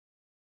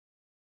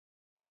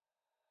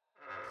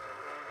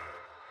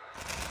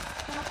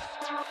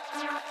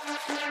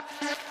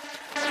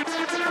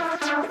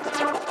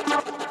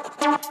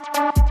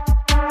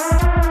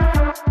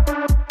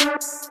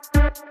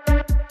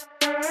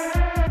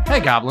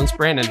Goblins,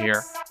 Brandon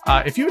here.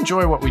 If you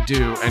enjoy what we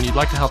do and you'd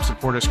like to help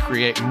support us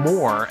create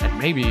more and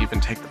maybe even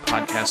take the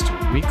podcast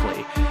to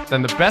weekly,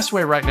 then the best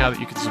way right now that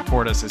you can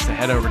support us is to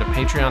head over to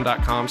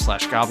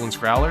patreon.com/Goblins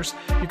Growlers.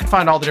 You can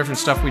find all the different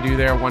stuff we do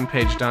there,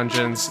 one-page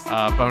dungeons,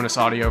 bonus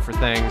audio for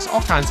things,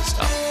 all kinds of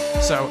stuff.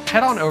 So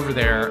head on over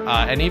there,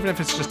 and even if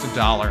it's just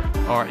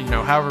 $1 or,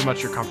 however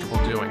much you're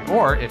comfortable doing,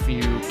 or if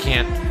you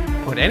can't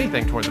put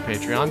anything toward the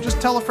Patreon, just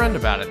tell a friend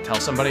about it. Tell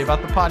somebody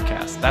about the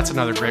podcast. That's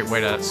another great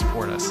way to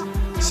support us.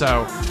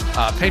 So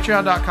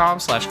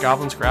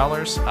patreon.com/Goblins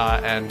Growlers,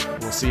 and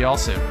we'll see y'all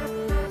soon.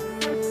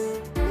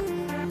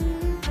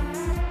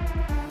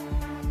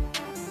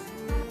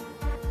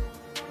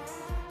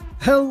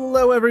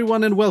 Hello,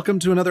 everyone, and welcome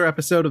to another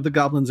episode of the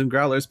Goblins and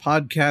Growlers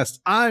podcast.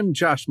 I'm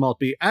Josh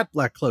Maltby at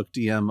Black Cloak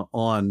DM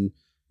on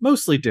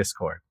mostly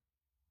Discord.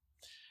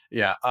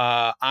 Yeah,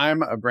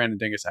 I'm Brandon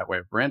Dingus at Way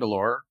of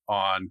Brandalore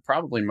on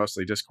probably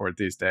mostly Discord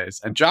these days.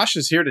 And Josh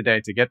is here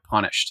today to get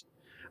punished.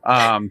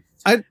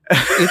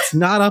 It's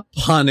not a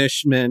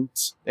punishment.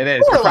 It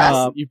is.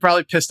 You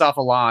probably pissed off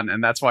Alon,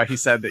 and that's why he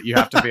said that you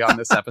have to be on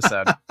this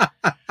episode.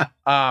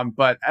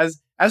 But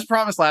as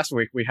promised last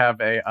week, we have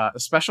a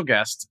special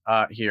guest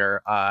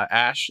here.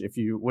 Ash, if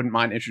you wouldn't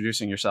mind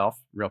introducing yourself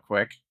real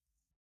quick.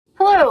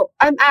 Hello,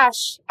 I'm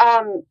Ash.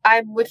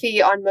 I'm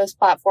Wiki on most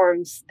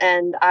platforms,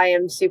 and I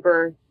am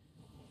super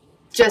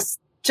just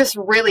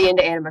really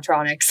into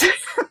animatronics.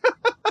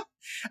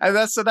 And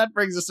that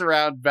brings us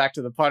around back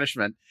to the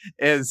punishment.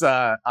 Is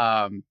I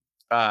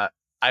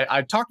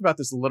talked about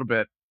this a little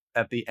bit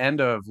at the end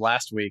of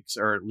last week's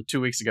or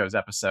 2 weeks ago's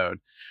episode,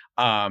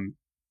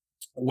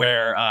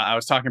 where I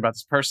was talking about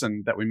this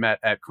person that we met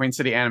at Queen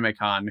City Anime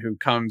Con who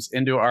comes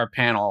into our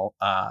panel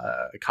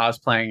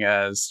cosplaying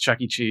as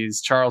Chuck E. Cheese,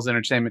 Charles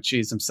Entertainment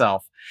Cheese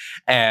himself,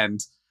 and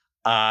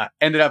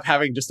ended up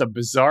having just a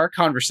bizarre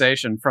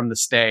conversation from the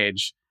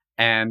stage.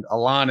 And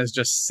Alon is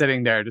just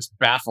sitting there, just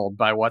baffled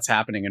by what's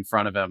happening in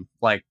front of him,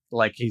 like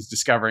he's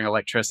discovering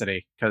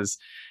electricity. Because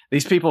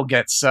these people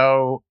get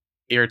so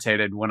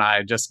irritated when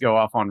I just go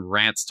off on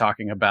rants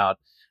talking about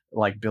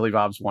like Billy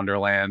Bob's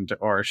Wonderland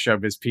or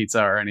Showbiz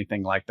Pizza or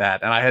anything like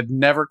that. And I had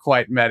never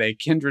quite met a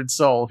kindred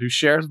soul who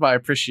shares my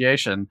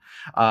appreciation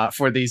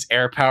for these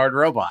air-powered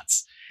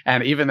robots.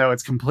 And even though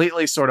it's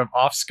completely sort of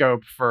off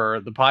scope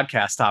for the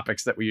podcast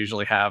topics that we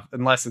usually have,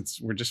 unless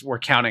we're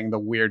counting the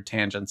weird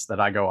tangents that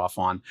I go off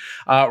on,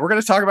 we're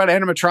going to talk about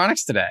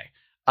animatronics today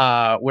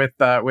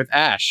with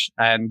Ash,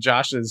 and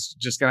Josh is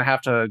just going to have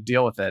to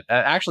deal with it.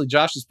 Actually,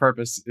 Josh's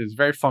purpose is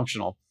very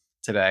functional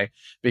today,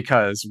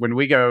 because when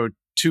we go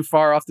too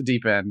far off the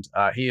deep end,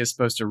 he is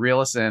supposed to reel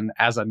us in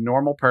as a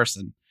normal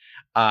person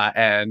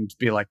and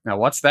be like, "Now,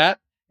 what's that?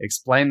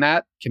 Explain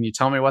that. Can you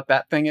tell me what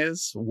that thing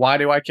is? Why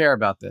do I care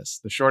about this?"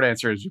 The short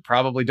answer is you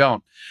probably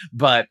don't,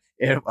 but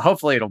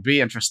hopefully it'll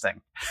be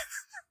interesting.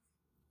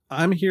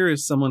 I'm here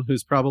as someone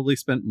who's probably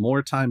spent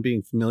more time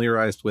being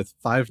familiarized with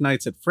Five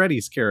Nights at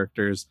Freddy's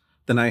characters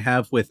than I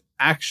have with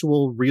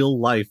actual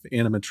real-life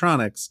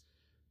animatronics,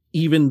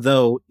 even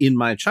though in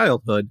my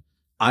childhood,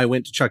 I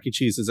went to Chuck E.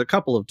 Cheese's a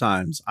couple of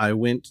times. I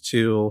went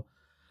to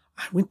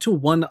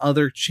one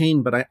other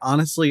chain, but I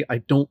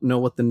don't know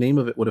what the name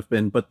of it would have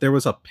been, but there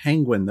was a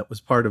penguin that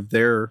was part of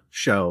their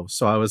show.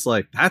 So I was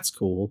like, that's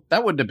cool.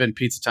 That wouldn't have been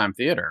Pizza Time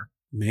Theater.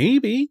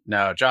 Maybe.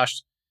 No,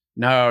 Josh,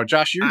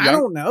 you're young. I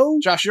don't know.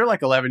 Josh, you're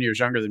like 11 years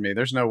younger than me.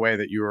 There's no way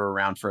that you were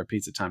around for a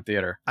Pizza Time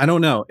Theater. I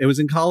don't know. It was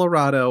in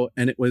Colorado,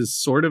 and it was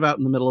sort of out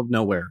in the middle of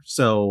nowhere.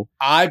 So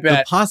I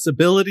bet the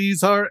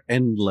possibilities are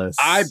endless.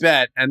 I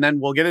bet, and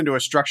then we'll get into a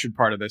structured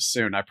part of this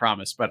soon, I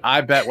promise. But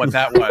I bet what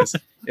that was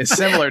is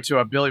similar to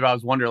a Billy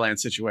Bob's Wonderland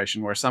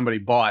situation where somebody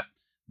bought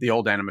the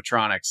old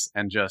animatronics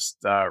and just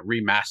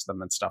remasked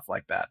them and stuff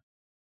like that.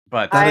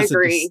 But I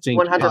agree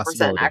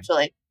 100%,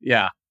 actually.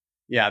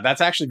 Yeah,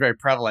 that's actually very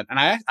prevalent. And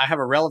I have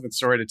a relevant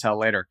story to tell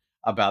later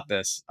about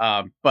this.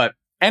 But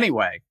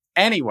anyway,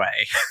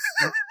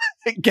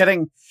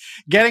 getting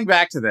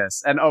back to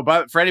this. And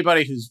but for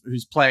anybody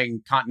who's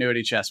playing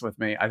continuity chess with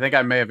me, I think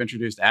I may have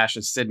introduced Ash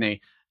as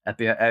Sydney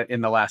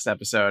in the last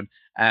episode.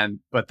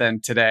 But then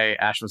today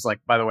Ash was like,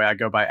 by the way, I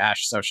go by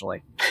Ash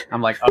socially.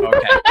 I'm like, oh,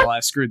 okay. Well,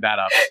 I screwed that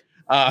up.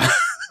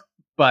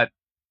 But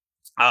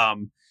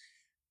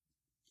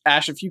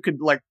Ash, if you could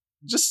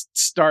just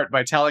start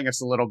by telling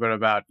us a little bit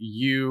about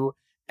you,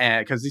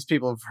 and because these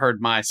people have heard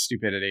my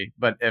stupidity,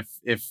 but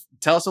if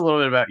tell us a little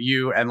bit about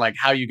you and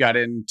how you got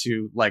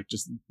into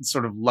just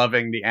sort of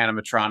loving the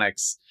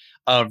animatronics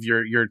of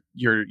your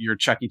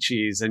Chuck E.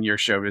 Cheese and your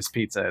Showbiz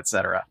Pizza,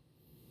 etc.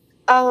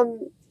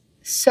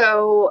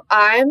 So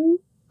I'm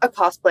a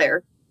cosplayer,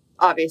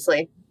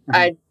 obviously. Mm-hmm.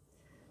 I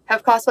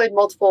have cosplayed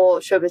multiple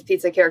Showbiz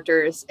Pizza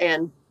characters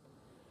and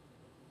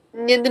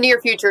in the near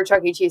future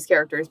Chuck E. Cheese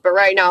characters, but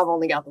right now I've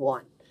only got the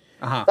one.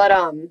 Uh-huh. But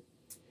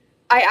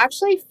I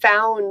actually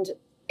found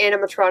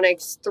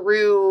animatronics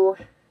through,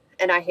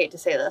 and I hate to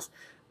say this,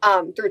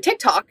 through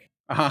TikTok.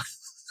 Uh-huh.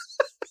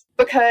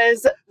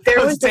 Because there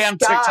was this damn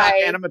guy, TikTok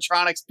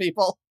animatronics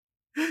people.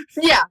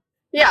 Yeah.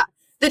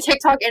 The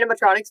TikTok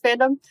animatronics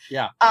fandom.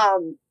 Yeah.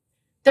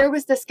 there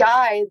was this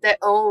guy that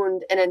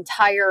owned an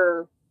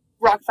entire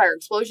Rockfire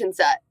Explosion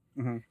set,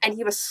 and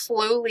he was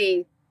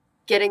slowly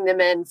getting them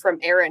in from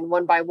Aaron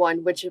one by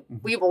one, which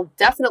we will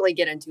definitely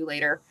get into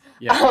later.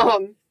 Yeah.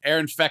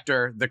 Aaron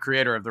Fector, the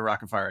creator of the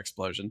Rockfire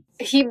Explosion.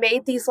 He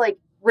made these like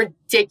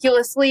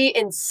ridiculously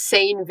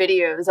insane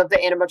videos of the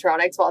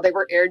animatronics while they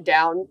were aired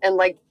down, and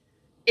like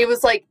it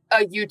was like a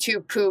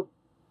YouTube poop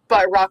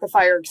but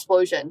Rockfire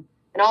Explosion.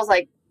 And I was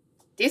like,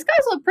 these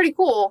guys look pretty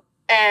cool.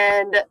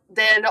 And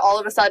then all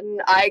of a sudden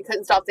I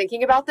couldn't stop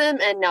thinking about them,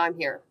 and now I'm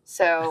here.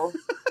 So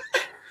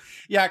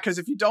yeah, because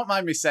if you don't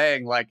mind me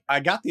saying, like,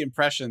 I got the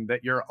impression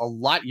that you're a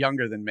lot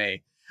younger than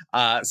me.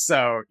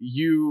 So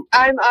you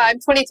I'm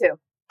 22.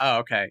 Oh,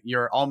 okay.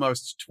 You're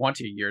almost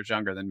 20 years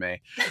younger than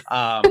me.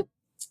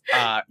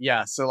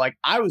 Yeah. So like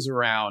I was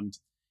around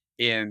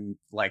in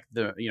like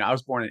I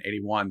was born in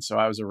 81. So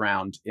I was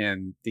around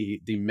in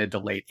the mid to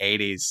late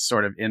 80s,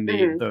 sort of in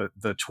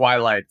the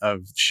twilight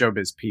of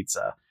Showbiz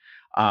Pizza.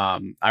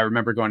 I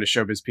remember going to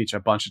Showbiz Pizza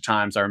a bunch of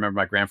times. I remember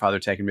my grandfather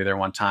taking me there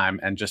one time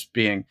and just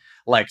being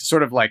like,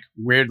 sort of like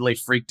weirdly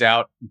freaked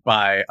out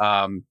by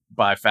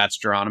Fats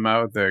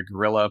Geronimo, the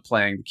gorilla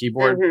playing the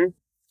keyboard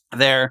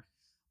there.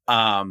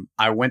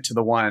 I went to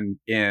the one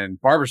in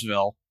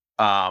Barbersville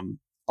a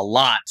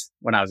lot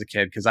when I was a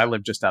kid because I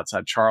lived just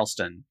outside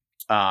Charleston,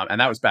 and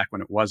that was back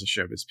when it was a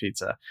Showbiz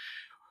Pizza.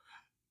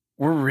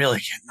 We're really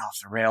getting off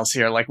the rails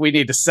here. Like, we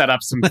need to set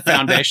up some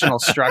foundational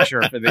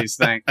structure for these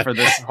things, for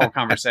this whole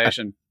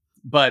conversation.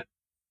 But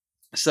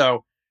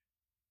so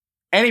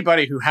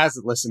anybody who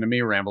hasn't listened to me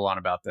ramble on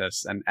about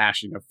this, and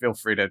Ash, feel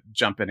free to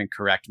jump in and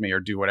correct me or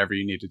do whatever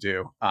you need to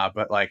do.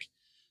 But like,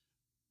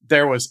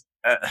 there was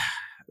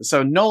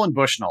so Nolan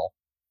Bushnell,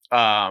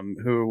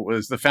 who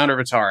was the founder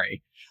of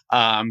Atari,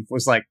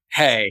 was like,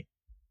 hey,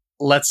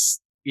 let's,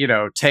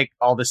 take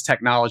all this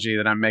technology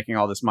that I'm making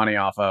all this money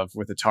off of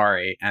with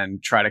Atari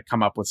and try to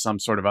come up with some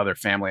sort of other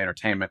family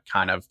entertainment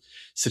kind of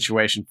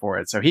situation for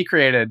it. So he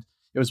created,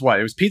 it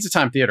was Pizza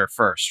Time Theater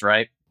first,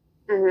 right?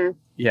 Mm-hmm.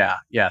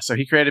 Yeah. So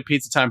he created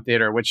Pizza Time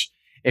Theater, which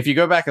if you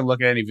go back and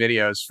look at any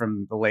videos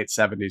from the late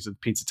 70s of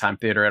Pizza Time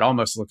Theater, it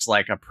almost looks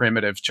like a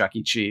primitive Chuck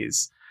E.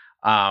 Cheese.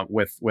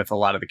 With a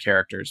lot of the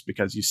characters,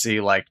 because you see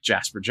like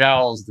Jasper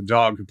Jowls, the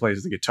dog who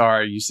plays the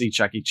guitar, you see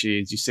Chuck E.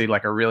 Cheese, you see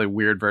like a really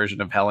weird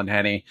version of Helen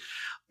Henny,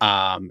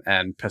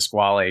 and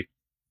Pasquale,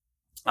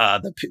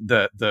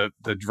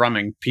 the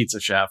drumming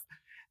pizza chef,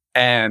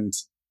 and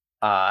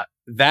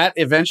that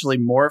eventually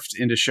morphed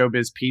into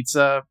Showbiz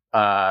Pizza,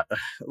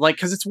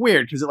 because it's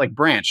weird because it like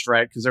branched,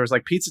 right? Because there was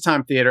like Pizza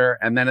Time Theater,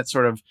 and then it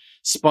sort of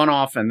spun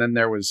off, and then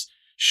there was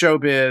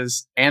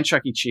Showbiz and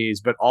Chuck E. Cheese,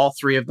 but all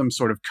three of them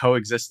sort of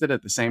coexisted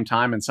at the same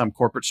time in some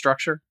corporate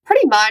structure?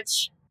 Pretty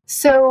much.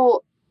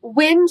 So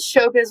when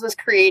Showbiz was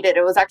created,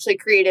 it was actually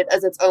created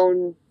as its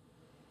own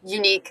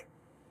unique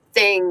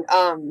thing,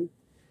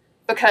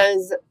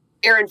 because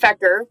Aaron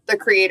Fector, the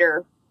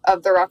creator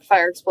of the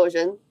Rockfire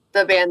Explosion,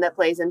 the band that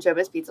plays in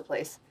Showbiz Pizza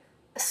Place,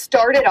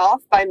 started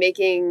off by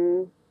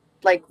making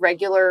like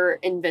regular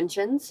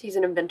inventions. He's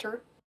an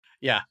inventor.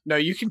 Yeah, no,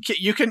 you can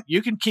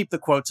keep the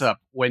quotes up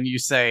when you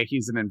say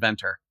he's an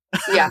inventor.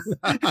 Yeah.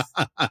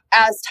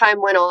 As time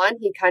went on,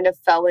 he kind of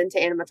fell into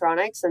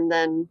animatronics, and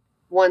then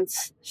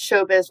once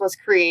Showbiz was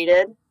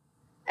created,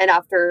 and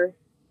after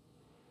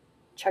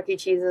Chuck E.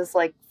 Cheese's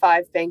like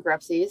 5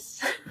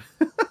 bankruptcies,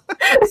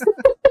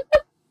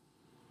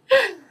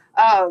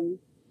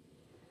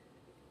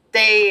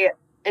 they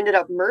ended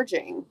up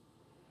merging.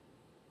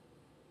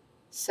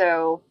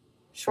 So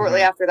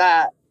shortly after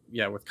that.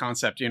 Yeah, with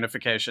concept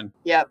unification.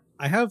 Yep.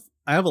 I have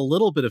a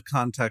little bit of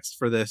context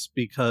for this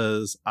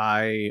because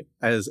I,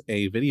 as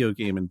a video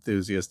game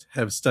enthusiast,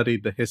 have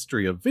studied the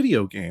history of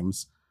video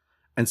games.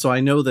 And so I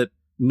know that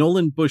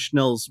Nolan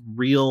Bushnell's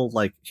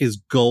his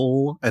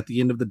goal at the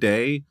end of the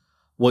day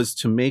was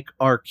to make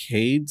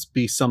arcades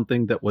be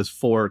something that was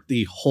for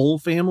the whole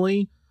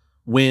family,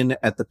 when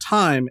at the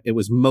time it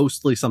was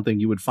mostly something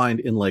you would find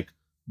in like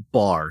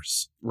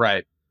bars.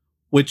 Right.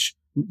 Which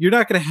you're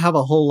not going to have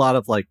a whole lot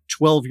of like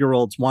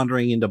 12-year-olds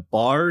wandering into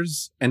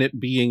bars and it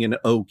being an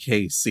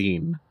okay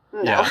scene.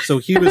 No. Yeah. So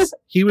he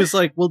was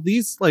like, well,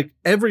 these like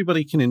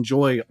everybody can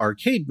enjoy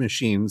arcade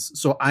machines.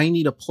 So I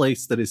need a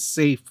place that is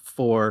safe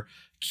for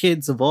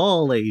kids of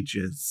all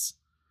ages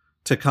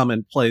to come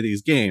and play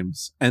these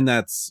games. And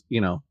that's,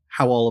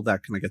 how all of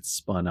that kind of gets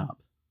spun up.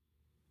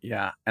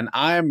 Yeah. And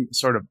I'm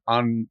sort of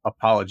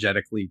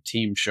unapologetically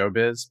team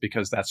Showbiz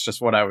because that's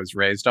just what I was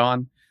raised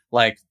on.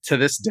 Like, to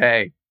this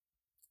day,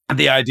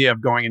 the idea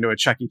of going into a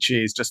Chuck E.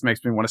 Cheese just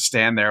makes me want to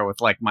stand there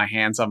with like my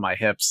hands on my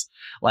hips.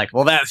 Like,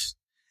 well, that's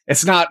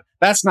not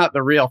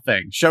the real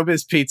thing.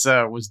 Showbiz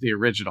Pizza was the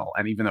original.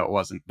 And even though it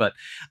wasn't, but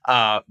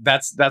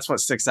that's what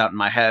sticks out in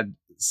my head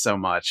so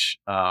much.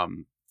 So,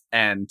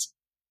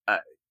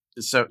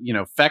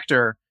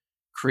 Fector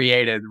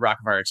created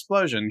Rockfire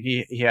Explosion.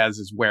 He has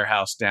his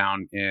warehouse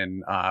down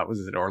in,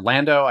 was it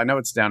Orlando? I know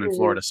it's down in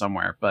Florida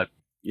somewhere, but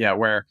yeah,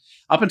 where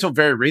up until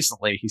very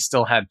recently, he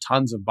still had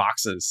tons of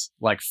boxes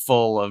like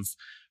full of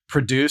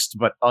produced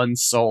but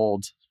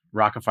unsold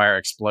Rockafire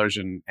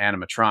Explosion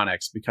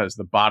animatronics because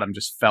the bottom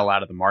just fell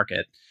out of the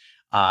market,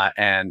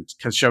 and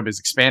because Showbiz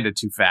expanded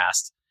too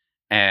fast,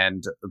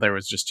 and there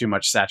was just too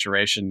much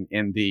saturation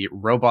in the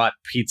robot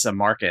pizza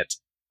market,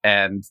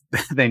 and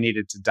they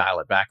needed to dial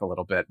it back a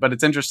little bit. But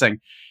it's interesting.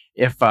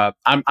 If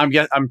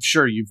I'm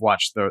sure you've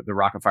watched the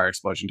Rockafire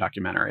Explosion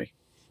documentary.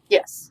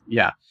 Yes.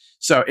 Yeah.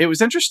 So it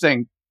was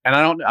interesting, and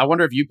I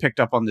wonder if you picked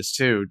up on this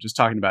too, just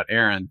talking about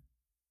Aaron,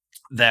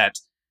 that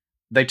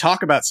they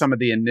talk about some of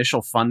the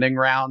initial funding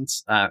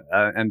rounds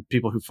and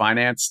people who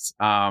financed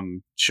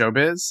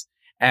Showbiz,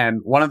 and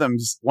one of them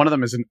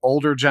is an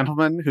older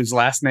gentleman whose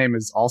last name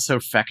is also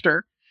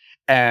Fector,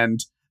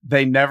 and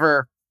they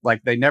never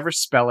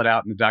spell it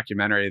out in the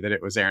documentary that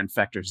it was Aaron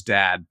Fector's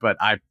dad, but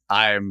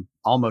I'm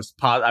almost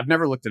I've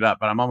never looked it up,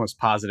 but I'm almost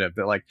positive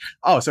that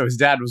so his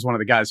dad was one of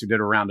the guys who did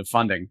a round of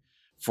funding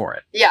for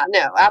it. Yeah,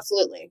 no,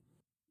 absolutely.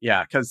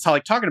 Yeah, because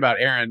talking about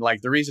Aaron,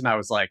 the reason I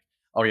was like,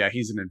 oh yeah,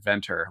 he's an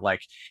inventor.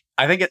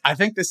 I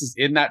think this is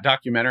in that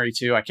documentary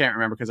too. I can't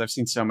remember because I've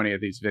seen so many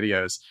of these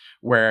videos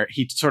where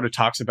he sort of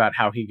talks about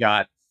how he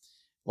got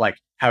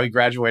how he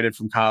graduated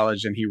from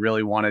college and he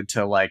really wanted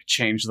to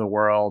change the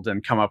world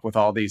and come up with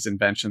all these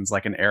inventions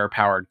like an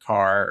air-powered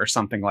car or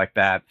something like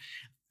that.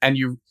 And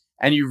you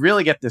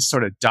really get this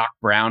sort of Doc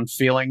Brown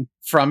feeling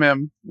from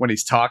him when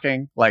he's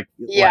talking.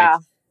 Yeah.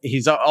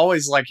 He's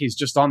always he's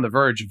just on the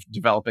verge of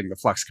developing the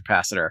flux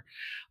capacitor.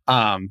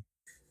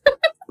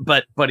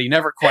 But he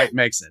never quite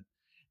makes it.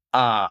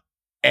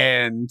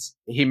 And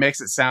he makes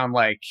it sound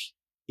like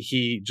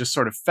he just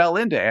sort of fell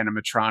into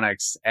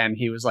animatronics and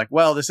he was like,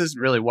 well, this isn't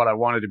really what I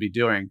wanted to be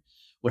doing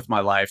with my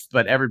life,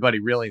 but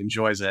everybody really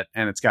enjoys it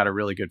and it's got a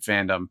really good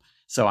fandom.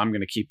 So I'm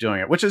going to keep doing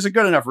it, which is a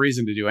good enough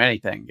reason to do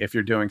anything if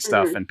you're doing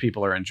stuff and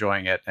people are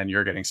enjoying it and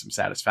you're getting some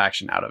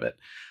satisfaction out of it.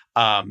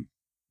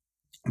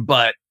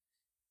 But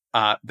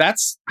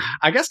that's,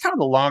 I guess, kind of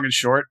the long and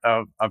short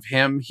of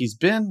him. He's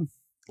been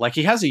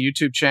he has a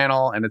YouTube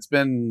channel and it's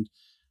been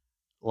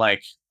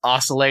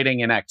oscillating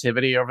in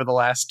activity over the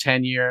last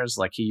 10 years.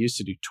 He used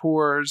to do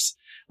tours,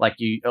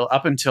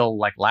 up until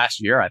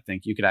last year, I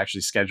think you could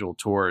actually schedule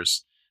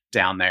tours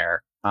down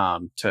there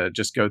to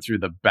just go through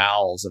the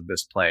bowels of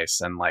this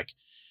place. And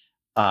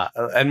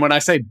and when I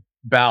say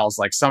bowels,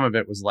 some of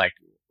it was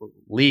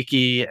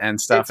leaky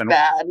and stuff. It's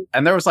bad.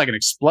 And there was an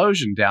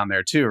explosion down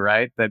there too,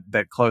 right?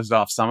 That closed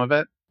off some of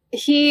it.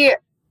 He,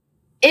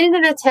 in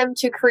an attempt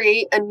to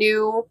create a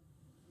new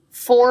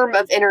form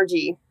of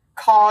energy,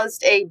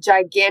 caused a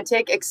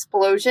gigantic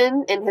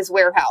explosion in his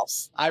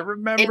warehouse. I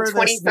remember in this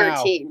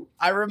 2013. now.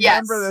 I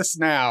remember this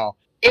now.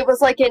 It was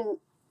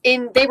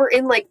they were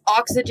in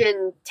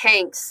oxygen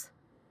tanks,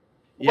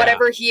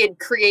 whatever he had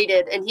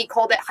created, and he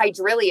called it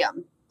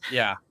hydrilium.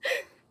 Yeah.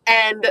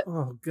 And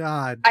oh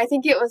god, I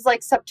think it was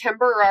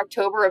September or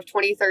October of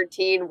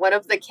 2013. One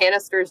of the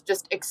canisters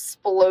just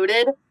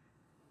exploded,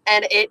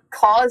 and it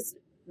caused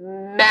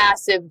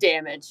massive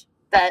damage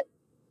that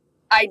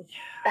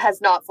has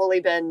not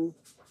fully been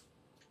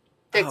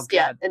fixed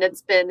yet, and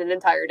it's been an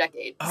entire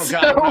decade. Oh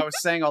god, when I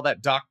was saying all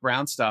that Doc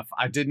Brown stuff,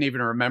 I didn't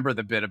even remember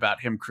the bit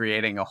about him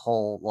creating a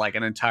whole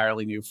an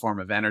entirely new form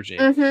of energy.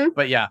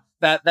 But yeah,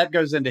 that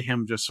goes into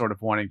him just sort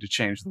of wanting to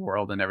change the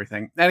world and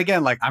everything. And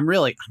again, I'm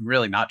really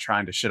not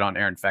trying to shit on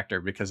Aaron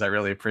Fector because I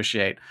really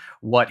appreciate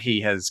what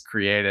he has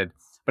created.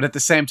 But at the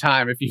same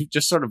time, if you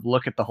just sort of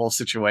look at the whole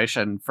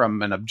situation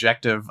from an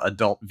objective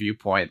adult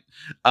viewpoint,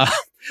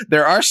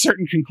 there are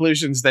certain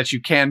conclusions that you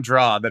can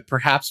draw that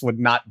perhaps would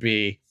not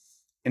be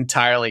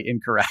entirely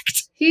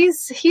incorrect.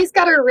 He's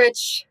got a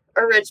rich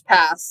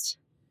past,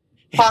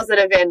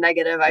 positive and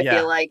negative. I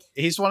feel like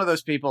he's one of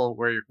those people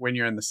where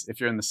if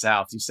you're in the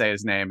South, you say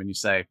his name and you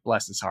say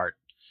bless his heart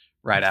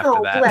right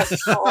after that. Bless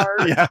his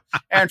heart. Yeah,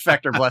 Aaron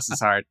Fector, bless his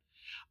heart.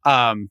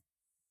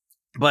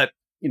 But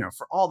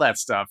for all that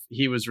stuff,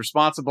 he was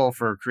responsible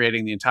for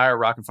creating the entire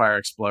Rockafire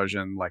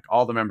Explosion,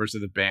 all the members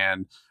of the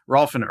band,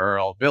 Rolf and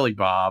Earl, Billy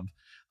Bob,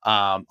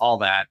 all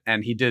that.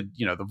 And he did,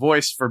 the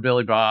voice for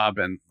Billy Bob,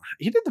 and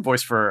he did the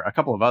voice for a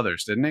couple of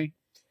others, didn't he?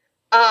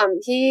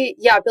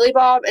 Billy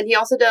Bob, and he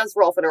also does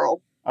Rolf and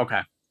Earl.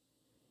 Okay.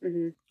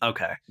 Mm-hmm.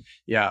 Okay.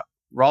 Yeah.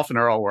 Rolf and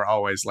Earl were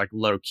always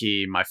low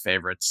key my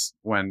favorites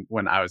when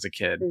I was a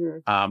kid.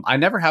 Mm-hmm. I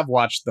never have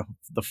watched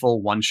the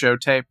full one show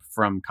tape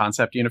from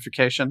Concept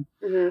Unification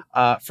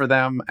for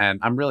them, and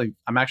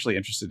I'm actually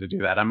interested to do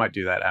that. I might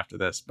do that after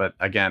this, but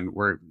again,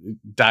 we're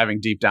diving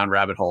deep down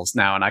rabbit holes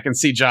now, and I can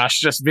see Josh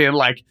just being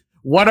like,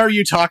 "What are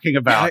you talking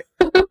about?"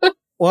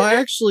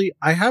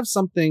 I have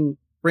something.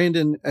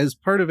 Brandon, as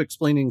part of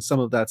explaining some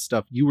of that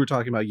stuff, you were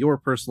talking about your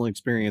personal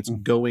experience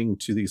going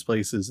to these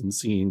places and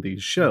seeing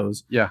these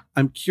shows. Yeah.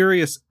 I'm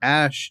curious,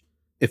 Ash,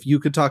 if you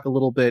could talk a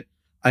little bit.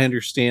 I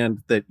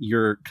understand that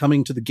you're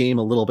coming to the game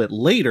a little bit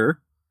later,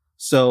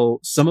 so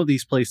some of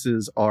these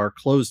places are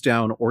closed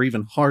down or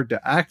even hard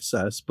to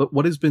access, but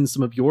what has been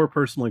some of your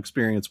personal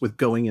experience with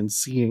going and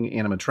seeing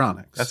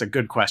animatronics? That's a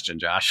good question,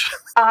 Josh.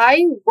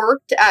 I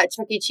worked at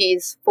Chuck E.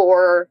 Cheese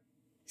for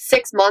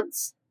 6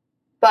 months.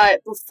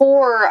 But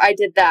before I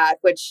did that,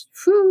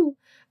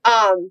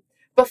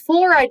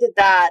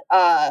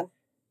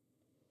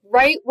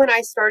 right when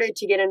I started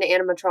to get into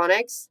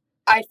animatronics,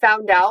 I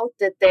found out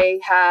that they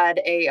had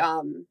a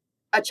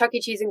Chuck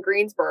E. Cheese in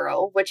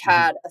Greensboro, which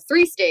had a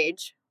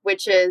 3-stage,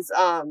 which is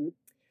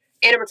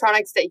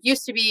animatronics that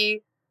used to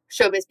be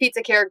Showbiz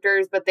Pizza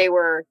characters, but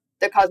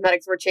the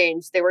cosmetics were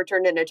changed. They were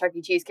turned into Chuck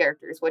E. Cheese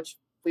characters, which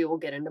we will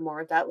get into more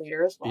of that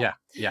later as well.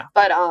 Yeah.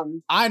 But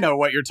I know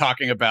what you're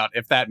talking about,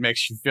 if that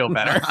makes you feel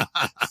better.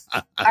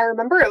 I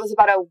remember it was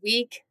about a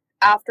week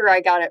after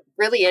I got it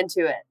really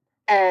into it.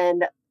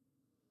 And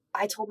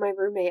I told my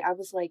roommate, I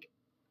was like,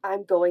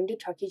 I'm going to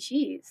Chuck E.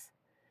 Cheese.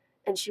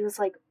 And she was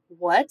like,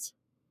 what?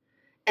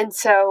 And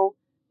so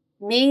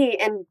me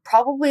and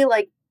probably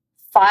like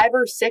 5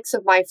 or 6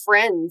 of my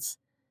friends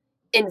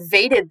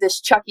invaded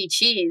this Chuck E.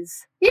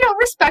 Cheese,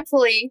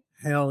 respectfully.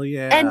 Hell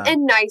yeah.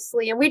 And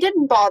nicely. And we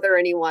didn't bother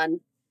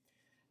anyone.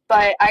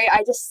 But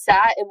I just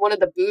sat in one of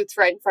the booths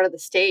right in front of the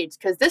stage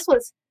because this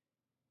was,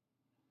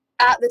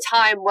 at the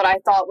time, what I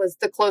thought was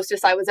the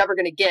closest I was ever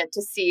going to get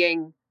to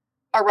seeing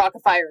a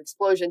Rock-afire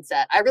explosion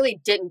set. I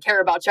really didn't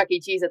care about Chuck E.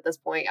 Cheese at this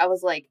point. I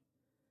was like,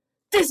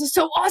 this is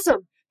so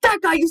awesome. That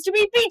guy used to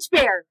be Beach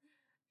Bear.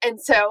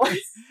 And so,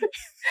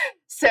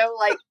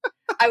 like,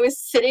 I was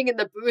sitting in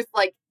the booth,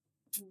 like,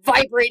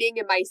 vibrating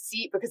in my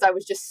seat because I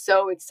was just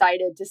so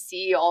excited to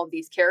see all of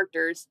these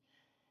characters.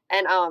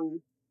 And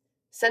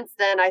since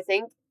then, I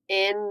think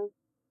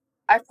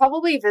I've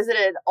probably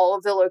visited all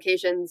of the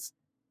locations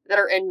that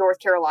are in North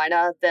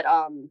Carolina that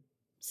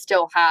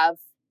still have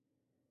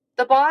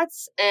the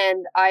bots,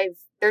 and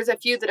there's a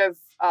few that have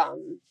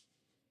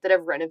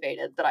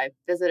renovated that I've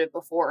visited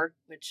before,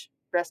 which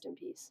rest in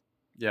peace.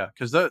 Yeah,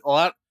 because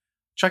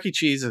Chuck E.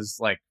 Cheese is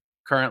like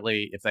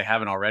currently, if they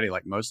haven't already,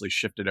 like mostly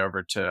shifted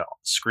over to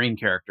screen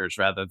characters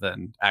rather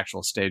than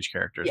actual stage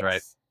characters, Yes.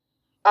 right?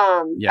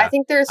 I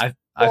think there's I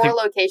 4 think,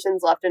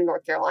 locations left in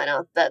North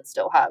Carolina that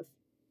still have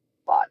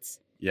bots.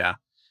 yeah,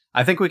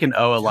 I think we can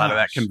owe a lot of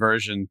that Gosh.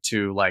 conversion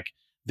to like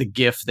the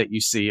GIF that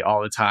you see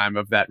all the time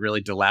of that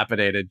really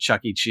dilapidated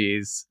Chuck E.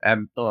 Cheese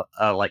and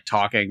like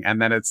talking,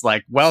 and then it's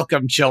like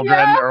 "Welcome, children"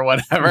 Yeah. or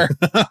whatever.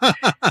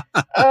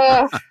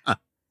 Ugh,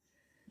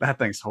 That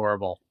thing's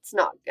horrible. it's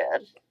not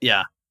good.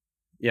 Yeah.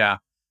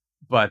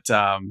 But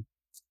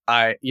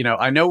I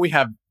know we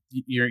have.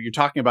 You're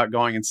talking about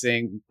going and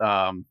seeing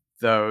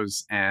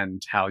those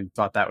and how you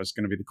thought that was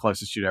going to be the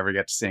closest you'd ever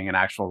get to seeing an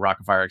actual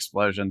Rock-afire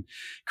explosion.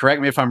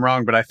 Correct me if I'm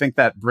wrong, but I think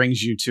that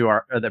brings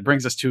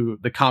us to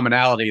the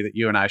commonality that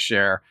you and I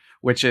share,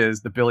 which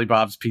is the Billy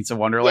Bob's Pizza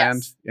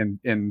Wonderland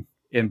in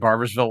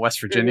Barbersville, West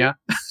Virginia.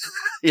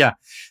 Yeah,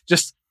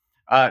 just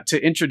to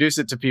introduce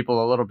it to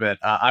people a little bit.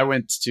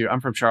 I'm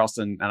from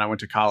Charleston, and I went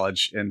to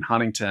college in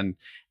Huntington.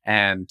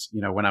 And,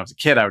 when I was a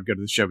kid, I would go to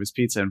the Showbiz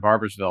Pizza in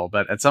Barbersville.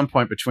 But at some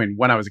point between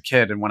when I was a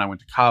kid and when I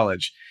went to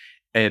college,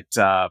 it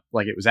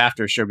was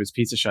after Showbiz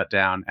Pizza shut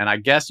down. And I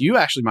guess you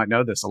actually might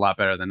know this a lot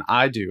better than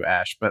I do,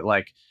 Ash. But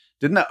like,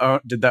 did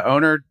the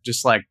owner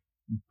just like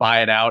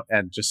buy it out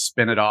and just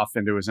spin it off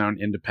into his own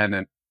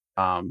independent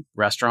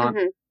restaurant?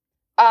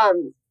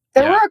 Mm-hmm.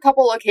 There were a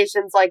couple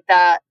locations like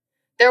that.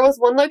 There was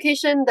one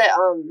location that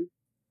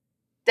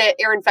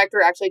Aaron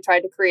Fector actually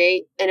tried to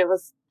create, and it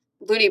was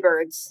Looney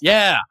Birds.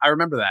 Yeah, I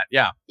remember that.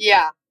 Yeah.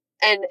 Yeah,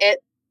 and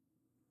it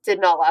did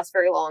not last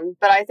very long.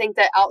 But I think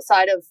that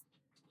outside of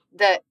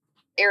the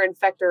Aaron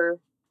Fector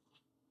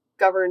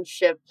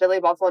governship, Billy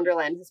Bob's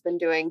Wonderland has been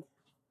doing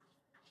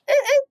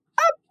it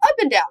up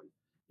and down.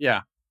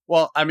 Yeah.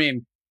 Well, I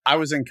mean, I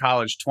was in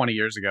college 20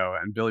 years ago,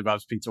 and Billy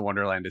Bob's Pizza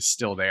Wonderland is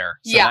still there.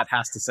 So that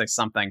has to say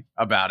something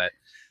about it.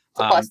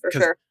 It's a plus for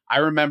sure. I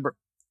remember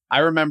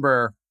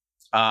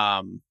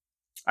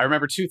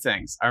 2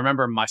 things. I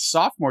remember my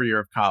sophomore year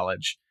of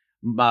college,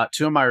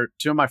 two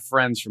of my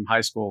friends from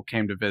high school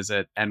came to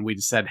visit, and we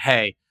said,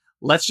 "Hey,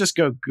 let's just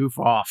go goof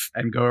off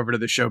and go over to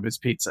the Showbiz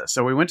Pizza."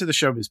 So we went to the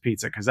Showbiz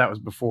Pizza because that was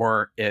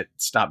before it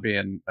stopped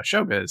being a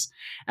Showbiz.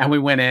 And we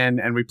went in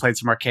and we played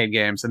some arcade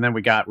games. And then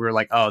we were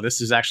like, oh,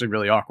 this is actually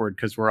really awkward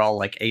because we're all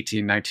like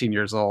 18, 19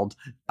 years old.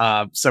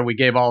 So we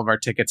gave all of our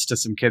tickets to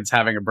some kids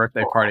having a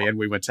birthday party, and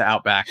we went to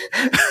Outback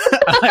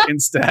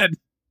instead.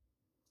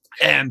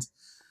 And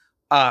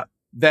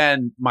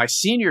then my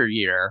senior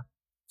year,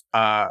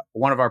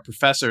 one of our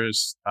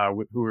professors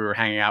who we were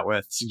hanging out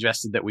with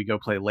suggested that we go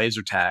play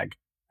laser tag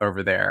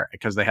over there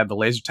because they had the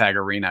laser tag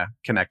arena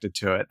connected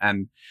to it.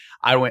 And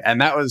I went,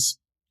 and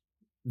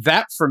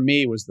that for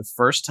me was the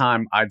first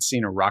time I'd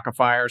seen a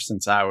Rock-afire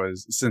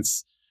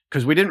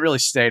because we didn't really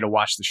stay to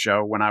watch the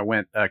show when I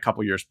went a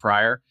couple years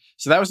prior.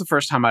 So that was the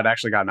first time I'd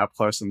actually gotten up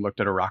close and looked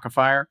at a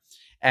Rock-afire.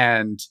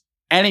 And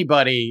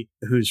anybody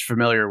who's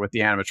familiar with the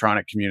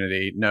animatronic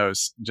community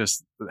knows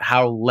just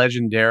how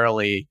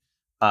legendarily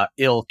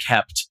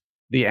ill-kept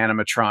the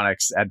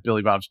animatronics at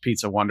Billy Bob's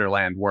Pizza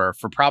Wonderland were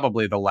for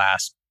probably the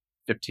last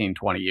 15,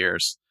 20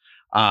 years.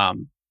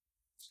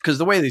 Because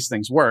the way these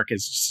things work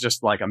is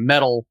just like a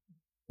metal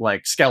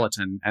like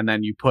skeleton, and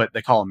then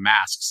they call them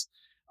masks.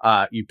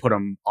 You put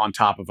them on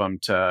top of them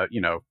to,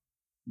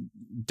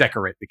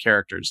 decorate the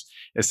characters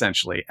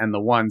essentially. And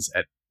the ones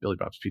at Billy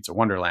Bob's Pizza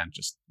Wonderland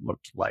just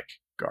looked like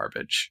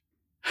garbage.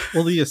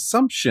 Well, the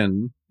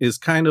assumption is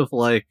kind of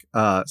like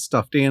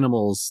stuffed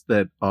animals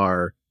that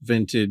are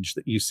vintage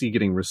that you see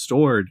getting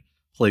restored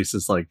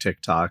places like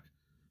TikTok,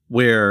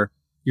 where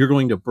you're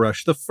going to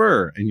brush the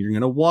fur and you're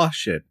going to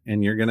wash it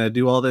and you're going to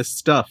do all this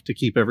stuff to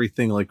keep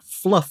everything like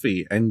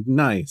fluffy and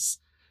nice.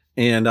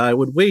 And I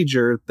would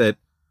wager that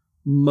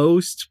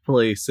most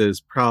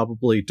places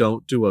probably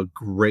don't do a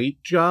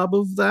great job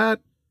of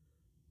that.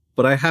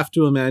 But I have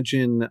to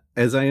imagine,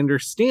 as I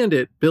understand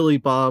it, Billy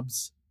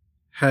Bob's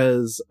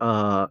has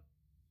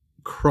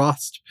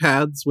crossed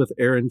paths with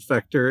Aaron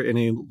Fector in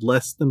a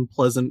less than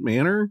pleasant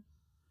manner.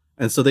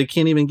 And so they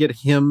can't even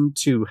get him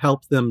to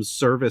help them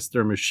service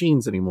their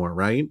machines anymore,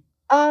 right?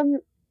 Or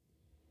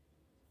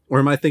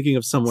am I thinking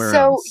of somewhere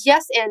else? So,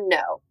 yes and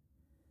no.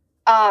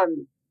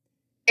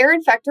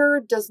 Aaron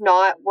Fector does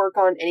not work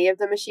on any of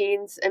the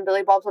machines in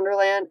Billy Bob's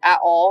Wonderland at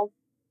all.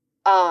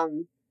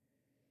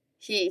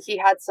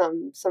 He had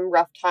some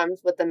rough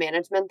times with the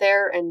management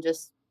there and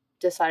just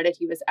decided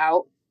he was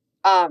out.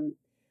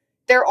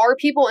 There are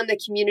people in the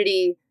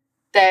community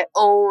that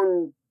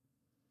own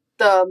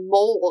the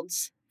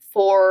molds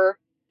for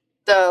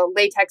the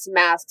latex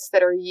masks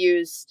that are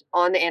used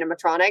on the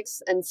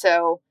animatronics. And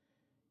so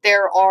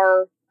there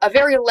are a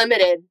very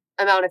limited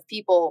amount of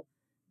people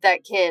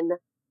that can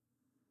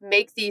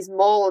make these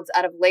molds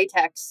out of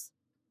latex,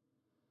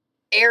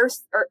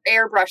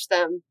 airbrush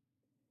them,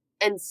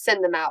 and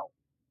send them out.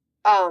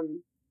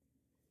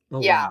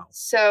 Wow.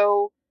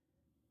 So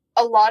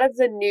a lot of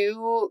the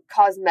new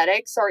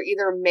cosmetics are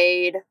either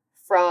made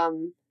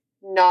from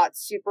not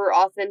super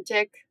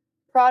authentic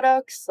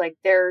products. Like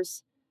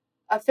there's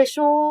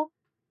official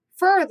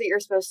fur that you're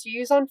supposed to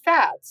use on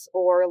fats,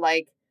 or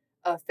like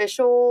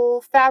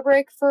official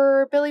fabric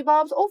for Billy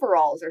Bob's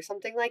overalls or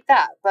something like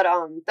that. But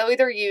they'll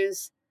either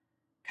use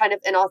kind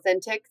of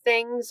inauthentic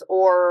things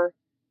or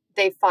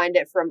they find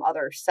it from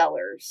other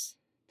sellers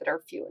that are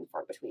few and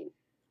far between.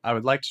 I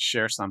would like to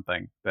share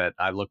something that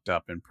I looked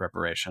up in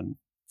preparation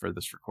for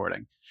this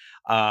recording.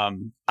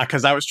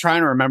 Because I was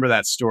trying to remember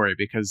that story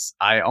because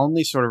I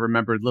only sort of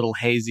remembered little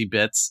hazy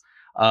bits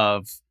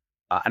of,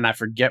 and I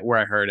forget where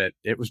I heard it.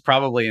 It was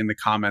probably in the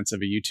comments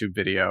of a YouTube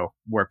video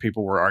where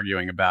people were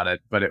arguing about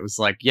it. But it was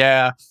like,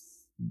 yeah,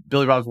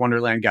 Billy Bob's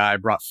Wonderland guy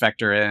brought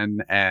Fector in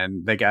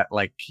and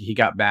he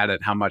got mad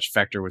at how much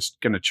Fector was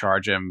going to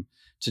charge him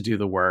to do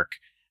the work.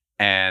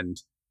 And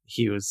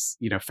he was,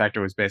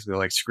 Fector was basically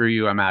like, screw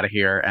you, I'm out of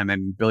here. And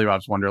then Billy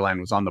Bob's Wonderland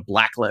was on the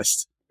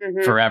blacklist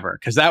forever.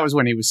 Because that was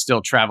when he was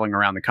still traveling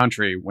around the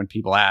country when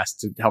people asked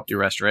to help do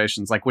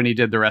restorations. Like when he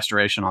did the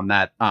restoration on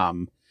that.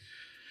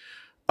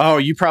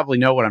 You probably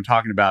know what I'm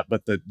talking about,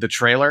 but the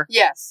trailer.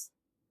 Yes.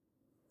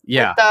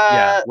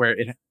 Yeah. Where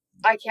it.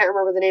 I can't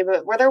remember the name of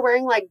it. Where they're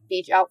wearing like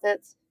beach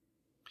outfits.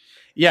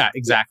 Yeah,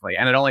 exactly.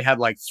 And it only had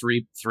like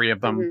three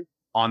of them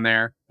on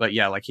there. But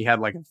yeah, like he had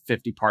like a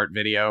 50-part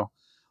video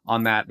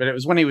on that, but it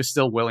was when he was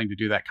still willing to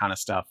do that kind of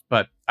stuff.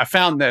 But I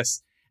found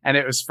this, and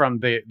it was from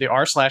the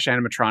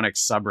r/animatronics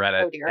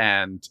subreddit,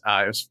 and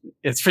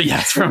it's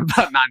from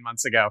about 9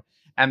 months ago,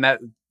 and that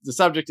the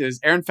subject is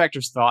Aaron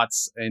Fector's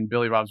thoughts in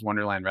Billy Bob's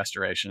Wonderland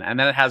restoration, and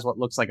then it has what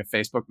looks like a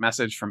Facebook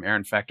message from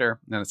Aaron Fector,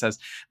 and it says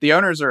the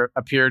owners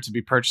appear to be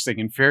purchasing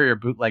inferior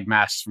bootleg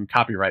masks from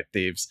copyright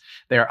thieves.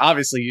 They are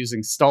obviously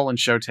using stolen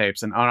show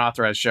tapes and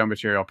unauthorized show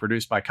material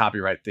produced by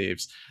copyright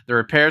thieves. The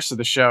repairs to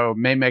the show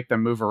may make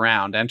them move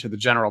around, and to the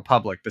general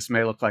public, this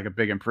may look like a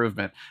big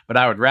improvement, but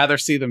I would rather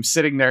see them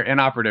sitting there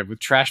inoperative with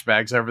trash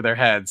bags over their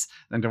heads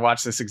than to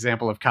watch this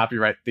example of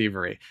copyright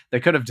thievery. They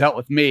could have dealt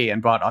with me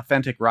and bought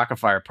authentic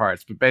Rockafire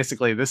parts, but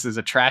basically this is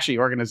a trashy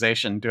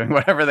organization doing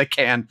whatever they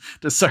can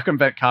to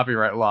circumvent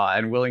copyright law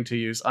and willing to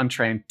use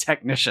untrained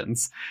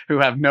technicians who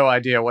have no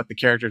idea what the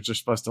characters are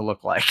supposed to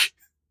look like.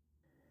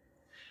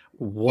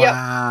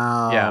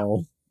 Wow.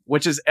 Yeah.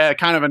 Which is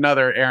kind of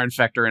another Aaron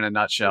Fector in a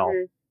nutshell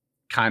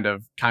kind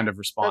of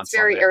response. That's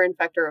very Aaron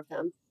Fector of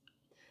him.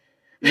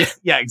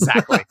 Yeah,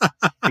 exactly.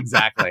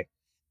 Exactly.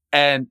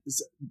 And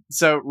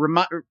so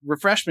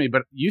refresh me,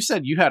 but you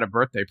said you had a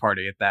birthday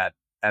party at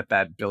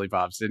that Billy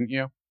Bob's, didn't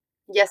you?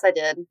 Yes, I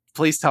did.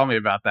 Please tell me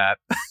about that.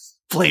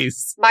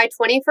 Please. My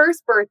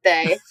 21st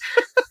birthday.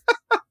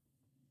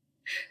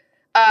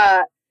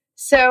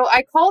 So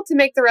I called to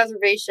make the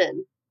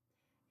reservation,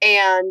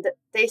 and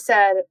they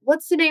said,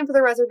 "What's the name for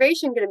the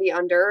reservation going to be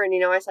under?" And,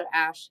 I said,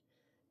 Ash.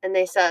 And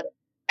they said,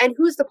 "And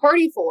who's the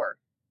party for?"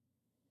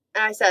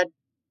 And I said,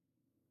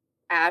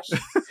 Ash.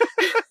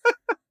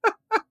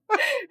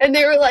 And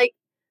they were like,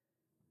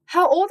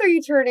 "How old are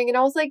you turning?" And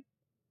I was like,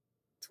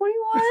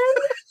 21.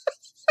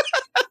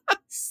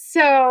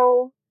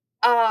 So,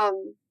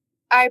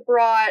 I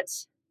brought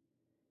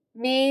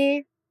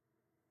me,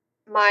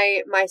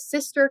 my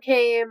sister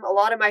came, a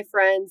lot of my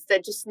friends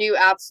that just knew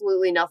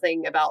absolutely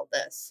nothing about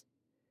this,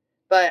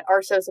 but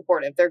are so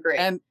supportive. They're great.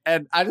 And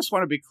I just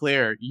want to be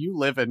clear, you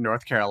live in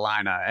North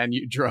Carolina and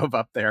you drove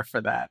up there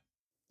for that.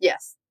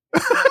 Yes.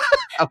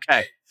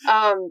 Okay.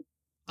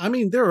 I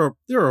mean, there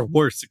are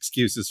worse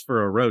excuses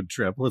for a road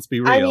trip. Let's be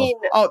real. I mean,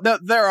 no,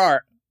 there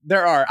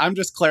are. I'm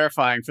just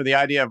clarifying for the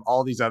idea of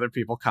all these other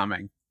people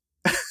coming.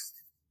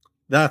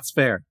 That's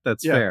fair.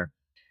 That's Yeah. fair.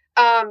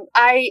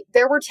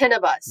 There were 10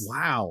 of us.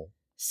 Wow.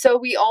 So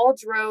we all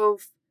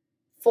drove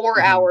 4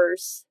 Mhm.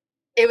 hours.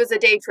 It was a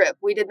day trip.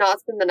 We did not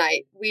spend the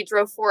night. We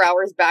drove 4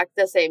 hours back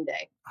the same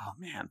day. Oh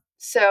man.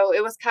 So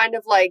it was kind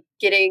of like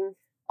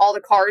all the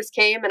cars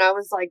came and I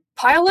was like,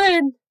 pile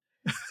in.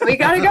 We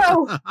gotta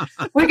go.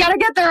 We gotta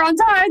get there on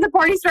time. The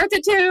party starts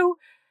at 2.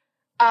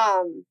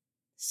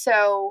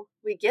 So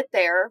we get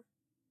there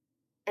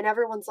and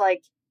everyone's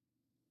like,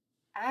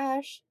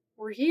 Ash,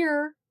 we're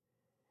here.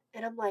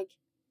 And I'm like,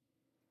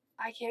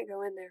 I can't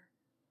go in there.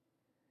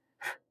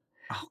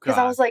 Oh Because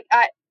I god. was like,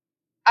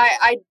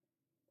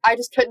 I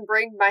just couldn't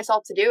bring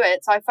myself to do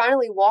it. So I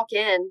finally walk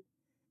in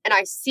and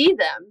I see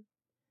them.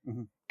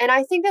 Mhm. And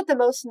I think that the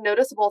most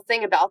noticeable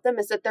thing about them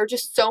is that they're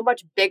just so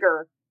much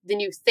bigger than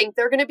you think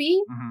they're going to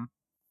be. Mhm.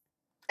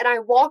 And I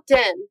walked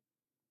in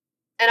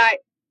and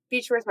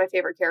Beecher is my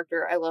favorite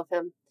character. I love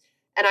him.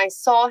 And I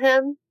saw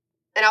him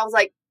and I was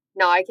like,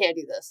 no, I can't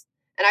do this.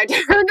 And I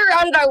turned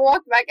around and I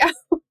walked back out.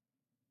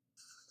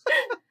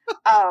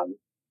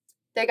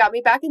 They got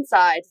me back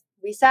inside.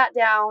 We sat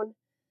down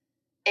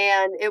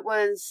and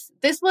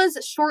this was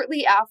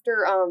shortly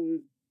after,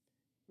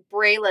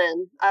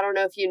 Braylon. I don't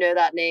know if you know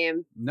that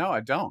name. No, I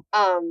don't.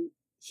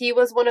 He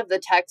was one of the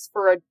techs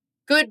for a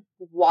good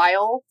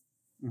while.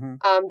 Mhm.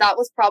 That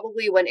was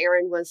probably when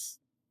Aaron was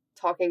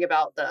talking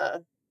about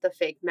the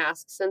fake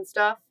masks and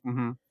stuff.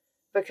 Mhm.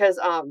 Because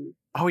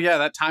Oh yeah,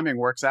 that timing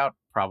works out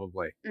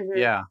probably. mhm.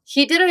 Yeah.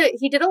 he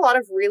did a lot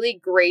of really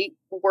great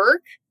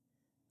work,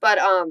 but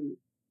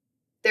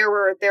there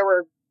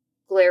were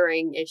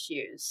glaring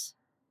issues.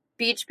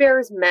 Beach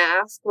Bear's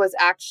mask was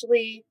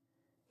actually,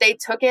 they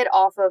took it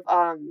off of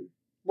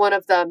one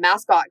of the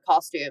mascot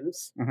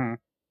costumes Mhm.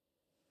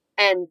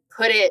 and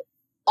put it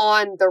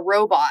on the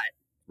robot.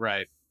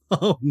 Right.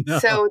 Oh no.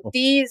 So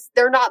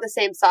they're not the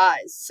same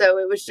size. So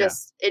it was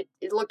just it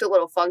looked a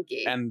little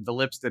funky. And the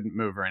lips didn't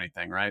move or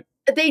anything, right?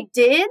 They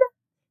did.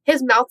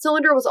 His mouth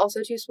cylinder was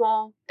also too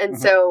small, and Mhm.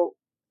 so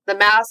the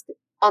mask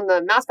on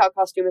the mascot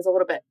costume is a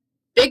little bit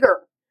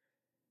bigger.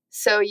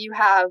 So you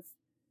have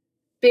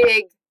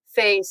big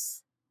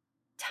face,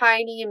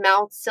 tiny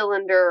mouth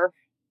cylinder,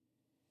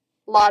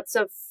 lots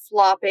of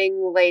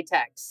flopping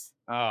latex.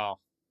 Oh.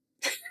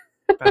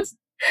 That's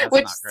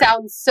Which not great.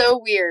 sounds so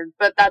weird,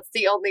 but that's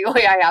the only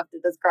way I have to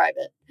describe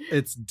it.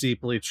 It's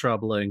deeply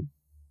troubling.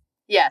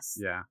 Yes.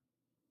 Yeah.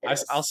 it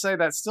is. I'll say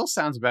that still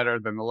sounds better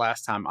than the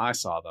last time I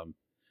saw them.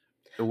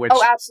 Which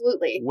Oh,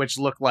 absolutely. which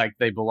looked like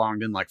they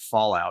belonged in like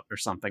Fallout or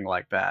something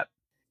like that.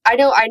 I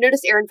know. I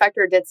noticed Aaron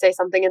Fector did say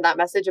something in that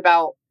message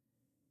about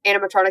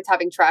animatronics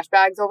having trash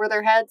bags over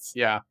their heads.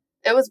 Yeah.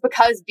 It was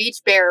because Beach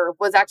Bear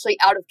was actually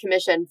out of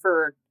commission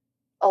for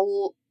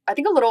I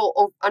think a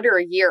little under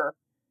a year.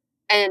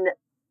 And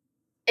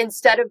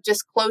instead of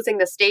just closing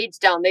the stage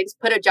down, they just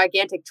put a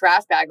gigantic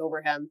trash bag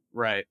over him.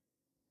 Right.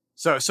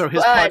 So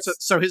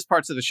his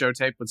parts of the show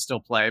tape would still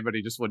play, but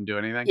he just wouldn't do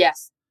anything.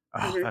 Yes.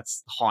 Oh, Mhm.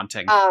 that's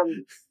haunting.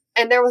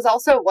 And there was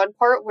also one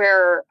part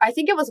where I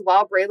think it was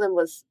while Braylon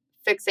was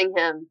fixing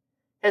him,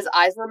 his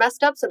eyes were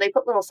messed up, so they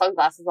put little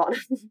sunglasses on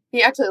him.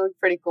 He actually looked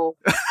pretty cool.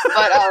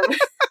 But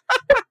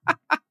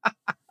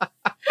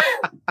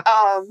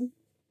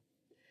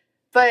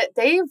but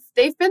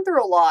they've been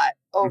through a lot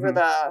over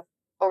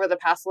the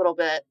past little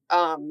bit.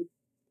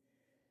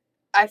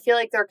 I feel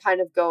like they're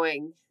kind of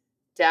going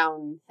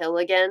downhill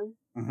again.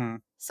 Mm-hmm.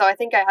 So I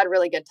think I had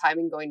really good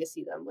timing going to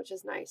see them, which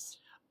is nice.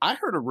 I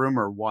heard a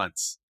rumor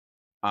once,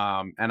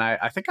 and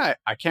I think I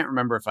can't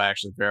remember if I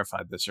actually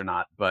verified this or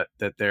not, but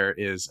that there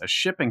is a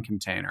shipping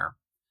container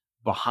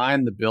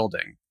behind the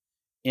building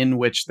in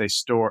which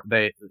they'll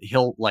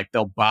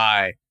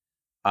buy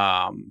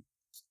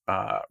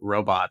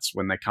robots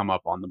when they come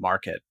up on the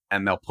market,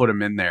 and they'll put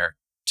them in there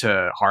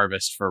to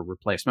harvest for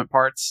replacement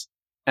parts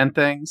and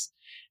things.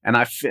 And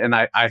I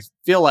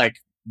feel like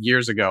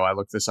years ago I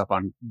looked this up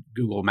on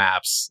Google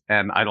Maps,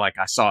 and I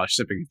saw a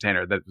shipping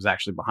container that was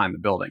actually behind the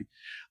building.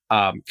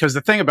 Because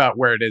the thing about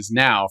where it is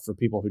now, for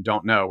people who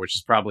don't know, which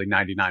is probably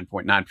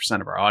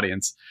 99.9% of our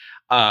audience,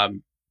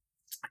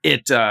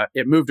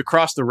 it moved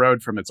across the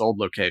road from its old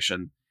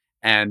location,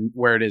 and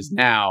where it is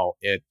now,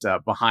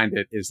 behind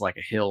it is like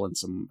a hill and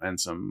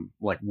some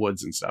like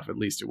woods and stuff. At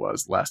least it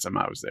was last time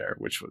I was there,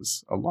 which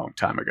was a long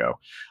time ago.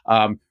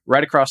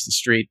 Right across the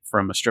street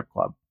from a strip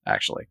club,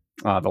 actually,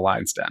 the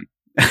Lion's Den.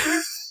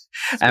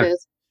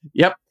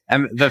 Yep.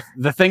 And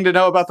the thing to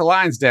know about the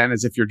Lion's Den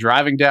is if you're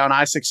driving down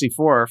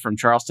I-64 from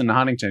Charleston to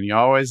Huntington, you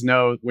always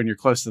know when you're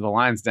close to the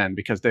Lion's Den,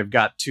 because they've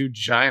got 2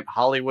 giant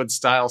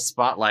Hollywood-style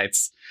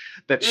spotlights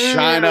that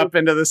shine up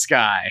into the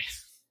sky.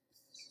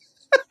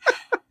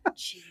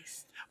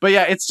 Jeez. But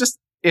yeah,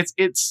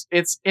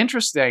 it's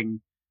interesting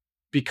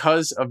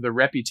because of the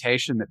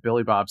reputation that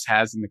Billy Bob's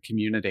has in the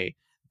community,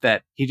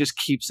 that he just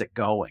keeps it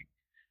going.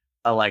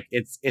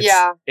 It's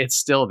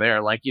still there.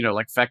 Like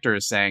Fector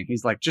is saying,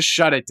 he's like, just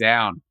shut it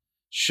down,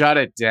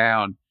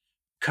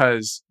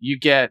 because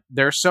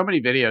there are so many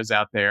videos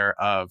out there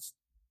of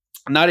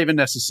not even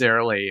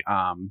necessarily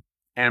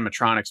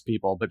animatronics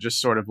people, but just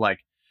sort of like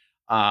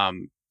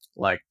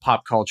like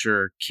pop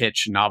culture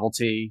kitsch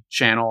novelty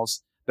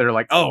channels that are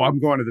like, oh, I'm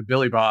going to the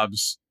Billy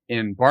Bob's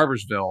in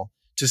Barbersville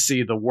to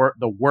see the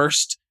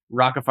worst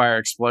Rockafire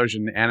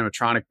Explosion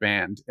animatronic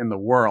band in the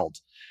world.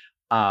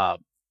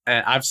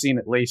 And I've seen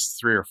at least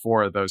 3 or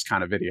 4 of those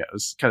kind of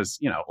videos because,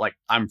 you know, like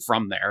I'm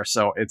from there.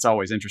 So it's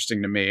always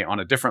interesting to me on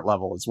a different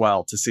level as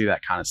well to see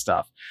that kind of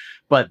stuff.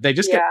 But they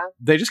just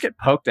get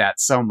poked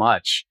at so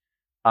much.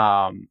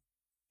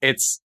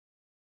 It's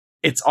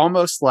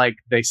almost like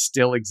they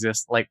still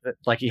exist. Like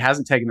he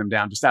hasn't taken them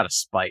down just out of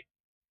spite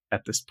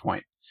at this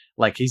point.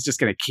 Like he's just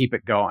going to keep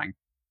it going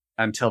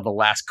until the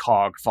last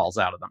cog falls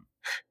out of them.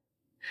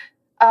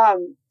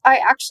 I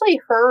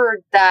actually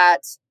heard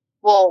that,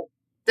 well,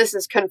 this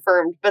is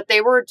confirmed, but they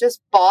were just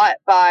bought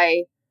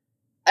by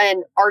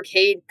an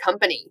arcade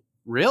company.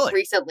 Really?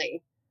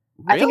 Recently.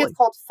 I think it's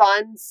called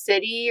Fun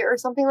City or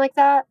something like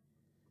that.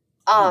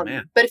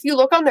 Man. But if you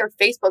look on their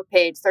Facebook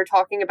page, they're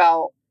talking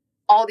about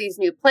all these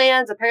new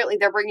plans. Apparently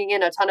they're bringing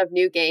in a ton of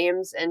new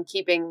games and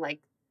keeping like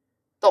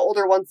the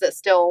older ones that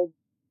still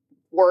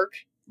work.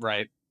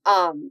 Right.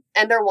 And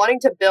they're wanting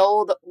to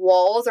build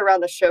walls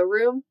around the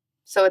showroom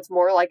so it's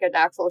more like an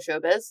actual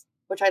showbiz,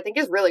 which I think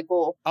is really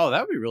cool. Oh,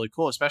 that would be really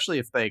cool, especially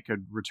if they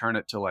could return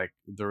it to like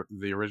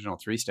the original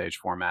 3-stage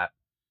format.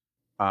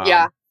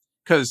 Yeah.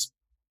 Because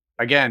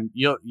again,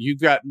 you've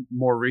got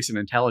more recent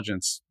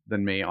intelligence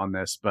than me on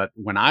this, but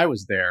when I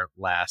was there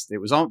last,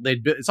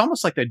 it's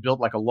almost like they'd built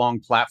like a long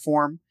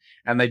platform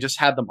and they just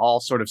had them all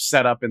sort of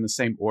set up in the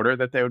same order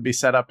that they would be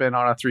set up in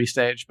on a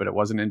 3-stage, but it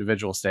wasn't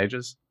individual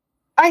stages.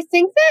 I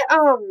think that I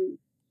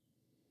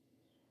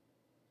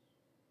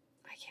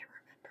can't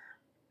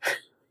remember.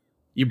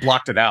 You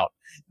blocked it out.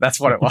 That's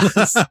what it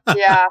was.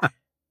 Yeah.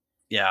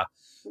 Yeah.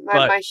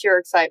 My sheer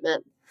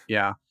excitement.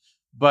 Yeah.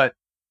 But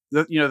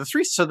the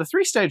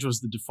 3-stage was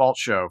the default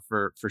show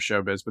for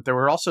Showbiz, but there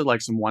were also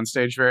like some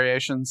 1-stage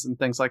variations and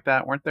things like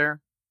that, weren't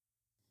there?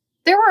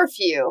 There were a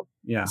few.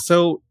 Yeah.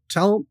 So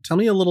tell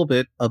me a little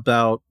bit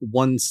about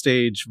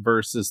 1-stage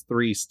versus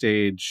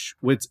 3-stage.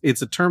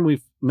 It's a term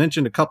we've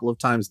mentioned a couple of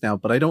times now,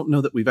 but I don't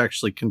know that we've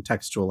actually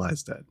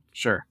contextualized it.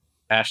 Sure.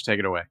 Ash, take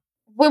it away.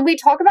 When we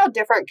talk about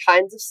different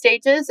kinds of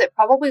stages, it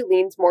probably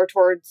leans more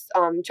towards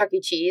Chuck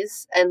E.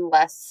 Cheese and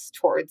less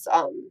towards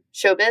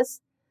Showbiz.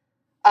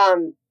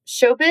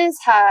 Showbiz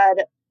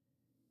had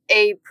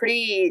a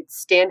pretty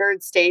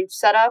standard stage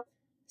setup,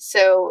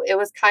 so it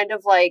was kind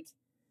of like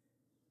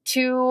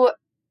 2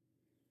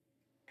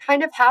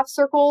 kind of half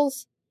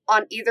circles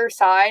on either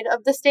side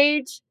of the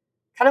stage,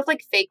 kind of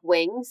like fake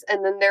wings,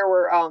 and then there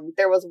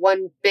was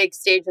one big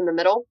stage in the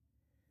middle.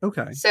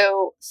 Okay.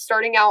 So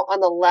starting out on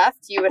the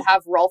left, you would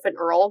have Rolf and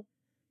Earl,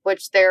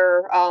 which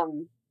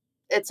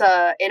it's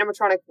a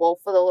animatronic wolf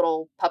with a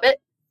little puppet.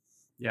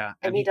 Yeah.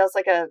 And he does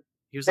like a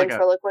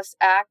ventriloquist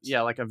act.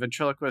 Yeah, like a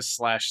ventriloquist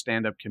 /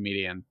 stand-up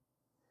comedian.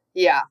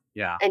 Yeah.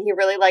 Yeah. And he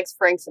really likes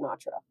Frank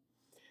Sinatra.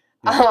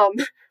 Yeah.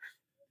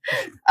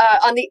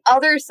 On the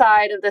other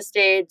side of the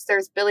stage,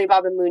 there's Billy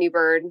Bob and Looney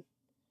Bird.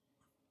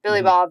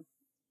 Billy Bob,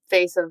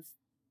 face of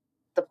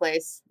the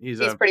place. He's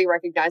pretty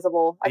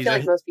recognizable. I feel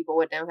like most people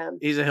would know him.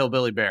 He's a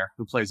hillbilly bear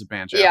who plays a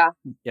banjo. Yeah.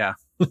 Yeah.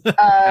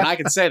 And I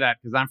can say that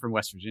because I'm from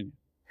West Virginia.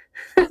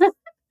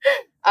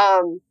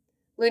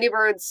 Looney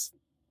Bird's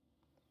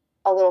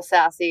a little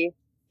sassy.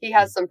 He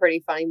has some pretty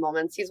funny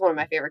moments. He's one of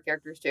my favorite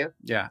characters too.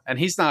 Yeah. And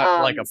he's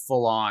not like a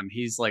full on.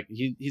 He's like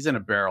he's in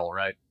a barrel,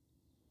 right?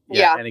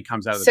 Yeah. And he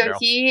comes out of the barrel. So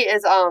he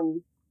is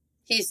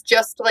he's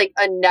just like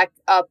a neck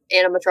up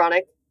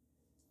animatronic.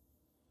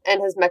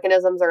 And his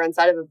mechanisms are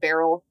inside of a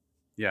barrel.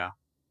 Yeah.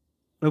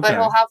 Okay. But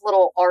he'll have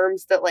little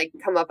arms that like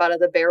come up out of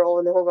the barrel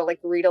and he'll go like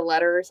read a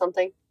letter or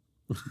something.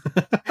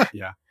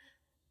 Yeah.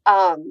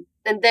 And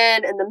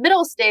then in the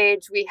middle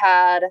stage we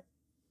had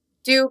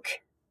Duke.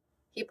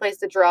 He plays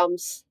the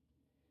drums.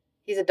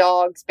 He's a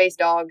dog, space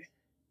dog.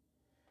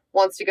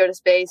 Wants to go to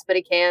space, but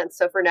he can't.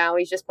 So for now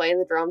he's just playing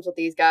the drums with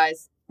these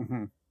guys.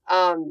 Mm-hmm.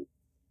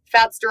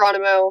 Fats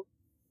Geronimo.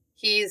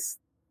 He's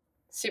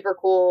super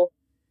cool.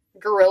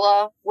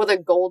 Gorilla with a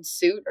gold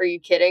suit. Are you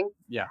kidding?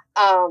 Yeah.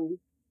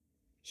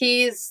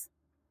 He's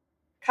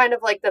kind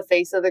of like the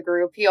face of the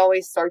group. He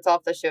always starts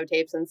off the show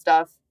tapes and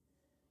stuff.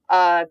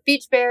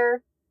 Beach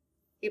Bear.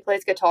 He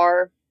plays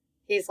guitar.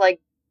 He's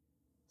like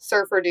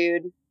surfer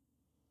dude.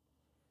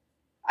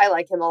 I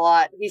like him a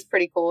lot. He's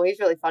pretty cool. He's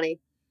really funny.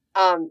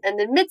 And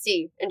then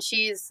Mitzi, and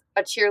she's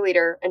a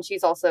cheerleader, and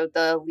she's also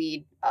the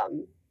lead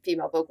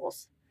female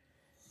vocals.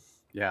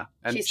 Yeah.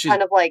 And she's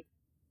kind of like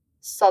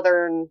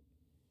Southern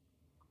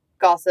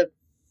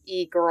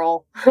gossip-y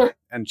girl.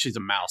 And she's a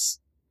mouse.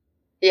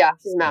 Yeah,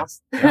 she's a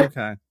mouse.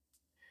 Okay.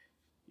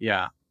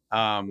 Yeah.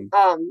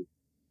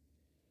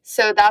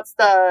 So that's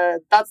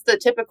the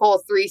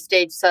typical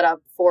 3-stage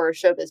setup for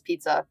Showbiz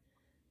Pizza.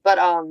 But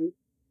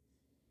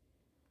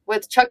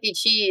with Chuck E.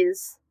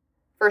 Cheese,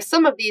 for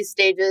some of these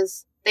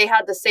stages, they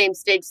had the same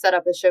stage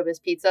setup as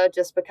Showbiz Pizza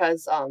just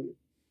because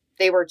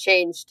they were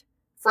changed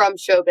from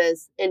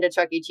Showbiz into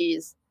Chuck E.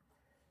 Cheese.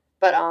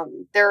 But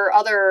there are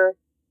other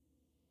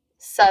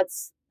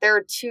sets. There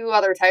are 2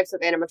 other types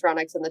of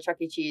animatronics in the Chuck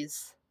E.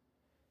 Cheese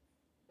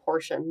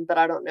portion, but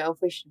I don't know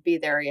if we should be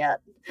there yet.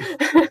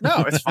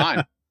 No, it's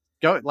fine.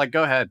 Go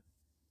ahead.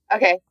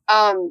 Okay.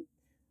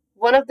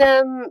 One of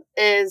them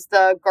is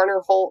the Garner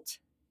Holt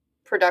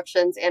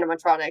Productions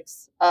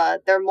animatronics.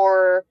 They're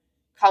more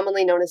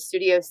commonly known as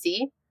Studio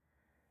C.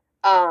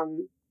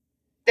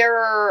 There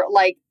are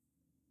like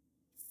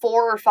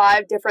 4 or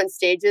 5 different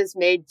stages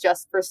made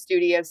just for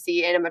Studio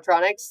C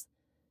animatronics.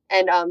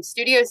 And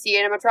Studio C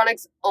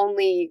animatronics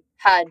only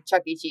had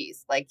Chuck E.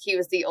 Cheese. Like, he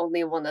was the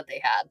only one that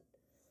they had.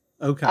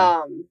 Okay.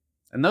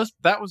 And was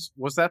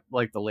that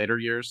like the later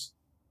years?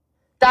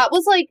 That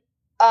was like,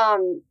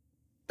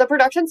 the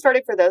production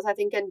started for those, I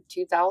think, in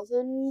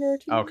 2000 or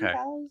 2000. Okay.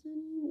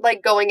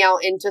 Like, going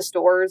out into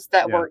stores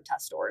that weren't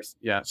test stores.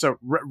 Yeah. So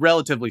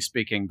relatively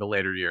speaking, the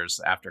later years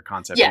after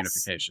concept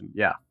unification.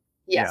 Yeah.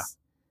 Yes.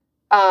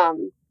 Yeah.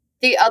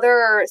 The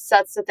other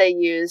sets that they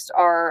used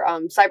are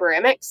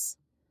Cyberamics.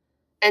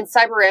 And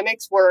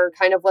Cyberamics were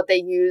kind of what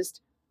they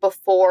used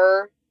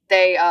before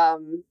they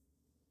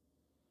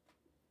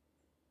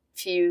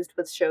fused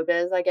with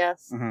Showbiz, I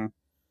guess.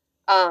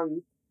 Mm-hmm.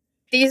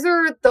 These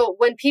are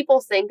when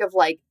people think of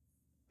like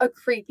a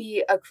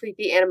creepy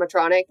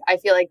animatronic, I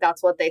feel like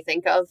that's what they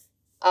think of.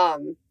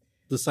 The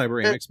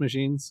Cyberamics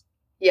machines?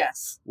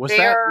 Yes. Was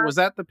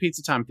that the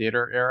Pizza Time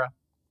Theater era?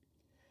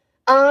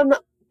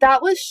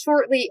 That was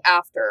shortly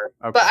after,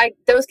 okay. But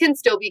those can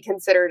still be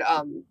considered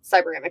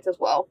Cyberamics as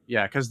well.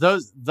 Yeah,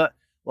 because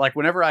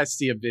whenever I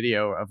see a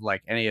video of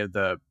like any of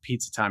the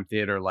Pizza Time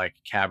Theater, like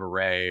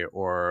cabaret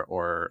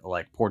or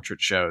like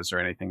portrait shows or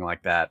anything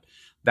like that,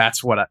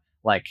 that's what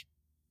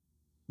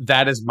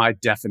that is my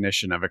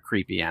definition of a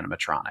creepy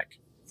animatronic.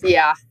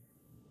 Yeah,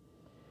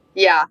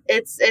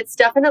 it's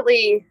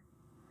definitely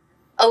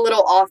a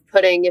little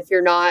off-putting if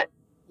you're not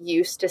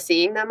used to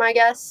seeing them, I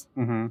guess.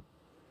 Mm-hmm.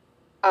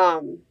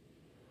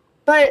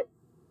 But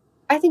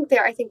I think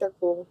they're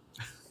cool.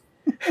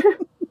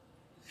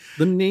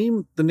 The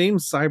name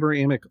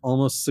Cyberamic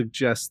almost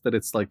suggests that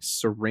it's like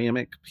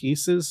ceramic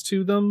pieces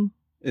to them.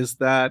 Is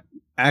that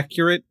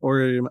accurate,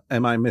 or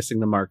am I missing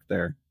the mark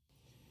there?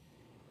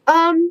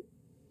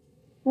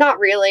 Not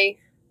really.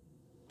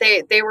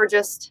 They were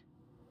just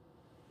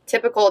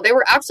typical. They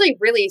were actually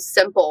really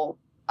simple.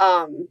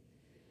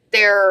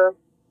 Their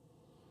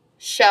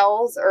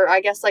shells, or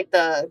I guess like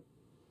the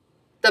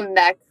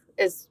mech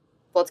is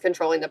what's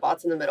controlling the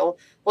bots in the middle,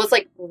 was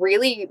like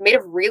really made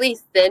of really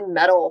thin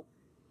metal,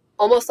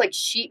 almost like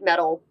sheet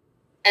metal.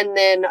 And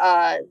then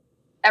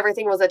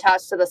everything was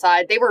attached to the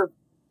side. They were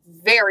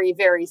very,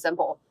 very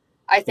simple.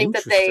 I think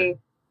that they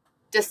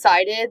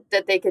decided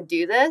that they could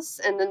do this,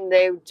 and then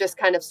they just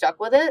kind of stuck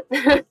with it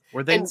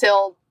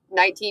until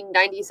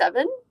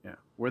 1997. Yeah.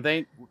 Were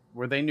they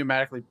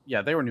pneumatically?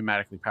 Yeah, they were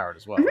pneumatically powered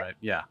as well, mm-hmm. Right?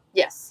 Yeah.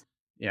 Yes.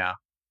 Yeah.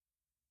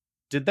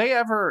 Did they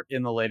ever,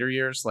 in the later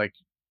years, like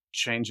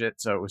change it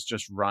so it was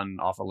just run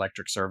off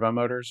electric servo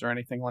motors or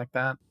anything like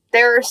that?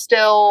 There are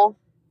still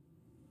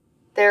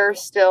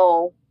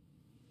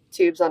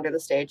tubes under the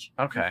stage.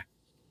 Okay.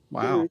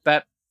 Wow. Mm-hmm.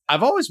 That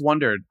I've always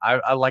wondered.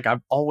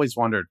 I've always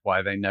wondered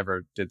why they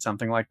never did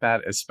something like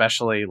that,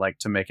 especially like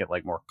to make it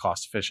like more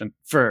cost efficient.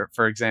 For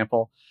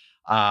example,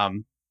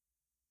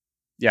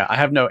 yeah, I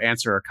have no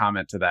answer or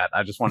comment to that.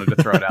 I just wanted to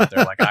throw it out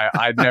there. Like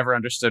I never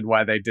understood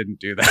why they didn't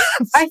do that.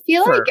 I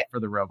feel like for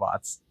the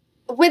robots,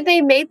 when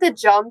they made the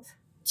jump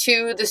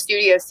to the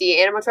Studio C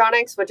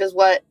animatronics, which is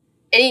what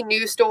any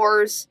new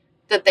stores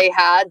that they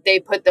had, they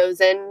put those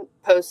in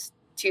post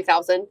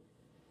 2000.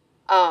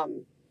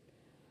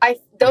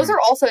 Those are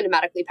also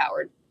pneumatically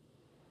powered,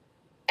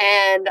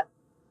 and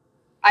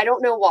I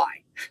don't know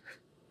why.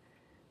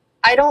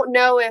 I don't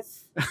know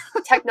if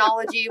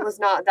technology was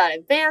not that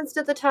advanced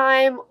at the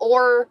time,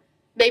 or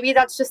maybe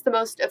that's just the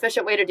most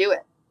efficient way to do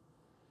it.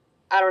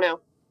 I don't know.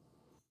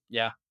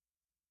 Yeah,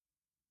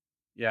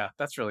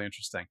 that's really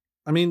interesting.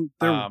 I mean,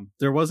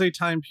 there was a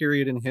time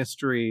period in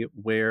history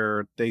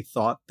where they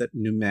thought that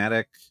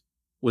pneumatic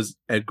was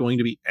going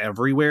to be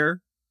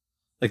everywhere.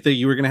 Like that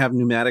you were going to have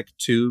pneumatic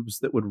tubes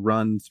that would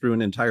run through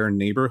an entire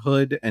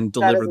neighborhood and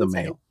deliver the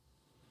mail.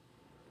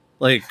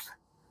 Like,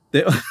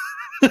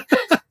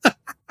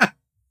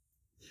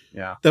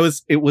 yeah,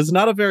 it was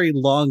not a very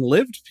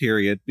long-lived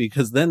period,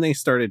 because then they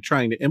started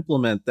trying to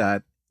implement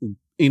that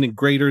in a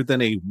greater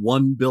than a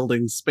one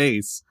building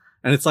space.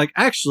 And it's like,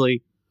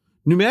 actually,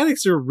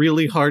 pneumatics are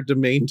really hard to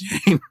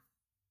maintain.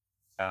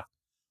 Yeah.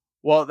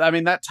 Well, I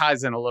mean, that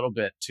ties in a little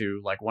bit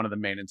to like one of the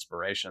main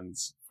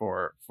inspirations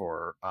for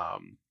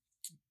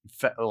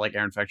like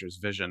Aaron Fechter's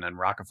vision and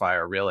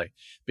Rockafire, really,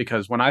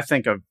 because when I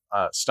think of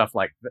stuff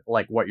like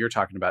what you're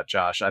talking about,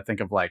 Josh, I think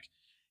of like,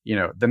 you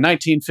know, the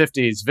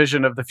 1950s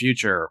vision of the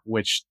future,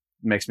 which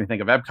makes me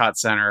think of Epcot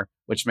Center,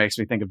 which makes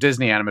me think of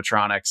Disney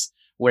animatronics,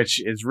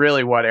 which is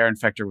really what Aaron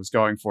Fechter was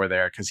going for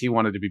there, because he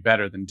wanted to be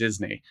better than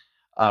Disney.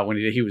 When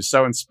he was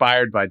so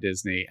inspired by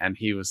Disney, and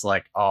he was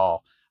like, oh,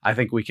 I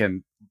think we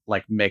can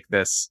like make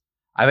this.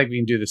 I think we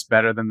can do this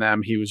better than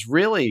them. He was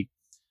really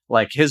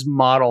like, his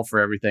model for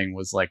everything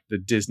was like the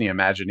Disney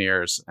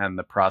Imagineers and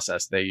the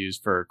process they use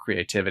for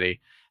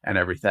creativity and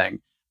everything.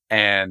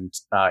 and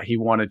he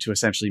wanted to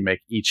essentially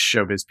make each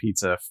Showbiz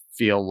pizza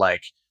feel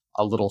like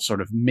a little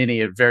sort of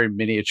very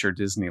miniature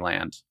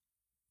Disneyland.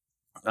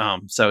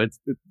 So it's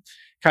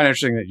kind of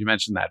interesting that you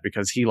mentioned that,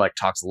 because he like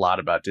talks a lot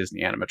about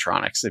Disney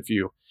animatronics. If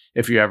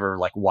you ever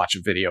like watch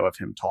a video of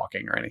him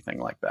talking or anything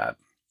like that.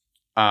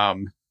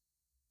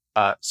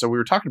 So we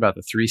were talking about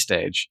the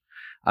 3-stage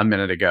a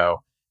minute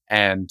ago,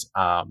 and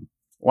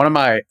one of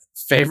my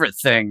favorite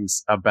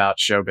things about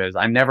Showbiz,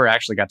 I never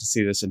actually got to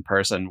see this in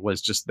person,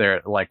 was just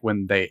there, like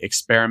when they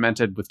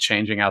experimented with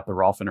changing out the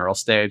Rolf and Earl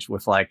stage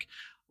with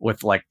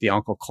the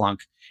Uncle Clunk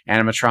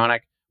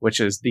animatronic,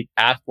 which is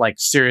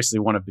seriously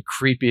one of the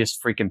creepiest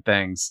freaking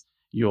things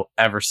you'll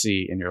ever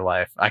see in your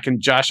life.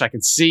 Josh, I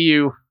can see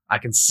you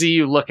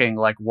looking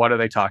like, what are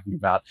they talking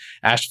about?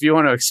 Ash, if you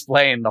want to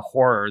explain the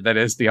horror that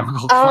is the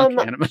Uncle Clunk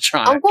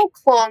animatronic. Uncle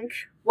Clunk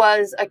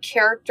was a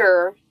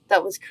character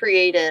that was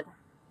created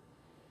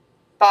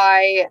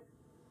by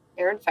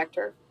Aaron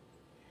Fechter.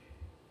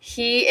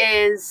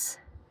 He's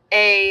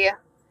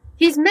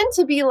meant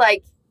to be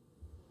like,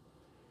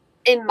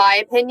 in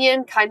my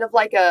opinion, kind of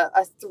like a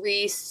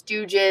Three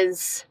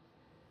Stooges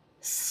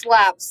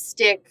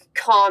slapstick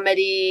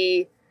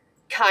comedy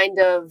kind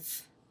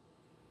of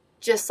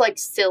just like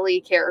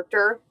silly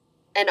character.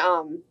 And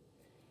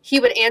he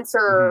would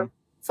answer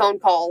phone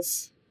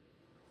calls,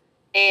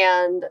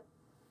 and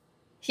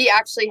he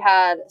actually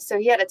had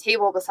a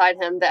table beside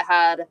him that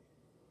had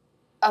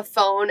a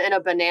phone and a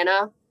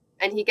banana,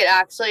 and he could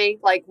actually,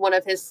 like, one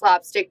of his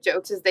slapstick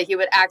jokes is that he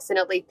would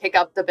accidentally pick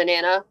up the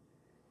banana.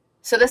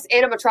 So this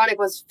animatronic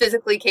was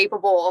physically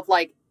capable of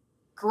like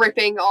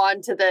gripping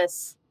onto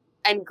this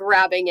and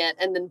grabbing it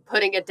and then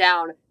putting it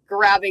down,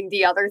 grabbing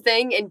the other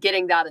thing and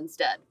getting that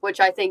instead, which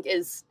I think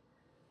is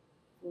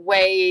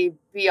way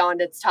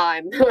beyond its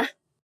time.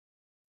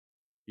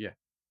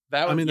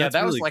 That was, that's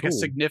that really was like cool. a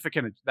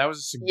significant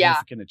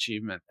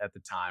achievement at the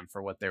time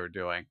for what they were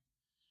doing.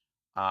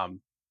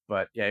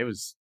 But yeah, it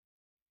was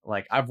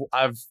like, I think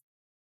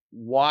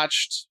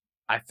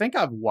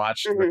I've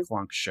watched the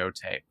Clunk show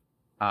tape.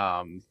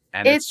 And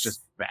it's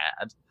just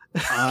bad.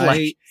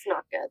 It's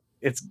not good.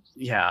 It's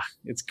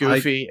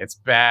goofy, it's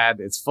bad,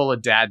 it's full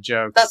of dad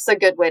jokes. That's a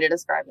good way to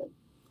describe it.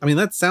 I mean,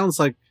 that sounds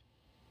like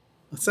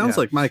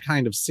my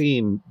kind of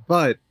scene,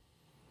 but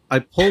I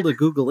pulled a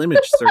Google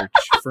image search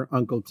for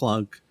Uncle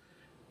Clunk,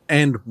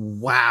 and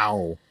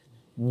wow.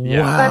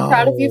 I'm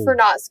proud of you for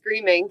not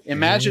screaming.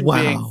 Imagine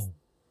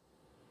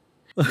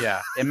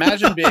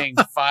being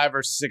 5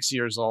 or 6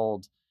 years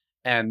old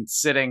and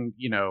sitting,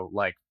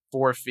 like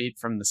 4 feet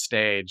from the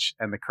stage,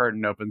 and the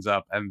curtain opens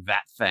up and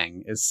that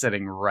thing is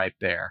sitting right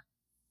there.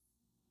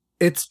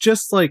 It's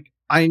just like,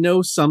 I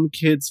know some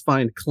kids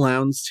find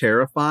clowns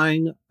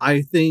terrifying.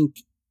 I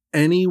think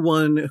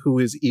anyone who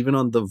is even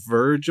on the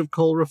verge of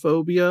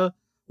coulrophobia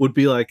would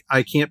be like,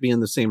 I can't be in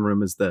the same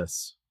room as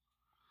this.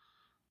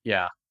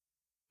 Yeah.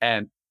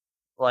 And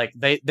like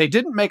they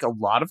didn't make a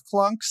lot of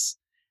Clunks,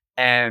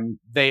 and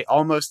they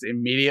almost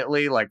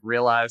immediately like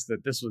realized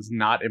that this was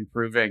not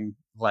improving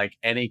like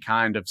any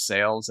kind of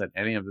sales at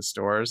any of the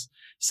stores.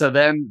 So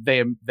then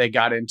they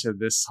got into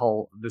this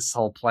whole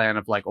plan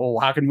of like, oh,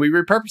 how can we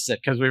repurpose it?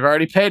 Because we've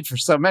already paid for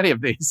so many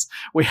of these.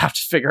 We have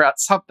to figure out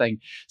something.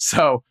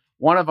 So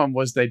one of them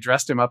was they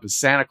dressed him up as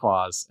Santa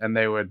Claus, and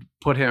they would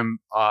put him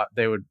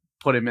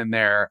in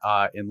there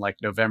in like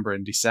November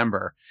and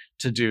December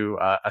to do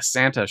a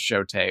Santa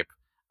show tape.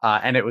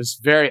 And it was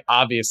very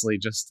obviously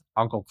just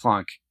Uncle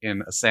Clunk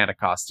in a Santa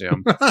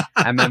costume.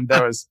 And then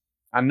there was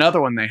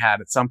another one they had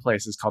at some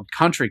places called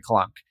Country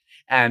Clunk.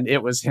 And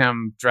it was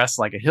him dressed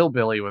like a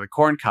hillbilly with a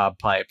corncob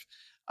pipe.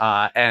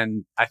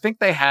 And I think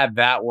they had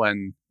that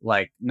one,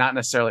 like, not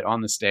necessarily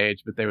on the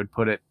stage, but they would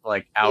put it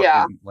like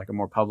out in like a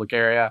more public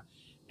area.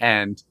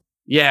 And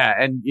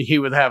and he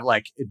would have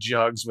like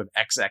jugs with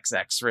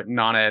XXX written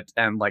on it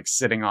and like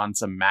sitting on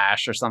some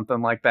mash or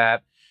something like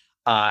that.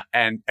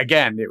 And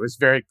again, it was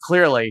very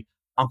clearly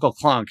Uncle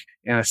Clunk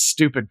in a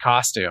stupid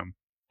costume.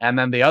 And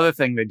then the other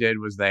thing they did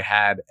was they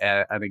had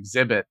an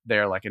exhibit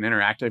there, like an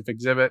interactive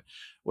exhibit,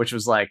 which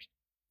was like,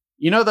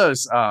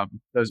 those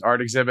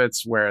art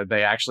exhibits where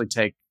they actually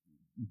take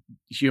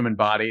human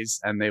bodies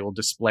and they will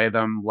display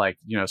them, like,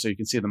 so you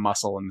can see the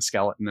muscle and the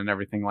skeleton and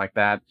everything like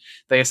that.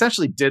 They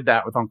essentially did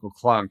that with Uncle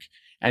Clunk,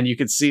 and you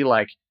could see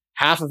like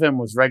half of him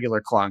was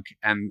regular Clunk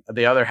and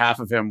the other half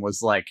of him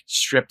was like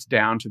stripped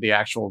down to the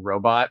actual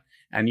robot,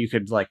 and you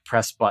could like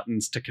press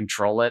buttons to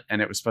control it,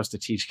 and it was supposed to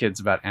teach kids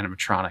about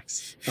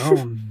animatronics.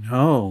 Oh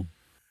no.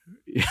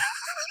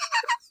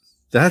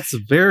 That's a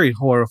very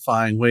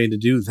horrifying way to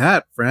do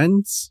that,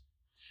 friends.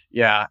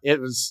 Yeah, it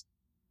was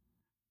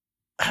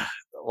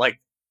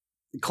like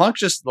Clunk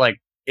just like,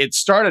 it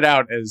started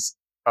out as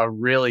a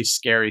really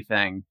scary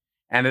thing,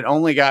 and it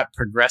only got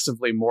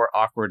progressively more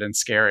awkward and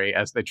scary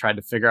as they tried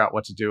to figure out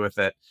what to do with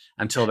it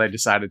until they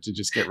decided to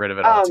just get rid of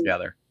it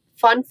altogether.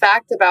 Fun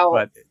fact about...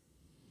 But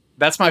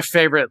that's my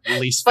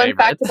least fun favorite.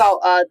 fact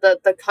about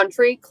the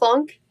Country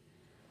Clunk.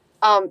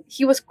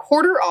 He was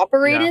quarter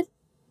operated,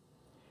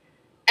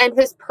 and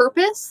his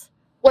purpose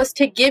was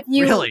to give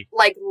you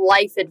like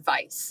life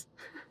advice.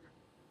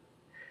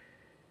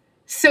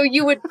 So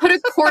you would put a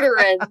quarter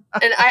in,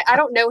 and I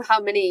don't know how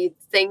many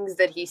things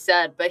that he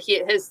said, but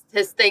his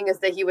thing is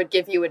that he would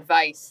give you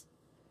advice.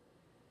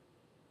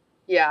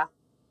 Yeah.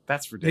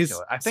 That's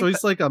ridiculous.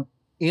 He's like a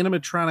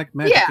animatronic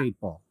Magic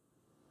 8-Ball.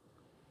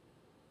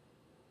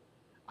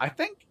 I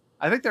think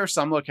there are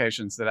some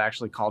locations that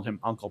actually called him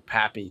Uncle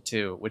Pappy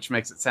too, which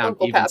makes it sound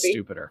Uncle even Pappy.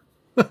 stupider.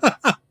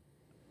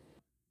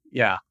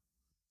 Yeah.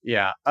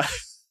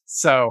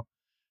 So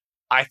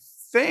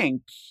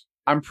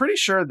I'm pretty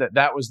sure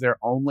that was their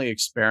only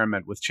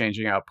experiment with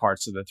changing out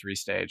parts of the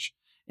 3-stage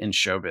in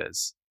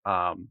Showbiz.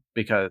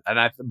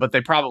 But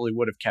they probably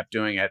would have kept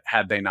doing it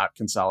had they not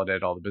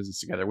consolidated all the business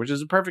together, which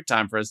is a perfect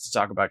time for us to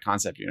talk about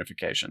concept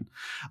unification,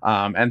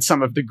 and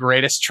some of the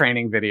greatest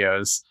training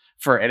videos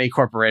for any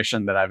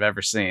corporation that I've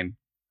ever seen.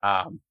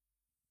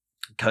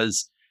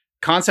 Because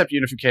concept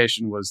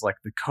unification was like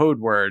the code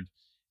word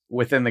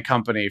within the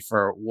company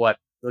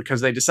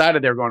because they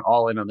decided they were going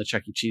all in on the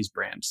Chuck E. Cheese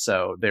brand.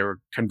 So they were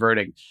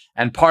converting.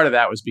 And part of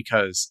that was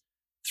because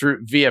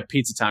via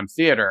Pizza Time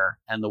Theater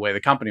and the way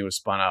the company was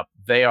spun up,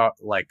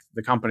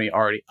 the company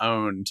already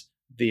owned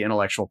the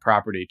intellectual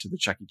property to the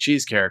Chuck E.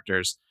 Cheese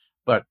characters.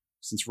 But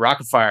since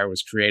Rockafire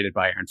was created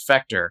by Aaron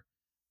Fechter,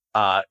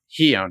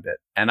 he owned it.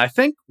 And I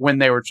think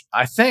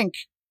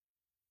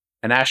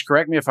and Ash,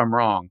 correct me if I'm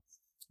wrong,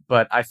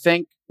 but I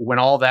think when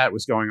all that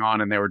was going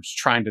on and they were just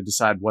trying to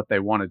decide what they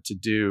wanted to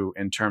do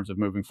in terms of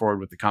moving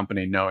forward with the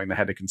company, knowing they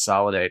had to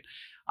consolidate,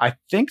 I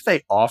think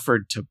they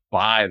offered to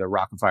buy the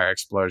Rockafire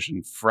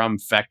Explosion from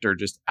Fechter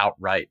just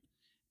outright.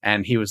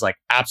 And he was like,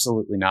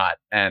 absolutely not.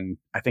 And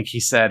I think he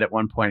said at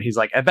one point, he's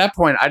like, at that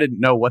point, I didn't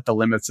know what the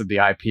limits of the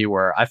IP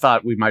were. I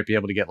thought we might be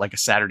able to get like a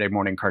Saturday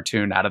morning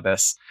cartoon out of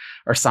this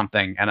or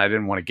something. And I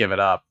didn't want to give it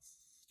up,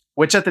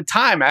 which at the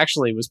time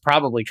actually was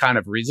probably kind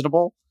of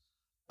reasonable.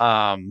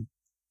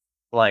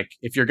 Like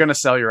if you're going to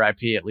sell your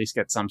IP, at least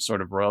get some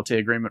sort of royalty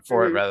agreement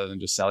for it rather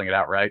than just selling it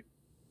outright.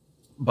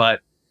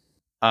 But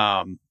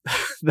so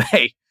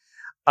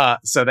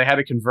they had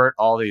to convert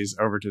all these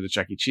over to the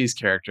Chuck E. Cheese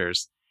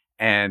characters.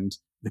 And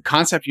the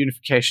concept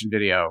unification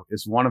video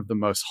is one of the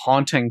most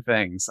haunting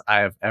things I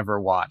have ever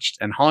watched.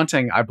 And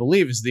haunting, I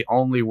believe, is the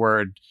only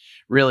word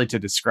really to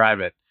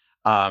describe it.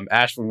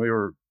 Ash, when we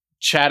were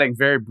chatting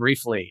very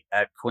briefly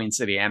at Queen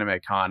City Anime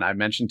Con, I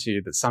mentioned to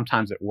you that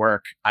sometimes at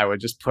work, I would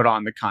just put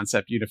on the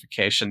concept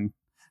unification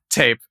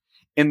tape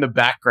in the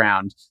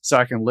background so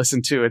I can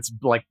listen to its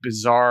like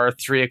bizarre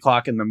 3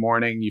 o'clock in the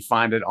morning. You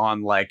find it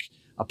on like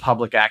a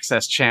public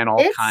access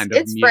channel kind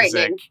of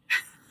music.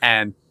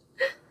 And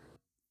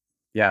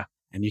yeah.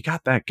 And you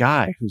got that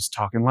guy who's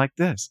talking like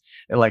this.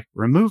 They're like,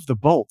 remove the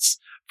bolts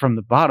from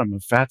the bottom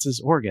of Fatz's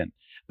organ,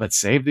 but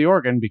save the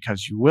organ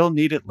because you will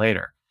need it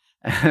later.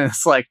 And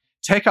it's like,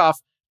 take off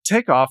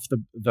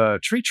the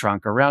tree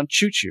trunk around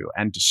Choo Choo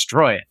and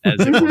destroy it as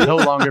it will no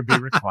longer be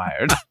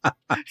required.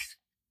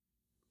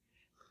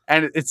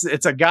 And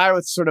it's a guy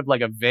with sort of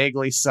like a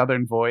vaguely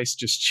Southern voice,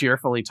 just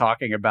cheerfully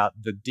talking about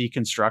the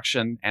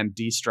deconstruction and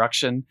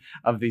destruction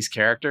of these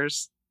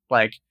characters.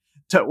 Like,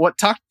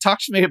 talk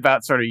to me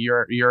about sort of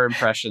your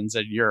impressions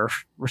and your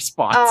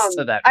response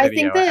to that video. I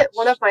think that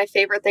one of my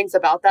favorite things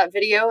about that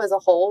video as a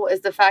whole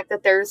is the fact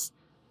that there's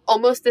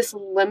almost this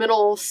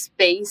liminal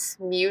space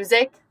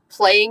music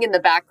playing in the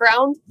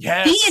background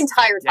the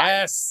entire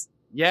time.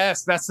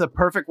 Yes, that's the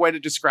perfect way to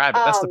describe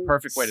it. That's the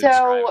perfect way to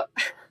describe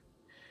it.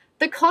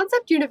 The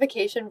concept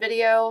unification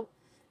video,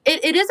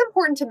 it is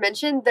important to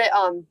mention that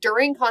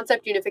during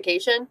concept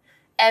unification,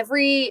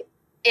 every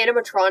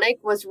animatronic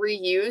was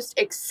reused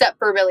except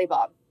for Billy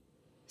Bob.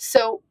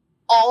 So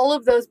all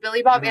of those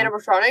Billy Bob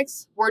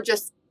animatronics were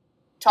just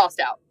tossed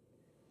out.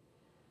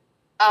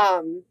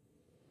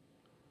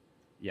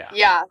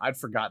 Yeah. I'd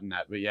forgotten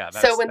that, but yeah.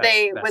 So when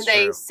they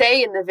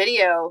say in the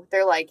video,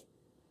 they're like,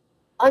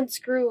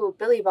 unscrew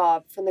Billy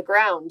Bob from the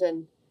ground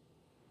and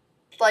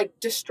like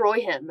destroy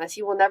him as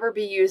he will never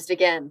be used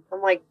again.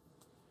 I'm like,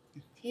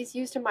 he's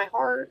used in my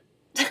heart.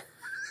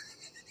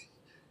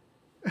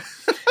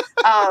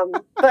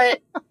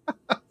 But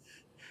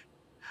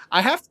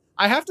I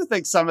have to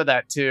think some of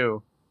that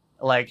too,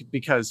 like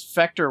because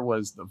Fechter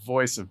was the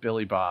voice of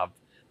Billy Bob.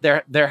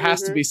 There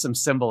has to be some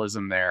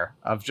symbolism there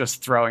of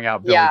just throwing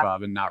out Billy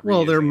Bob and not reusing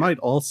Well, there it. might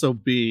also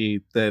be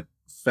that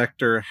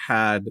Fechter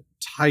had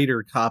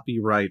tighter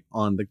copyright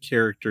on the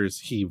characters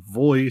he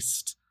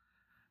voiced.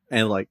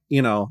 And like,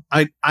 you know,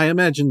 I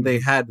imagine they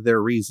had their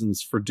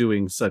reasons for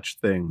doing such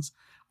things.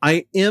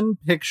 I am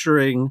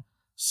picturing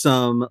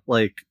some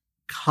like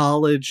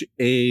college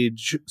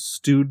age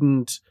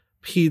student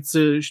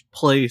pizza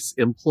place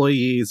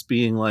employees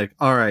being like,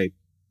 all right,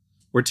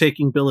 we're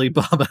taking Billy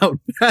Bob out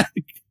back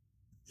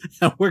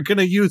and we're going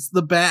to use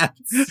the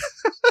bats.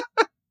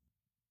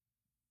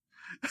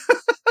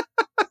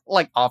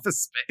 Like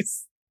Office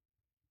Space.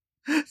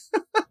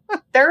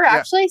 there are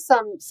actually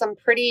some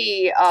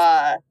pretty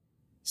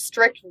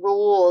strict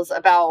rules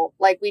about,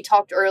 like we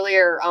talked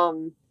earlier,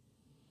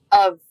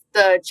 of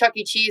the Chuck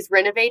E. Cheese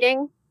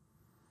renovating.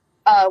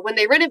 When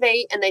they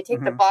renovate and they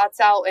take the bots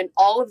out and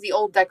all of the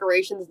old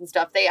decorations and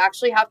stuff, they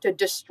actually have to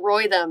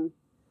destroy them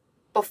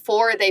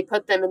before they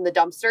put them in the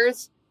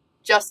dumpsters,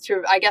 just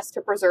to, I guess,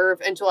 to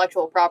preserve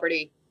intellectual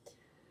property,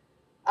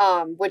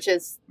 which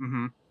is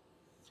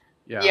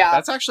yeah,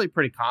 that's actually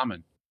pretty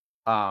common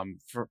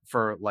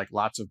for like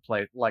lots of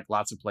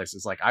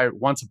places. Like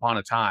once upon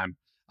a time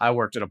I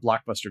worked at a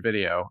Blockbuster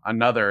Video,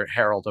 another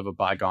herald of a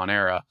bygone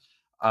era.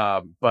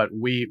 But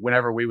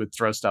whenever we would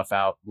throw stuff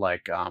out,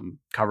 like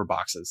cover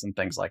boxes and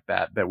things like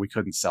that we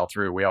couldn't sell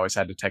through, we always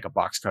had to take a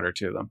box cutter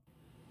to them.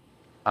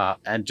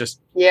 And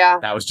just,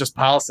 that was just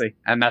policy.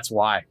 And that's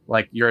why,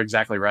 like, you're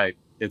exactly right.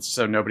 It's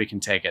so nobody can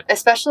take it.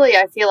 Especially,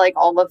 I feel like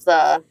all of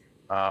the,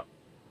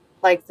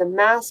 like the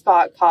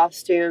mascot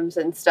costumes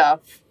and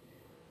stuff,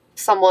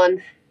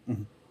 someone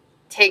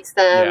takes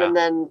them and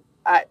then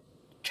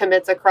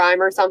commits a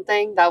crime or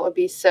something. That would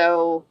be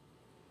such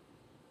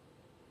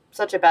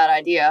a bad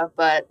idea,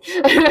 but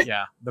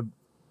yeah,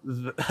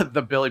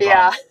 the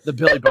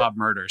Billy Bob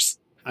murders.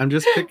 I'm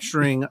just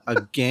picturing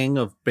a gang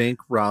of bank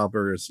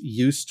robbers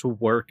used to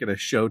work at a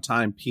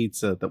Showtime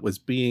Pizza that was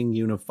being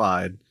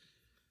unified,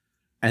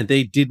 and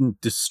they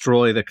didn't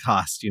destroy the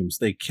costumes,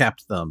 they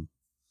kept them.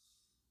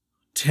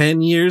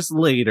 10 years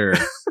later,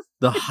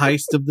 the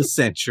heist of the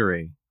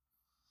century.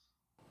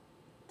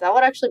 That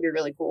would actually be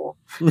really cool.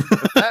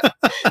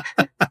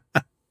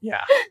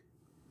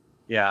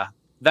 Yeah.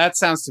 That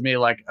sounds to me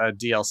like a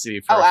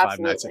DLC for a Five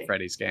Nights at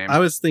Freddy's game. I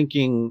was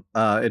thinking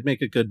it'd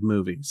make a good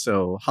movie,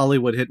 so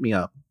Hollywood, hit me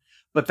up.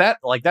 But that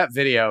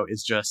video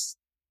is just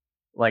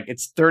like,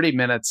 it's 30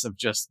 minutes of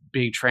just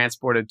being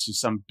transported to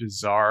some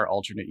bizarre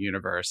alternate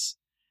universe.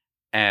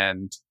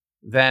 And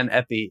then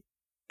at the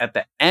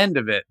end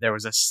of it, there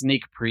was a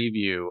sneak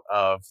preview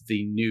of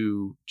the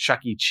new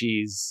Chuck E.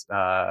 Cheese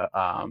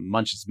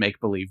Munch's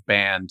Make Believe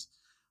Band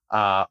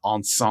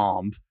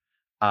ensemble,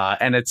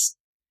 and it's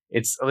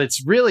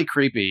really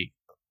creepy,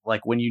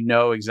 like when you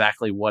know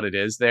exactly what it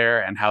is there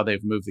and how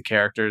they've moved the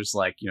characters.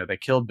 Like, you know, they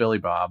killed Billy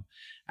Bob,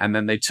 and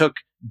then they took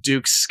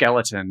Duke's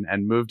skeleton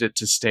and moved it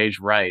to stage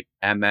right,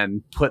 and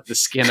then put the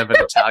skin of an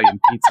Italian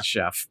pizza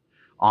chef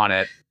on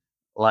it.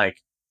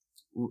 Like,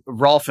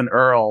 Rolf and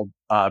Earl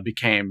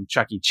became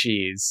Chuck E.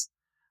 Cheese.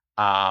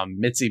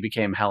 Mitzi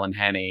became Helen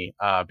Henny.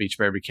 Beach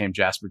Bear became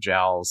Jasper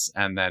Jowls,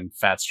 and then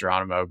Fats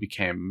Geronimo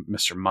became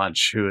Mr.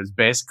 Munch, who is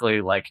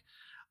basically like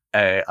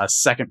a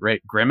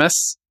second-rate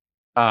Grimace,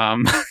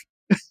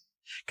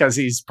 because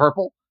he's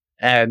purple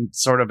and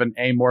sort of an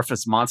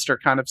amorphous monster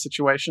kind of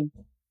situation.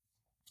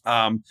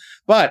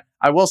 But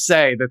I will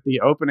say that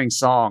the opening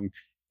song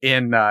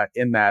in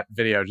that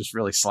video just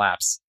really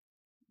slaps.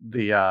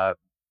 I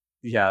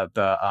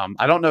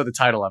don't know the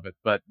title of it,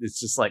 but it's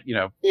just like, you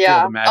know,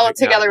 feel the magic. Oh,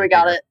 Together We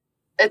Got It.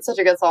 It's such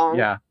a good song.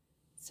 Yeah.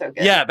 So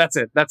good. Yeah, that's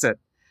it.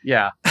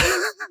 Yeah.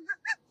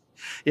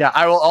 Yeah,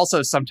 I will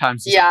also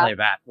sometimes just play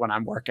that when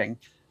I'm working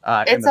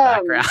in the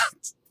background.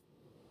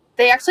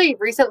 They actually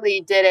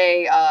recently did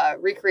a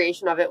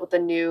recreation of it with the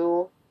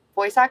new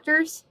voice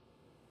actors.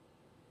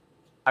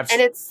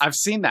 I've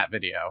seen that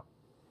video,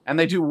 and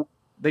they do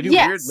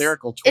weird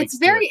lyrical tweaks. It's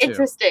very to it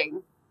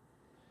interesting.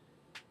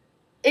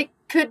 It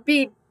could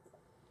be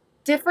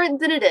different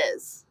than it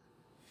is.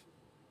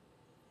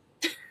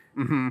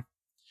 Mm-hmm.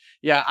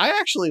 Yeah, I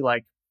actually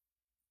like.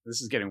 This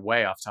is getting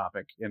way off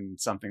topic in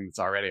something that's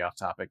already off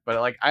topic, but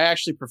like, I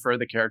actually prefer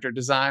the character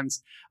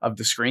designs of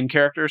the screen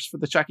characters for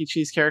the Chuck E.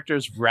 Cheese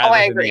characters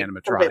rather than the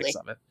animatronics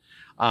of it.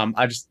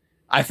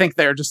 I think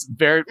they're just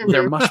they're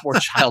much more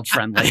child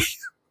friendly.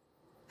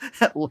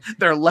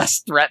 They're less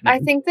threatening. I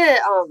think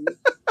that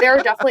there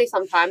are definitely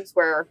some times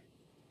where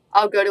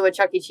I'll go to a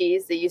Chuck E.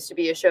 Cheese that used to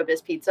be a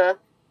Showbiz Pizza,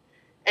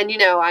 and, you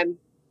know, I'm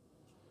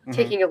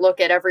taking a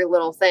look at every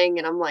little thing,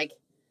 and I'm like,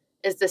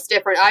 is this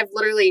different? I've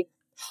literally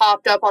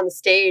hopped up on the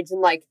stage and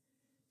like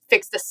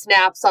fixed the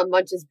snaps on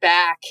Munch's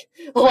back.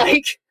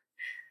 Like,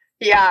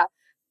 yeah.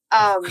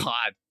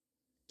 God,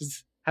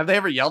 have they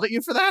ever yelled at you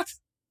for that?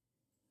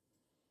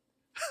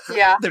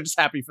 Yeah. They're just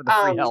happy for the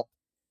free help.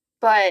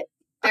 But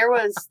there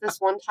was this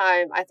one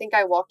time, I think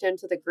I walked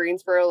into the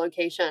Greensboro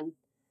location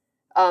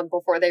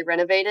before they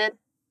renovated,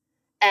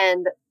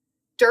 and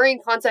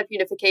during concept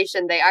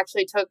unification, they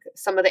actually took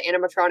some of the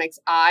animatronics'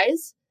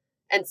 eyes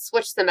and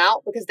switched them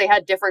out because they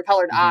had different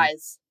colored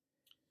eyes.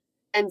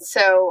 And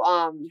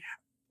so,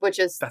 which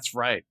is... That's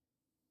right.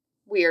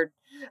 Weird.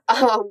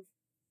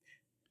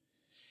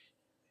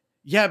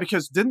 Yeah,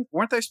 because didn't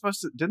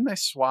they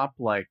swap,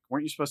 like,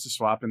 weren't you supposed to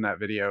swap in that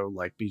video,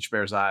 like, Beach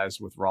Bear's eyes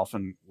with Rolf's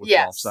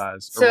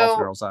eyes, or Rolf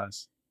and Earl's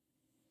eyes?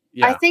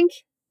 Yeah. I think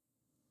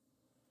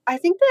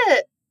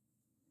that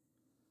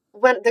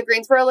when the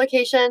Greensboro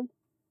location,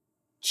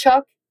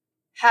 Chuck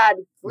had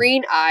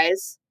green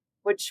eyes,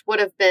 which would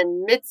have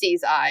been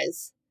Mitzi's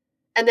eyes.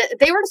 And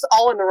they were just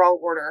all in the wrong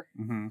order.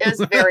 Mm-hmm. It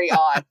was very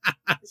odd.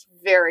 It's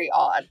very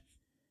odd.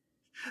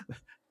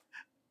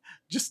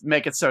 Just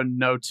make it so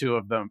no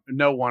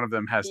one of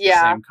them has the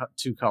same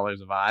two colors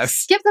of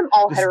eyes. Give them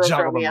all just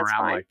juggle them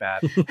around like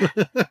that.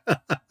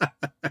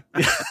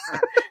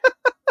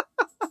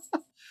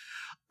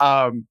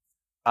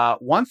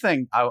 One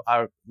thing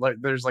I like,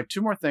 there's like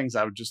two more things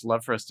I would just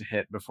love for us to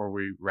hit before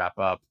we wrap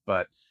up.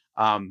 But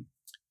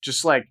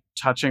just like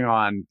touching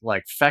on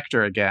like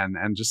Fector again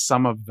and just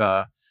some of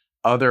the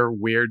other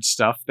weird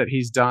stuff that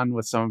he's done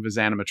with some of his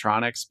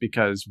animatronics,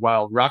 because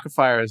while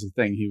Rockafire is the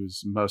thing he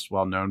was most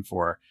well known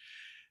for,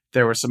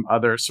 there were some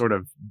other sort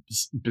of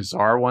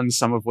bizarre ones,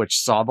 some of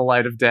which saw the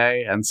light of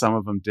day and some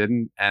of them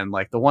didn't. And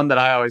like the one that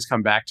I always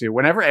come back to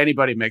whenever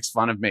anybody makes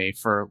fun of me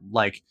for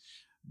like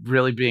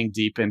really being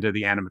deep into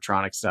the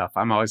animatronic stuff,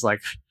 I'm always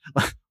like,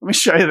 let me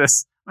show you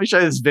this. Let me show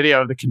you this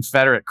video of the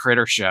Confederate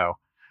Critter Show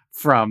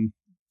from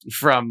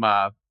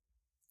I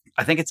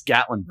think it's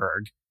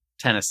Gatlinburg,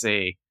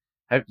 Tennessee.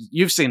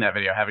 You've seen that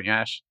video, haven't you,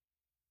 Ash?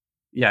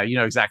 Yeah, you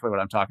know exactly what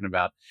I'm talking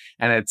about.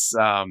 And it's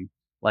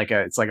like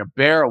a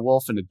bear, a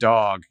wolf, and a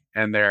dog,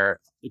 and they're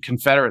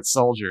Confederate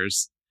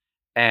soldiers,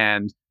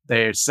 and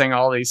they sing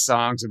all these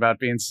songs about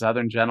being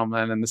Southern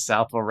gentlemen and the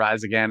South will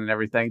rise again and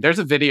everything. There's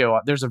a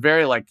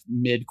very like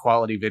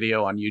mid-quality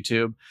video on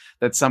YouTube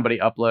that somebody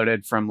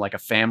uploaded from like a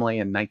family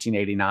in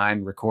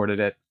 1989, recorded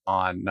it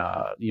on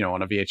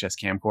on a VHS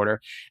camcorder.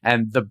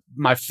 And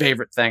my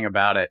favorite thing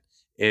about it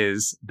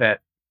is that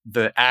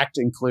the act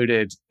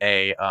included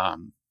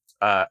an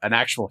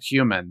actual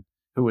human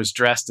who was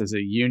dressed as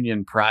a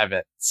Union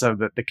private so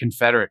that the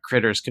Confederate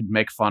critters could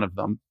make fun of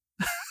them.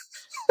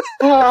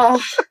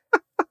 Oh.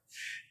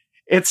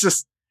 It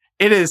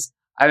is,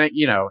 I think,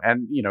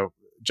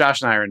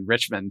 Josh and I are in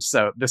Richmond,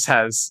 so this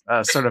has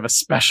sort of a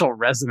special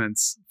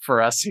resonance for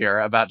us here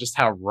about just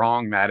how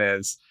wrong that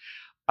is.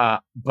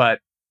 But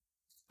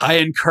I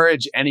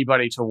encourage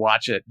anybody to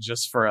watch it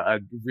just for a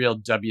real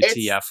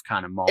WTF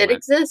kind of moment. It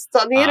exists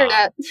on the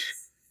internet.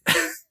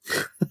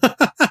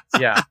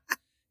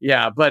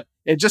 Yeah, but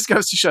it just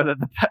goes to show that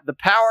the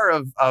power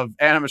of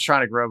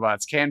animatronic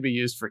robots can be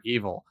used for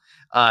evil,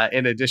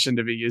 in addition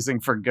to be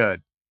using for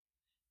good.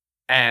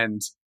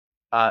 And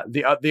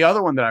the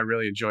other one that I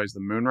really enjoy is the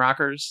Moon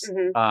Rockers,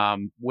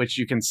 which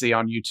you can see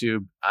on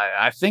YouTube.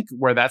 I think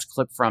where that's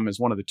clipped from is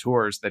one of the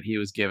tours that he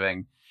was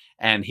giving,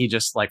 and he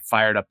just like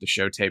fired up the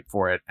show tape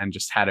for it and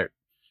just had it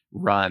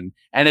run.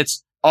 And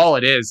it's all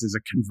it is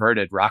a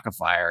converted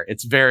Rockafire.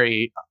 It's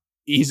very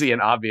easy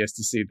and obvious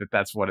to see that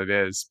that's what it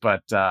is,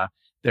 but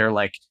they're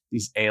like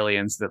these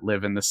aliens that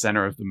live in the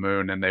center of the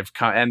moon, and they've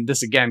come. And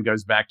this again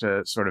goes back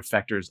to sort of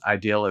Fector's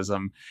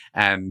idealism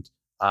and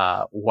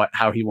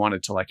how he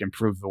wanted to like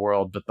improve the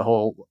world. But the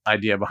whole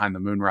idea behind the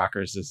Moon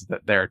Rockers is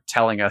that they're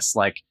telling us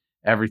like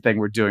everything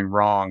we're doing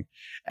wrong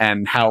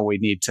and how we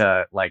need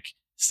to like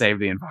save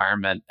the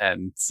environment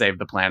and save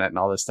the planet and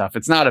all this stuff.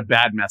 It's not a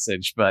bad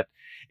message, but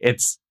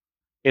it's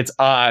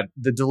odd.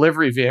 The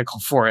delivery vehicle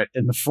for it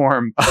in the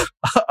form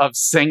of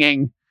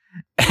singing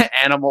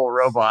animal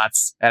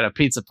robots at a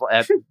pizza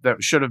that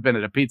should have been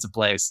at a pizza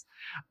place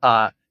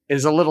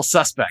is a little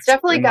suspect. It's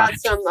definitely got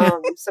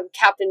some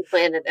Captain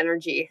Planet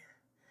energy.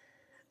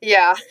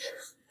 Yeah.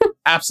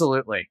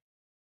 Absolutely.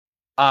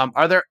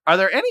 Are there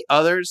any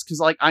others? Because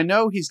like I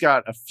know he's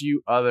got a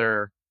few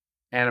other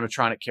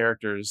animatronic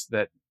characters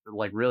that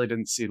like really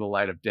didn't see the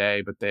light of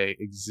day, but they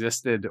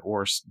existed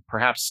or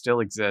perhaps still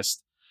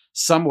exist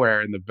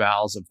somewhere in the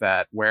bowels of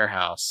that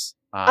warehouse.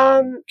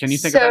 Can you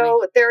think of any?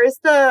 So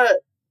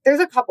there's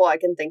a couple I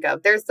can think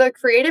of. There's the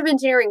creative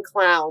engineering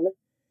clown,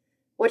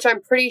 which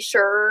I'm pretty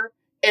sure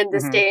in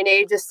this day and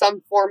age is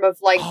some form of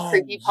like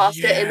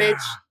creepypasta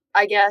image,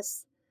 I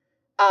guess.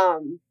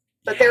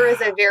 But there is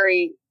a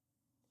very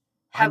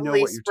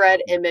heavily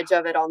spread image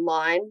of it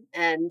online,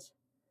 and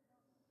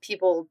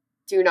people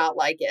do not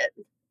like it.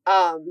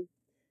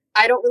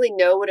 I don't really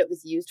know what it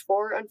was used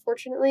for,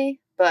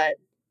 unfortunately, but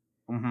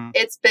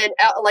it's been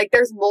like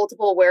there's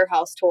multiple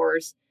warehouse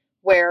tours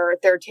where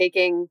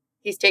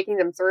he's taking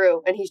them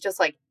through, and he's just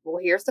like,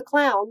 well, here's the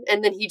clown,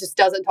 and then he just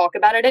doesn't talk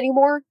about it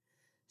anymore.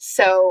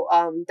 So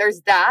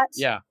there's that.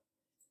 Yeah.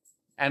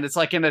 And it's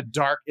like in a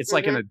dark,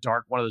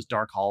 one of those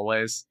dark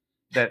hallways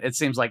that it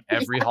seems like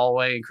every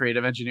hallway in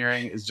creative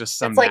engineering is just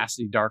some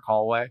nasty dark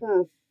hallway.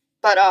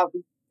 But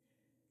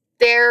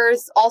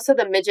there's also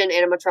the Midget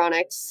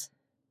animatronics,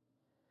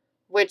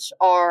 which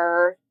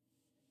are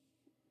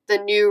the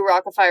new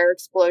Rockafire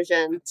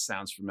explosion. That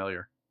sounds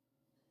familiar.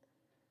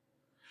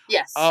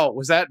 Yes. Oh,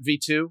 was that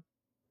V2?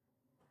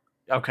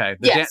 Okay.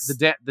 The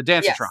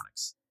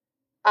Dancetronics.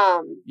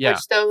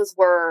 Which those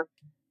were,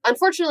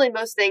 unfortunately,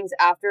 most things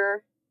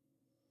after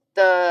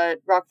the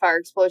Rockafire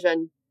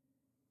explosion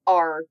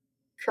are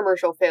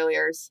commercial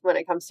failures when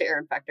it comes to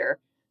Aaron Fector.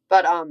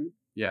 But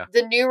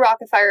the new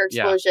Rockafire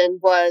explosion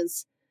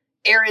was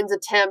Aaron's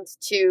attempt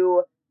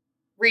to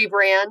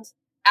rebrand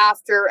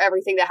after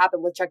everything that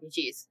happened with Chuck E.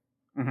 Cheese.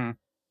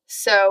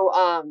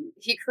 So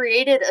he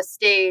created a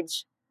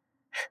stage.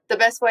 The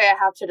best way I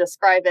have to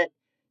describe it,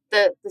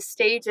 the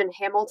stage in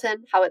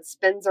Hamilton, how it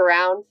spins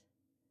around.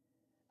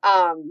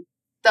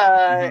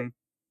 The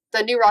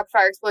new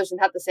Rockafire explosion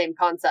had the same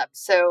concept.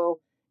 So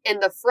in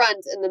the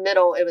front, in the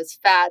middle, it was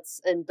Fats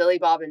and Billy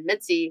Bob and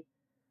Mitzi,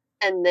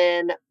 and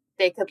then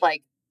they could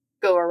like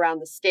go around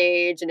the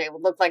stage, and it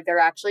would look like they're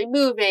actually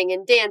moving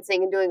and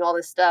dancing and doing all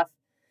this stuff.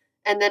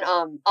 And then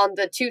on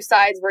the two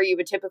sides where you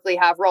would typically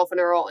have Rolf and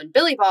Earl and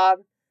Billy Bob,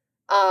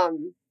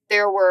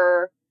 there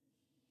were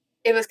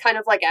it was kind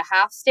of like a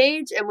half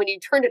stage, and when you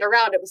turned it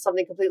around, it was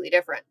something completely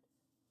different.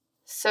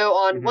 So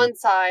on one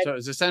side, so it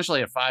was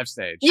essentially a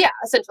 5-stage. yeah,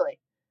 essentially.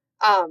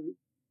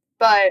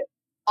 But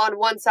on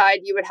one side,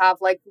 you would have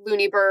like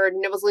Looney Bird,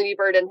 and it was Looney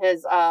Bird in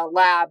his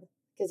lab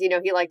because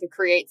he liked to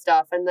create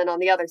stuff. And then on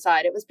the other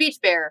side, it was Beach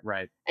Bear,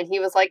 Right. and he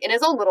was like in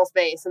his own little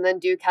space. And then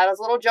Duke had his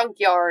little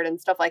junkyard and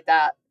stuff like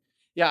that.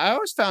 Yeah, I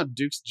always found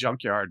Duke's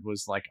Junkyard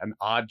was like an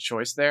odd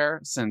choice there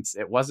since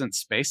it wasn't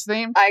space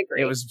themed. I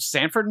agree. It was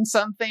Sanford and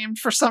Son themed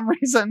for some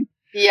reason.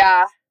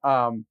 Yeah.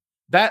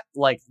 That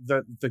like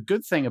the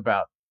good thing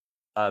about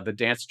the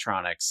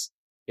Dancetronics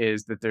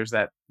is that there's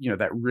that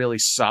that really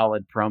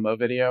solid promo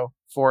video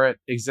for it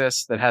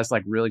exists that has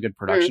like really good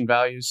production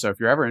values. So if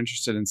you're ever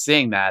interested in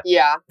seeing that,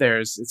 Yeah.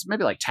 it's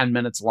maybe like 10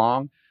 minutes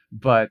long,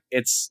 but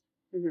it's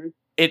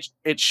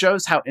it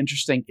shows how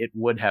interesting it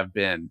would have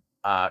been.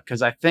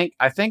 Because I think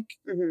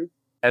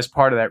as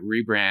part of that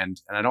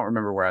rebrand, and I don't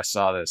remember where I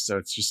saw this, so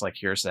it's just like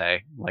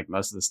hearsay, like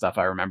most of the stuff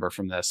I remember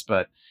from this,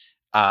 but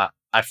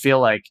I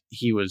feel like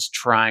he was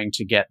trying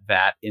to get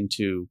that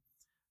into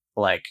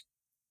like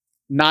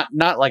not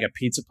like a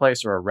pizza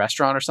place or a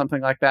restaurant or something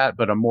like that,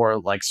 but a more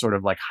like sort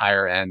of like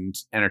higher end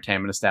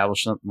entertainment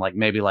establishment, like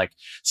maybe like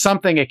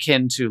something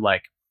akin to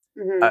like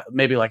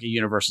maybe like a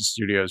Universal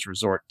Studios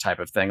resort type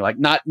of thing, like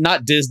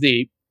not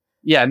Disney.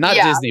 Yeah, not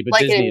Disney, but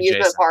like Disney an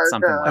amusement adjacent. park.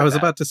 Something like I was that.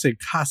 about to say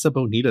Casa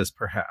Bonitas,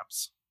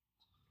 perhaps.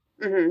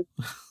 I'm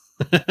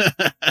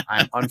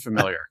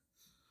unfamiliar.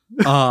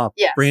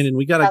 Yes, Brandon,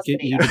 we got to Casa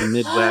get you Bonita. to the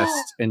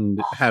Midwest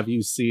and have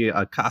you see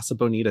a Casa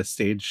Bonita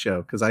stage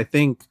show, because I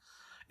think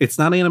it's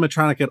not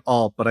animatronic at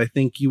all, but I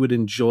think you would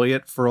enjoy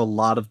it for a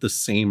lot of the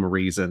same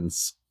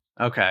reasons.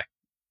 Okay.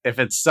 If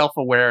it's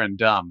self-aware and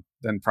dumb,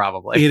 then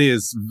probably. It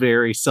is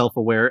very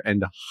self-aware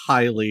and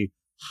highly,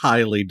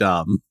 highly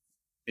dumb.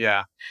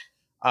 Yeah.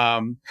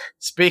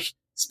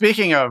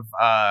 Speaking of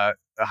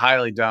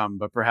highly dumb,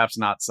 but perhaps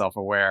not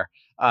self-aware,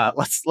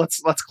 let's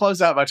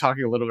close out by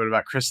talking a little bit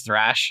about Chris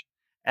Thrash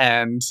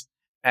and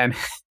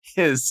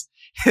his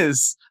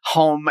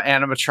home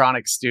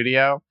animatronic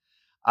studio.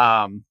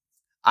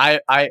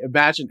 I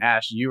imagine,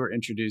 Ash, you were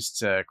introduced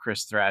to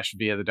Chris Thrash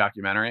via the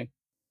documentary.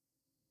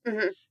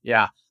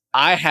 Yeah,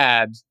 I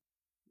had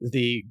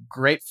the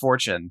great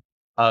fortune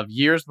of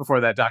years before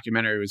that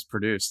documentary was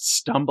produced,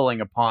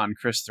 stumbling upon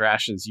Chris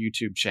Thrash's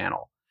YouTube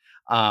channel.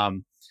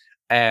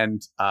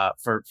 And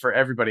for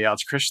everybody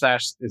else, Chris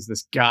Thrash is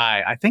this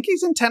guy. I think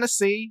he's in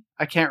Tennessee.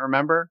 I can't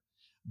remember,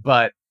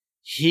 but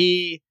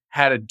he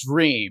had a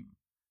dream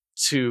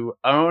to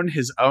own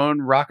his own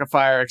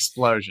Rockafire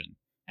explosion.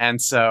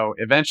 And so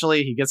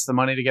eventually he gets the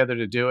money together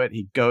to do it.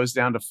 He goes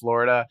down to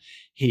Florida.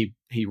 He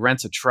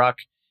rents a truck.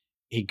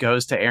 He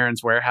goes to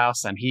Aaron's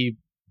warehouse and he,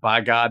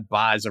 by God,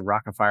 buys a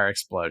Rockafire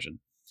explosion.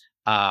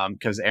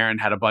 Because Aaron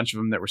had a bunch of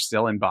them that were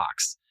still in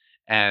box.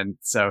 And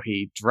so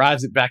he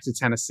drives it back to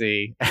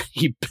Tennessee and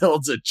he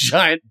builds a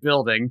giant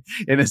building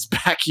in his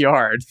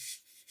backyard,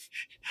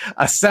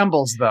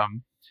 assembles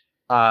them,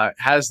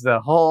 has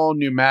the whole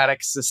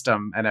pneumatic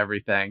system and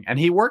everything. And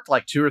he worked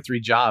like 2 or 3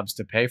 jobs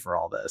to pay for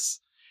all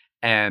this.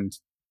 And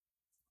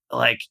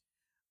like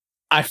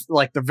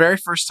the very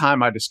first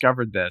time I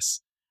discovered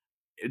this,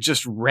 it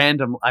just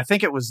random. I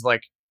think it was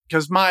like,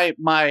 because my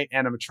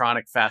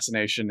animatronic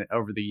fascination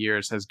over the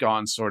years has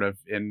gone sort of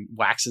in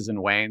waxes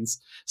and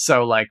wanes.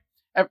 So like,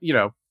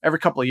 every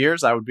couple of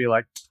years I would be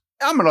like,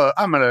 I'm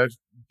gonna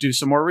do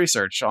some more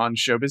research on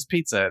Showbiz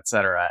Pizza,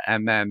 etc.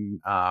 And then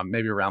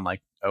maybe around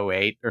like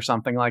 2008 or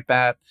something like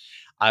that,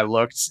 I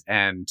looked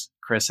and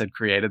Chris had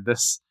created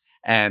this.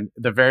 And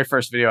the very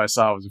first video I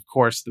saw was, of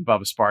course, the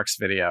Bubba Sparks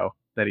video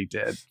that he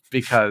did,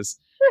 because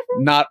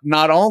not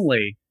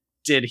only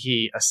did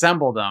he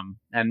assemble them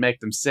and make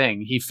them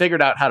sing, he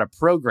figured out how to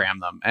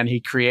program them, and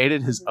he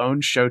created his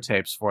own show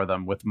tapes for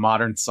them with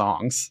modern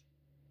songs.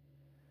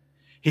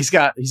 He's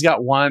got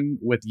one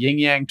with Yin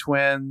Yang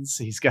Twins.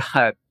 He's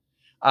got,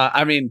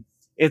 I mean,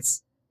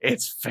 it's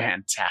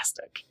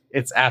fantastic.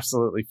 It's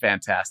absolutely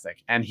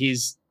fantastic. And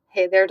he's,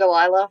 Hey there,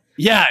 Delilah.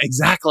 yeah,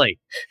 exactly.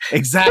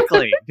 Because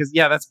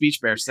that's Beach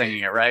Bear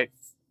singing it, right?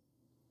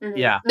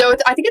 Yeah. No,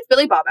 I think it's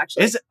Billy Bob,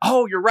 actually. Is it?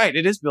 Oh, you're right.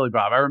 It is Billy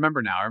Bob. I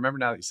remember now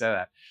that you say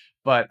that.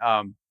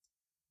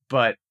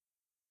 But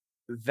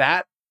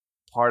that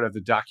part of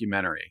the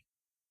documentary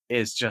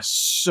is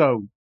just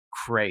so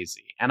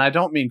crazy. And I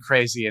don't mean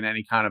crazy in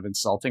any kind of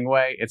insulting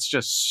way. It's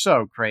just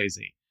so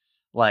crazy.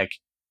 Like,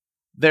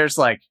 there's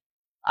like,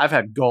 I've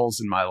had goals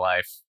in my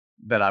life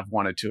that I've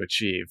wanted to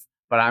achieve,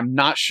 but I'm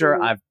not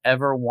sure I've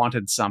ever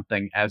wanted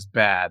something as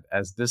bad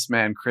as this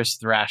man, Chris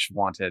Thrash,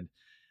 wanted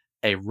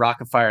a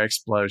Rockafire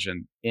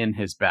explosion in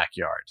his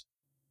backyard.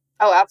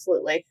 Oh,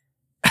 absolutely.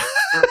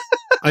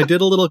 I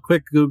did a little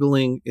quick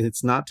Googling.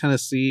 It's not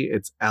Tennessee,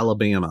 it's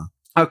Alabama.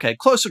 Okay,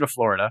 closer to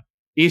Florida.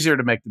 Easier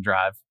to make the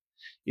drive.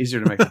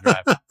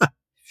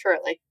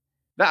 Surely.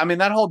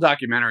 That whole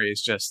documentary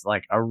is just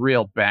like a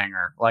real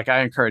banger. Like,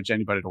 I encourage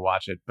anybody to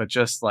watch it, but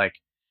just like,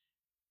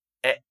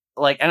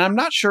 and I'm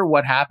not sure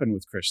what happened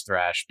with Chris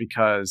Thrash,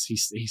 because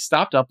he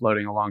stopped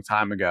uploading a long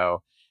time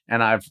ago,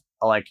 and I've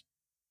like,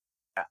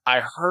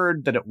 I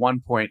heard that at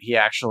one point he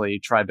actually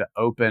tried to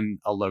open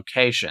a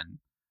location,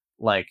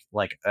 like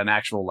an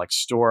actual like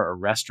store or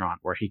restaurant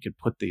where he could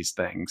put these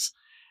things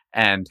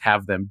and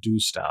have them do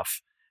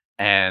stuff.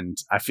 And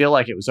I feel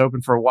like it was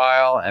open for a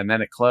while and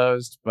then it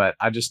closed, but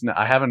I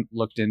haven't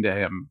looked into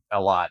him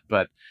a lot,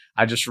 but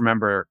I just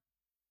remember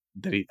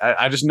that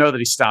I just know that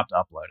he stopped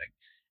uploading.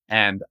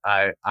 And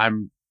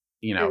I'm,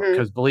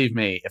 because believe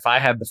me, if I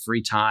had the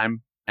free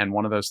time and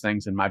one of those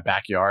things in my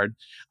backyard,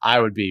 I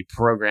would be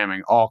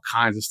programming all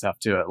kinds of stuff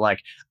to it.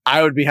 Like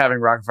I would be having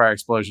Rocket Fire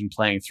Explosion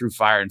playing Through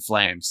Fire and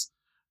Flames.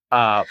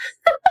 Like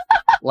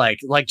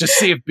just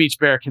see if Beach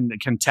Bear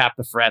can tap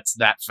the frets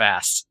that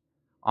fast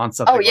on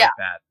something like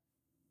that.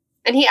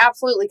 And he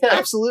absolutely could.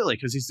 Absolutely,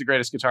 because he's the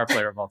greatest guitar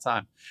player of all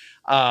time.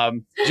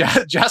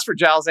 Jasper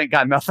Giles ain't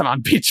got nothing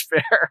on Beach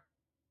Bear.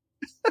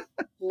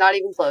 Not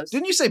even close.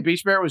 Didn't you say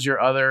Beach Bear was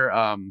your other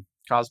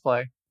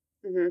cosplay?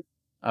 Mm-hmm.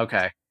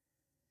 Okay.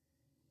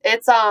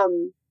 It's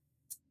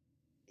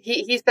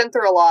he's been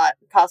through a lot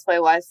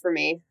cosplay wise for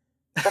me.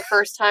 The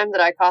first time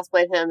that I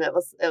cosplayed him, it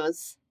was a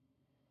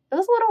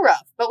little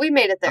rough, but we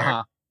made it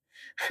there.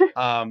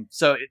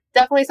 So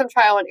definitely some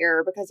trial and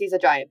error because he's a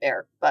giant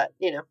bear, but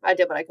I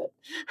did what I could.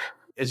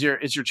 Is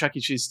your Chuck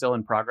E. Cheese still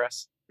in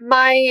progress?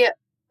 My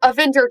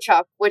Avenger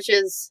Chuck, which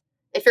is,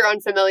 if you're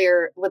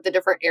unfamiliar with the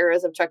different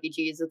eras of Chuck E.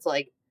 Cheese, it's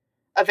like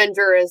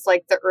Avenger is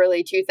like the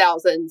early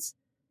 2000s,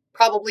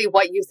 probably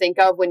what you think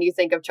of when you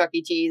think of Chuck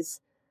E. Cheese,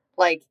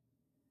 like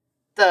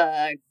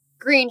the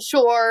green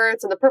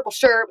shorts and the purple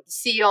shirt with the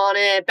C on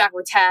it,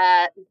 backwards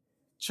hat.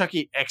 Chuck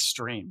E.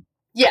 Extreme.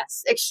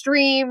 Yes,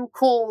 extreme,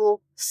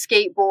 cool,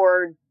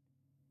 skateboard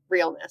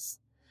realness.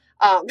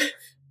 But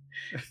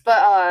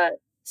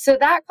so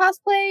that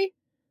cosplay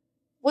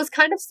was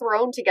kind of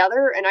thrown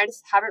together, and I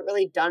just haven't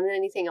really done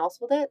anything else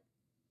with it.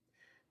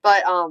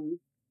 But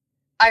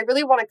I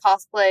really want to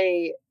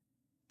cosplay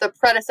the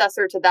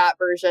predecessor to that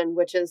version,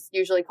 which is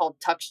usually called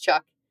Tux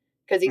Chuck,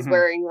 because he's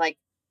wearing like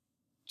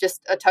just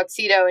a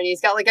tuxedo, and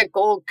he's got like a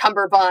gold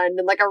cummerbund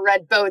and like a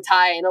red bow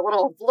tie and a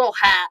little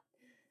hat.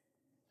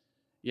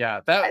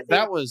 Yeah,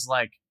 that was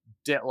like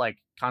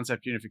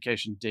Concept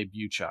Unification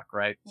debut Chuck,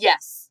 right?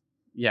 Yes.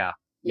 Yeah,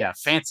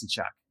 fancy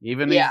Chuck.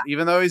 Even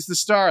though he's the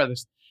star,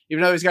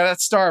 even though he's got that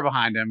star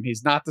behind him,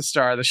 he's not the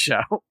star of the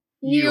show.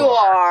 You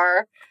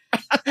are.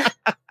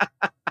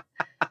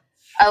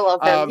 I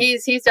love him.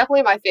 He's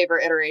definitely my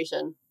favorite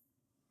iteration.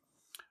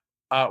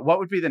 What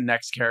would be the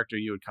next character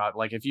you would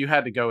like if you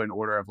had to go in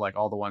order of like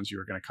all the ones you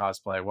were going to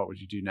cosplay? What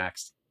would you do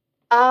next?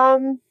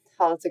 Oh,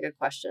 that's a good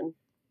question.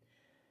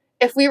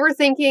 If we were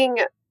thinking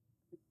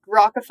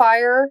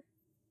Rockafire,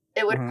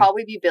 it would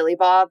probably be Billy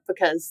Bob,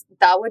 because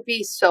that would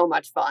be so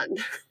much fun.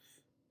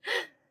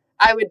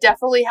 I would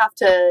definitely have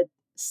to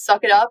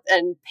suck it up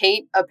and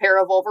paint a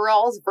pair of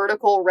overalls,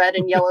 vertical red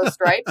and yellow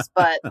stripes,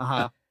 but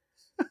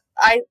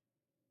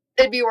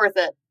it'd be worth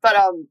it. But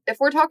if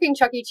we're talking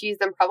Chuck E. Cheese,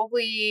 then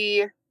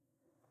probably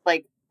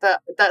like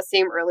that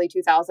same early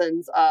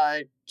 2000s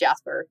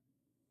Jasper.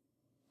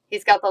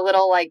 He's got the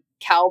little like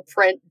cow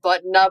print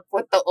button up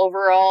with the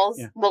overalls,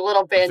 the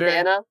little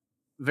bandana.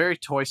 Very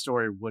Toy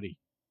Story Woody.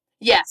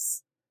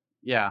 Yes.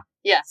 Yeah.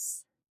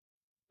 Yes.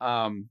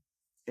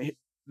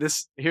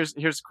 Here's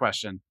a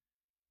question.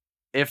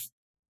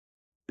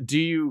 Do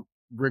you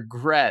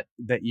regret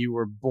that you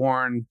were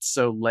born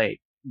so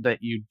late that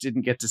you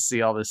didn't get to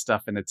see all this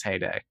stuff in its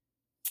heyday?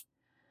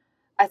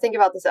 I think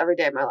about this every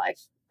day of my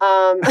life.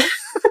 Kind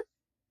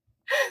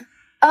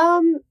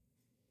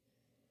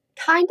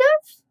of.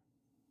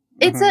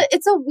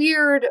 It's a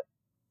weird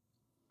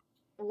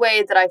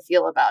way that I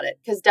feel about it,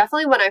 because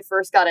definitely when I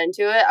first got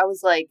into it, I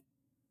was like,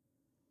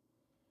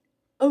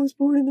 I was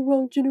born in the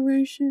wrong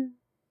generation.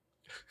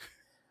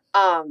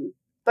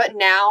 But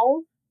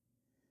now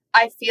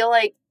I feel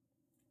like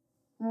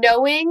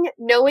knowing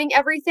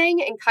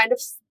everything and kind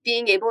of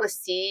being able to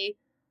see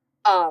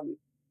the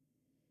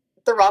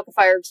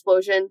Rockafire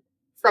explosion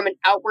from an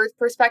outward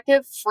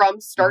perspective from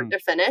start to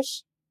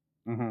finish,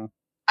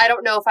 I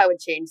don't know if I would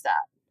change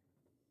that.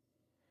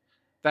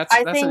 That's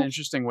an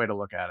interesting way to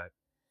look at it.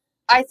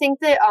 I think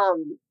that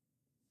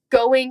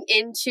going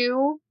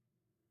into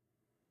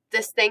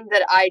this thing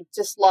that I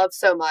just love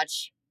so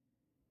much,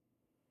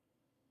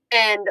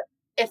 and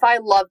if I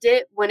loved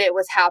it when it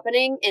was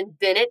happening and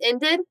then it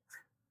ended,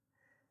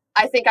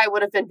 I think I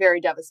would have been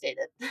very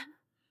devastated.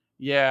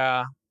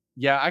 Yeah,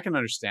 I can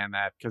understand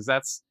that, because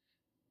that's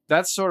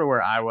sort of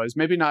where I was.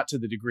 Maybe not to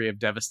the degree of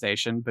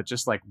devastation, but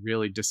just like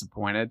really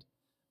disappointed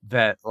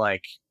that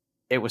like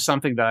it was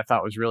something that I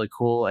thought was really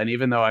cool. And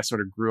even though I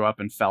sort of grew up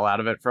and fell out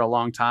of it for a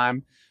long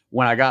time,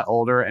 when I got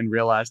older and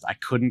realized I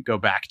couldn't go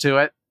back to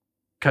it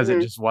because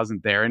it just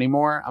wasn't there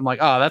anymore, I'm like,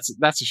 oh,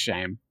 that's a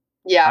shame.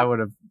 Yeah. I would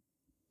have,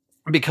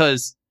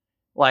 because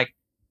like,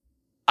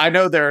 I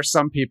know there are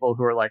some people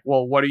who are like,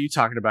 well, what are you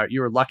talking about?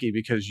 You were lucky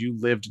because you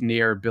lived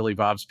near Billy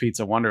Bob's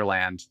Pizza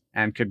Wonderland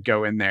and could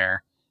go in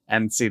there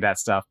and see that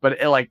stuff. But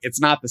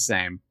it's not the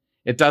same.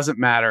 It doesn't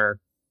matter.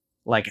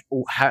 Like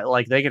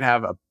they could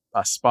have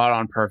a spot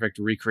on perfect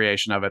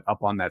recreation of it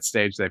up on that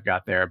stage they've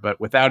got there, but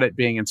without it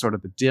being in sort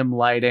of the dim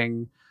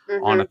lighting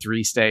on a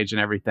 3 stage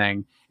and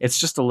everything. It's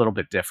just a little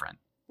bit different.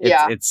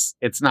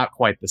 It's not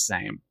quite the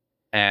same.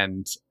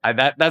 And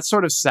that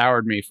sort of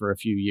soured me for a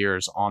few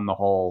years on the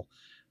whole,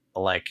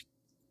 like,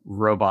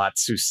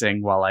 robots who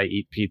sing while I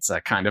eat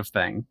pizza kind of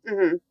thing.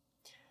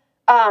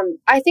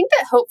 I think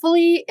that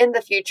hopefully in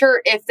the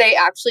future, if they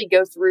actually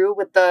go through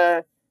with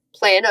the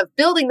plan of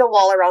building the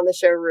wall around the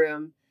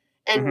showroom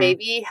and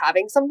maybe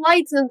having some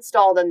lights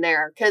installed in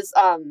there, because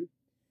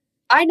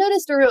I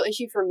noticed a real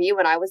issue for me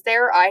when I was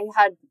there. I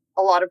had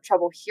a lot of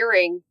trouble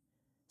hearing,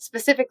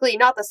 specifically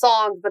not the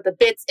songs, but the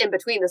bits in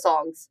between the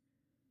songs,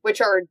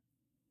 which are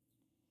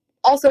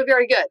also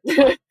very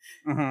good.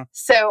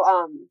 So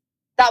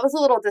that was a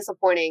little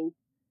disappointing,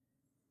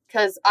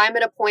 because I'm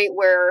at a point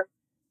where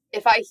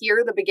if I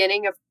hear the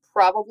beginning of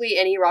probably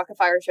any Rocket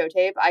Fire show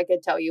tape, I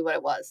could tell you what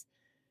it was.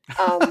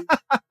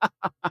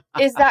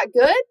 Is that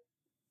good?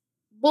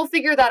 We'll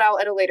figure that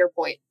out at a later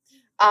point.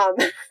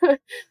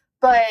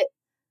 But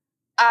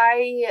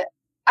I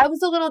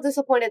was a little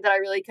disappointed that I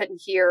really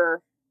couldn't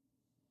hear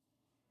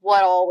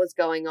what all was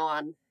going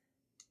on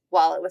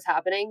while it was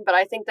happening. But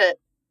I think that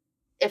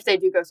if they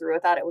do go through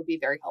with that, it would be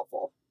very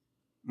helpful,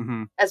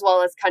 as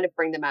well as kind of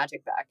bring the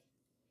magic back.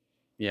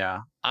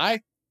 Yeah, I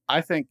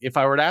think if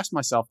I were to ask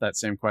myself that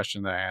same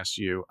question that I asked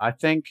you, I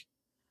think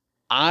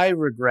I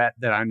regret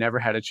that I never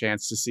had a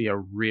chance to see a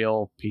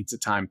real Pizza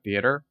Time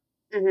Theater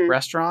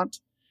restaurant,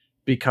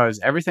 because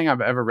everything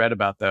I've ever read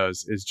about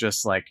those is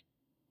just like,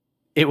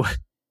 it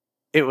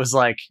was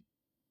like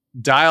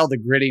dial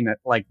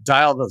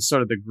the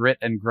sort of the grit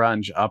and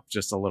grunge up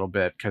just a little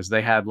bit, because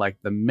they had like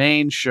the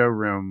main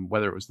showroom,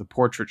 whether it was the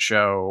portrait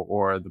show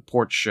or the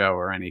porch show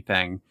or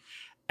anything,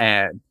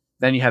 and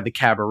then you had the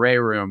cabaret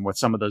room with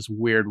some of those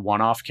weird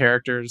one-off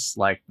characters,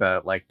 like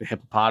the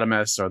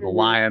hippopotamus or the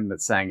lion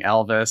that sang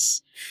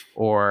Elvis,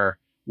 or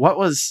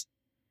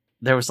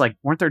there was like,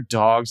 weren't there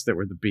dogs that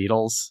were the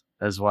Beatles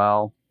as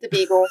well? The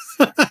Beagles.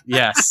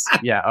 Yes.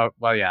 Yeah. Oh,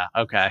 well, yeah.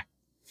 Okay.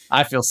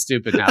 I feel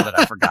stupid now that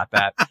I forgot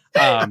that.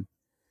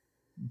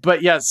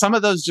 But yeah, some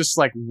of those just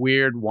like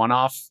weird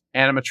one-off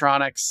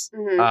animatronics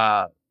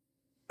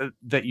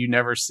that you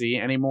never see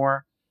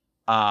anymore.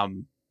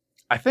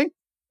 I think.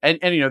 And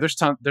you know,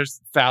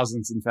 there's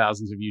thousands and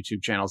thousands of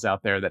YouTube channels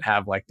out there that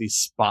have like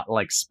these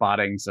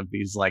spottings of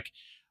these like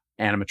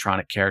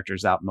animatronic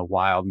characters out in the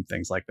wild and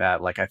things like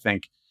that. Like I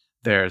think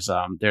there's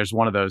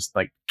one of those,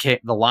 like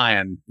the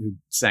lion who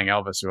sang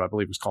Elvis, who I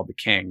believe was called the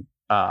King.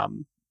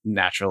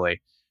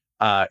 Naturally,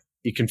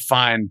 you can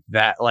find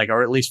that, like,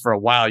 or at least for a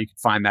while, you can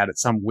find that at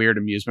some weird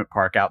amusement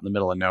park out in the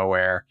middle of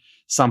nowhere.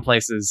 Some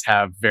places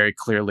have very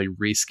clearly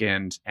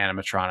reskinned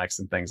animatronics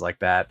and things like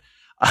that.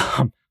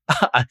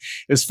 It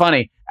was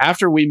funny.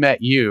 After we met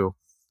you,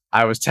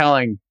 I was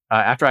telling,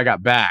 after I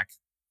got back,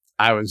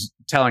 I was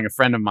telling a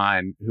friend of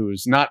mine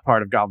who's not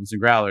part of Goblins and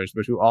Growlers,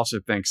 but who also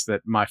thinks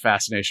that my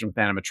fascination with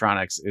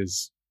animatronics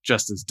is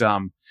just as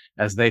dumb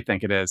as they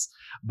think it is.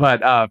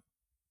 But I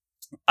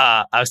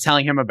was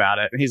telling him about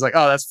it, and he's like,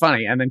 "Oh, that's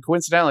funny." And then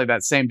coincidentally,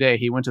 that same day,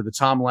 he went to the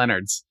Tom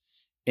Leonard's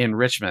in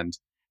Richmond,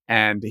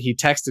 and he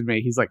texted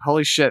me. He's like,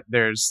 "Holy shit,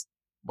 there's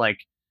like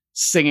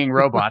singing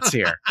robots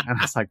here." And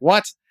I was like,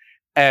 "What?"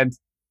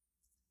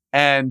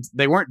 And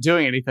they weren't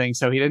doing anything,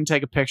 so he didn't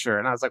take a picture.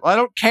 And I was like, well, I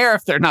don't care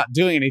if they're not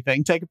doing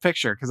anything. Take a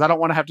picture, because I don't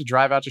want to have to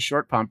drive out to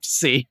Short Pump to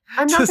see.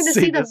 I'm not going to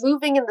see them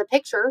moving in the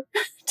picture.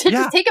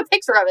 Just take a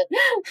picture of it.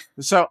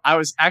 So I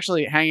was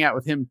actually hanging out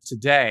with him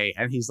today,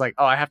 and he's like,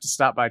 oh, I have to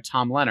stop by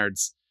Tom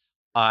Leonard's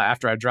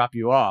after I drop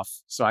you off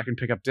so I can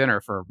pick up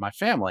dinner for my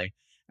family.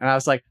 And I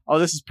was like, oh,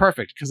 this is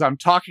perfect, because I'm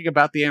talking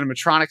about the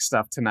animatronic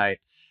stuff tonight.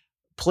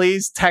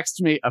 Please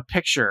text me a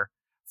picture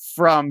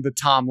from the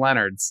Tom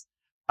Leonard's.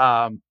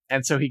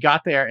 And so he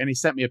got there and he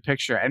sent me a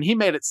picture, and he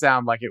made it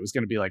sound like it was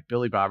going to be like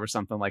Billy Bob or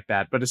something like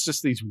that. But it's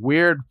just these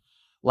weird,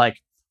 like,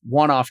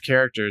 one-off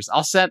characters.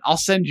 I'll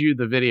send you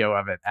the video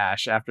of it,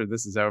 Ash, after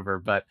this is over.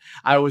 But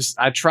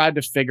I tried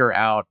to figure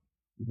out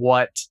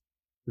what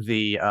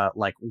the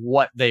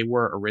what they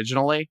were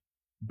originally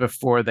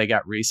before they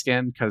got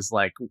reskinned, because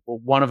like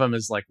one of them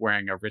is like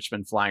wearing a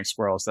Richmond Flying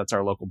Squirrels, that's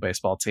our local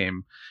baseball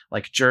team,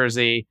 like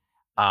jersey.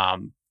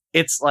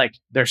 It's like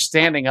they're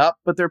standing up,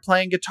 but they're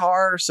playing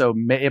guitar. So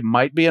it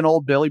might be an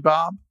old Billy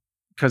Bob,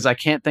 because I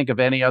can't think of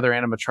any other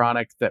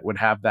animatronic that would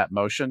have that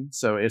motion.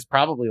 So it's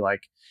probably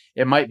like,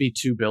 it might be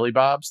 2 Billy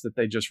Bobs that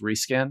they just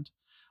reskinned.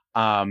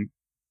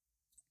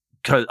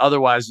 Because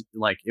otherwise,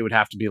 like, it would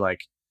have to be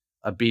like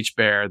a Beach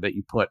Bear that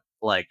you put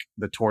like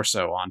the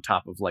torso on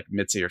top of like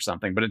Mitzi or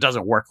something, but it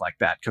doesn't work like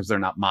that because they're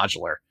not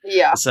modular.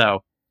 Yeah.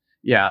 So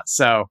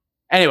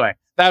anyway,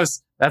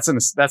 that's an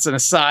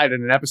aside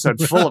in an episode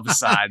full of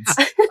asides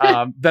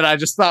that I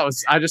just thought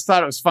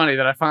it was funny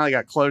that I finally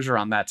got closure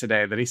on that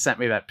today, that he sent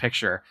me that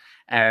picture.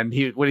 And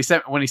when he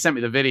sent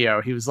me the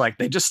video, he was like,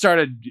 they just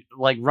started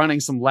like running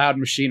some loud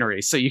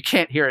machinery, so you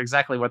can't hear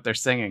exactly what they're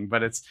singing,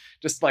 but it's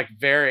just like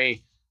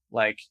very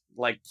like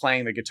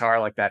playing the guitar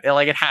like that.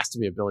 It has to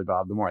be a Billy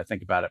Bob the more I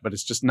think about it, but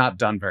it's just not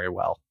done very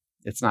well.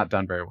 It's not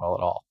done very well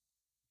at all.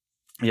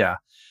 Yeah.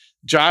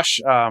 Josh,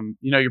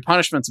 your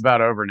punishment's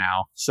about over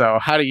now. So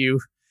how do you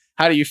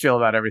feel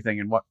about everything,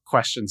 and what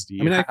questions do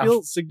you have? I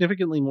feel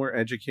significantly more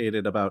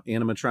educated about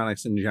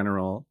animatronics in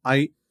general.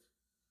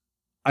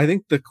 I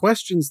think the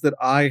questions that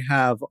I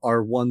have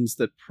are ones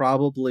that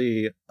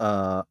probably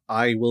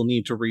I will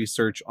need to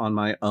research on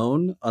my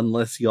own,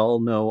 unless y'all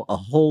know a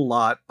whole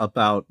lot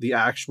about the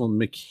actual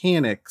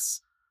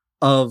mechanics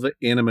of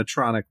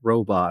animatronic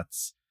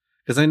robots.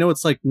 Because I know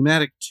it's like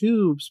pneumatic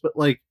tubes, but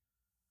like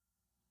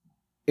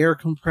air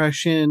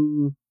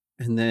compression,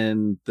 and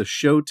then the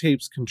show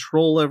tapes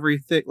control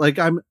everything. Like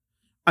I'm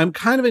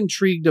kind of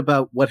intrigued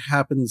about what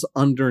happens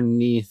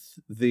underneath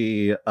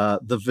the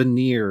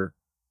veneer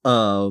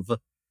of,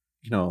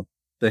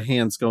 the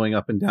hands going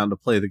up and down to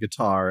play the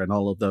guitar and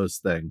all of those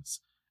things.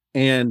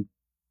 And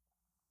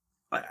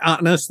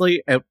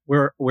honestly,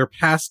 we're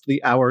past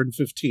the hour and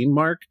 15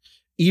 mark.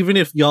 Even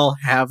if y'all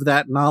have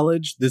that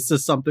knowledge, this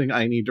is something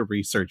I need to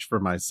research for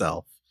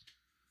myself.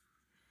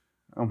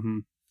 Mm-hmm.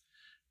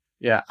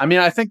 Yeah, I mean,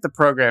 I think the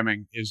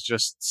programming is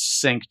just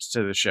synced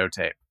to the show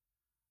tape.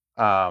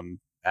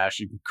 Ash,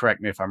 you can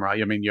correct me if I'm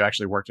wrong. I mean, you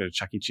actually worked at a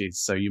Chuck E. Cheese,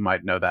 so you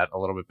might know that a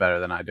little bit better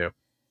than I do.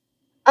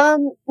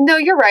 No,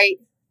 you're right.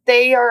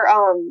 They are,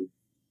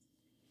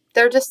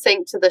 they're just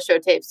synced to the show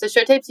tapes. The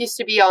show tapes used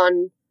to be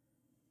on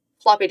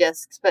floppy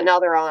disks, but now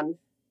they're on,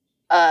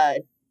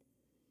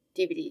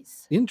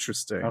 DVDs.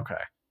 Interesting. Okay.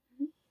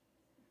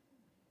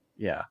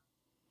 Yeah.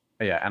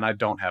 Yeah, and I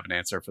don't have an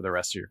answer for the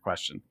rest of your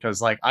question,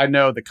 because I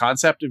know the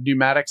concept of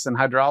pneumatics and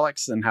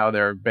hydraulics and how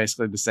they're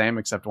basically the same,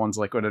 except one's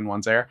liquid and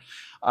one's air.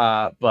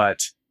 But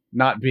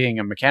not being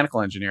a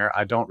mechanical engineer,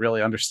 I don't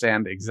really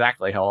understand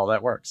exactly how all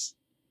that works.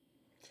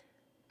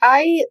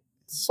 I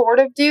sort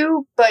of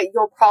do, but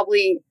you'll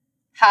probably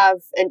have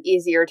an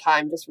easier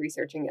time just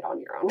researching it on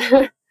your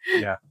own.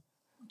 Yeah.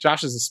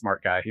 Josh is a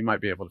smart guy. He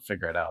might be able to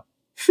figure it out.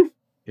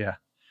 Yeah.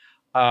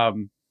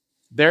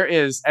 There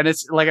is, and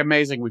it's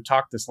amazing we've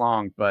talked this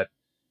long, but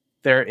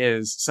there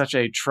is such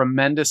a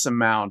tremendous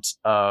amount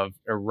of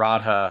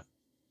errata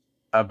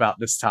about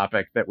this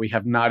topic that we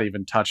have not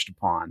even touched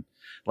upon.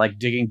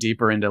 Digging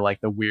deeper into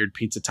the weird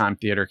Pizza Time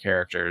Theater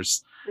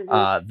characters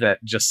that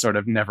just sort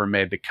of never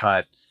made the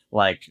cut.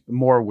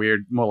 More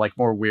weird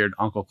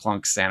Uncle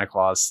Clunk Santa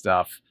Claus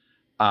stuff.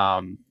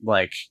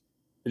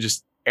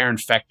 Just Aaron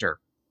Fechter,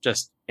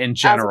 just in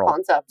general. As a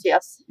concept,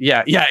 yes.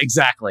 Yeah,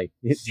 exactly.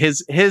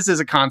 His is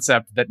a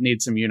concept that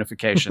needs some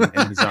unification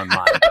in his own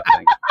mind,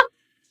 I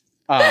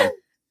think.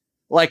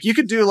 You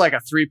could do a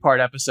 3-part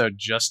episode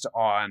just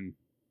on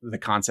the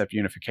concept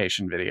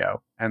unification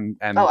video and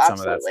some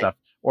of that stuff,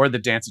 or the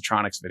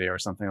Danceatronics video or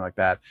something like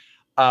that.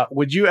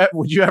 Would you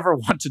ever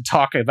want to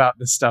talk about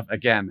this stuff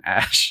again,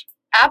 Ash?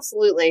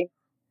 Absolutely.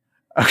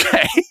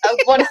 Okay.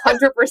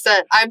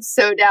 100%. I'm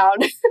so down.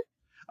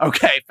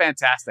 Okay,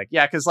 fantastic.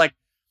 Yeah, because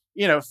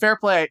fair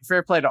play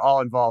to all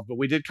involved, but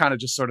we did kind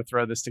of just sort of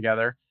throw this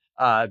together.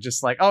 Oh,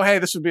 hey,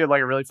 this would be a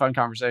really fun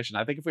conversation.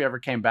 I think if we ever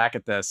came back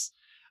at this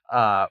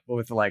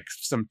with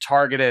some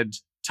targeted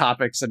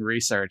topics and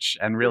research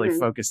and really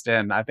focused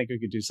in, I think we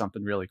could do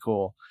something really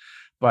cool.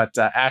 But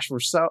Ash,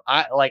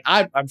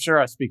 I'm sure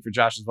I speak for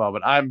Josh as well,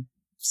 but I'm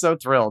so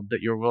thrilled that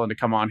you were willing to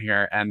come on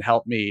here and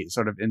help me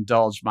sort of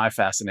indulge my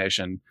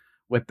fascination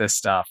with this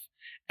stuff.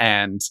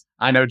 And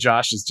I know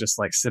Josh is just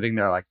sitting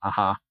there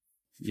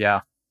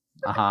yeah.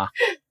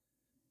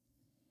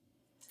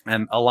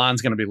 And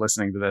Alon's going to be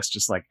listening to this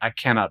just I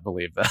cannot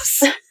believe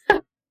this.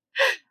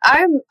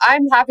 I'm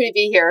happy to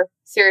be here.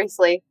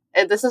 Seriously.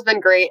 This has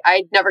been great.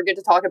 I never get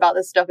to talk about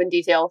this stuff in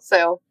detail.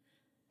 So.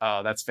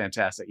 Oh, that's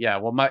fantastic. Yeah.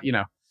 Well,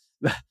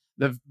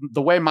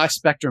 the way my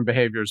spectrum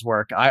behaviors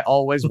work, I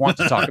always want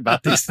to talk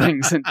about these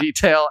things in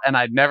detail, and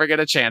I never get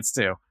a chance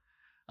to.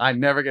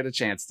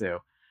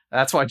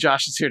 That's why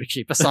Josh is here to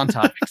keep us on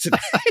topic today.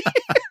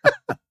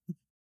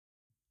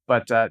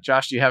 But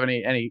Josh, do you have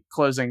any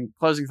closing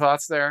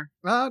thoughts there?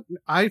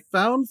 I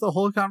found the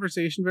whole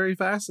conversation very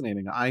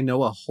fascinating. I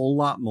know a whole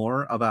lot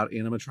more about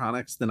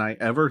animatronics than I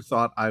ever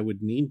thought I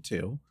would need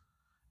to.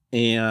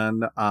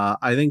 And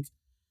I think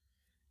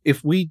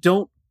if we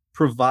don't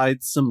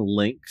provide some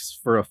links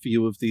for a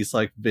few of these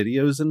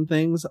videos and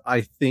things,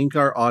 I think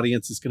our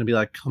audience is going to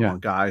be come on,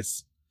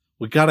 guys,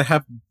 we gotta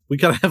have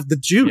the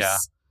juice. Yeah.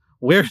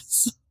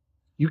 Where's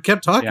you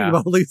kept talking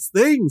about all these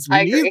things?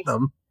 We need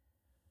them.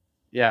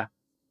 Yeah.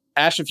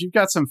 Ash, if you've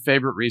got some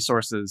favorite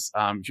resources,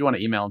 if you want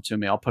to email them to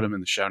me, I'll put them in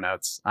the show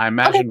notes. I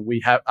imagine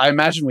we have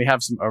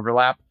some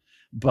overlap,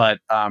 but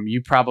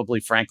you probably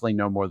frankly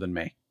know more than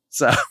me.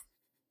 So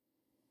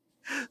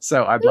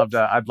I'd love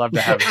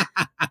to have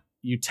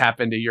you tap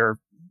into your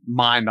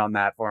mind on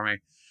that for me.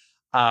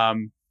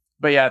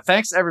 But yeah,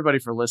 thanks everybody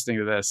for listening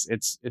to this.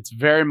 It's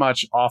very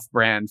much off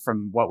brand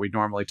from what we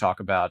normally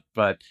talk about,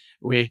 but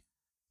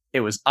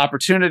it was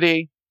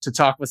opportunity to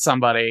talk with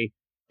somebody.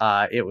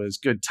 It was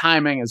good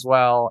timing as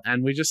well.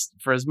 And we just,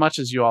 for as much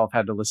as you all have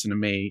had to listen to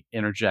me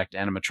interject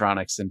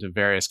animatronics into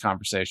various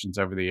conversations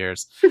over the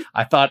years,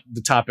 I thought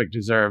the topic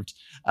deserved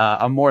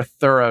a more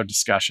thorough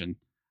discussion.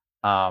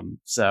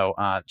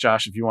 So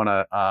Josh, if you want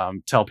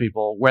to tell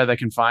people where they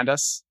can find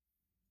us.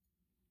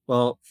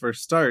 Well, for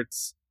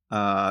starts,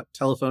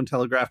 telephone,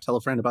 telegraph, tell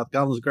a friend about the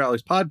Goblins and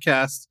Growlers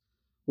podcast.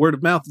 Word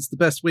of mouth is the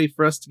best way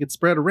for us to get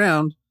spread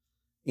around.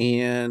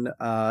 And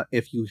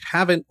if you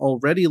haven't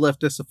already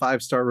left us a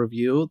 5-star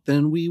review,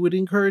 then we would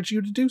encourage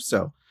you to do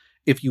so.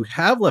 If you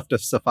have left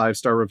us a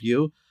 5-star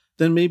review,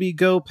 then maybe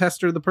go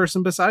pester the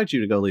person beside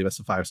you to go leave us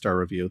a 5-star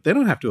review. They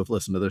don't have to have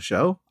listened to the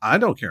show. I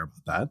don't care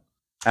about that.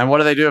 And what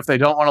do they do if they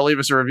don't want to leave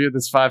us a review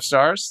that's 5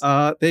 stars?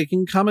 They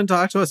can come and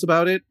talk to us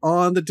about it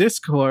on the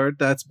Discord.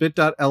 That's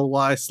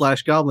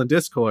bit.ly/Goblin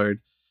Discord.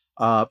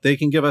 They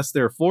can give us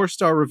their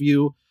 4-star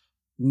review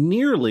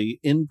nearly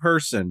in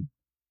person.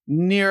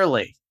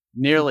 Nearly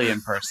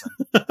in person.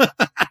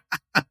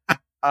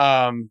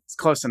 It's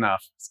close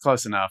enough.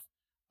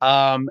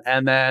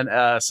 And then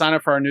sign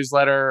up for our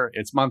newsletter.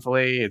 It's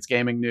monthly. It's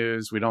gaming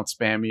news. We don't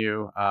spam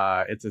you.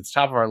 It's at the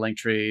top of our link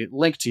tree,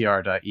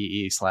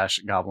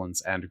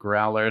 linktr.ee/goblins and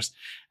growlers.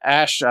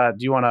 Ash, do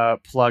you want to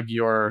plug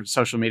your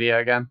social media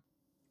again?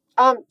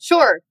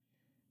 Sure.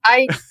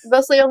 I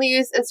mostly only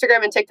use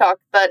Instagram and TikTok,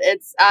 but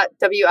it's at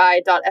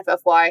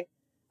wi.ffy.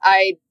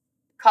 I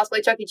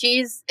cosplay Chuck E.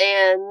 Cheese,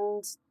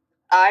 and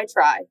I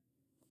try.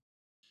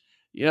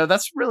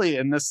 That's really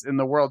in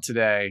the world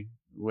today,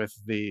 with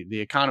the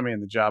economy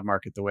and the job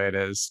market the way it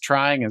is,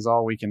 trying is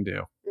all we can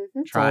do. Mm-hmm.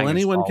 That's all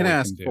anyone can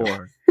ask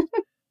for.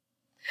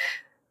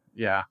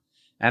 Yeah.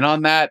 And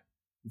on that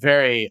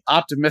very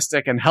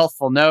optimistic and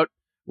healthful note,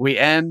 we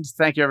end.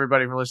 Thank you,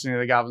 everybody, for listening to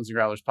the Goblins and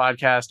Growlers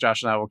podcast.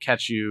 Josh and I will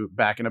catch you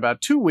back in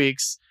about 2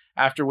 weeks,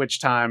 after which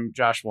time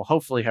Josh will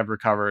hopefully have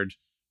recovered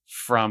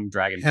from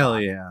Dragon.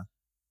 Hell yeah.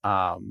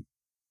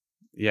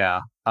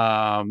 Yeah.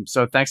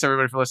 So thanks,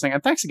 everybody, for listening.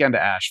 And thanks again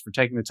to Ash for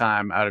taking the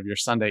time out of your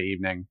Sunday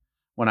evening,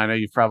 when I know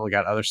you've probably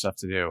got other stuff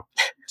to do,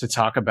 to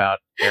talk about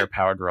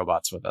air-powered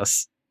robots with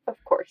us. Of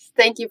course.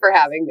 Thank you for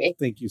having me.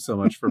 Thank you so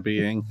much for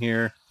being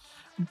here.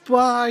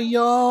 Bye,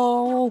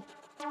 y'all.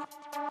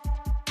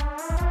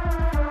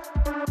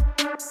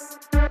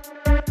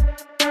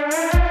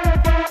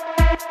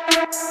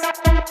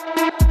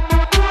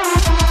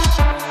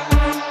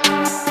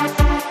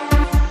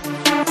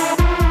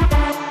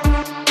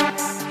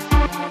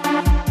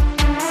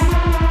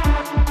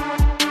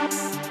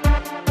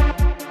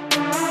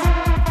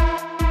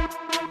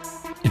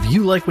 If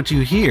you like what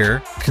you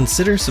hear,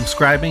 consider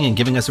subscribing and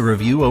giving us a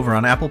review over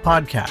on Apple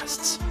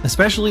Podcasts.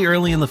 Especially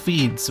early in the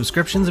feed,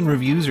 subscriptions and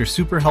reviews are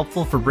super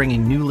helpful for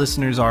bringing new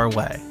listeners our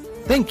way.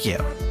 Thank you.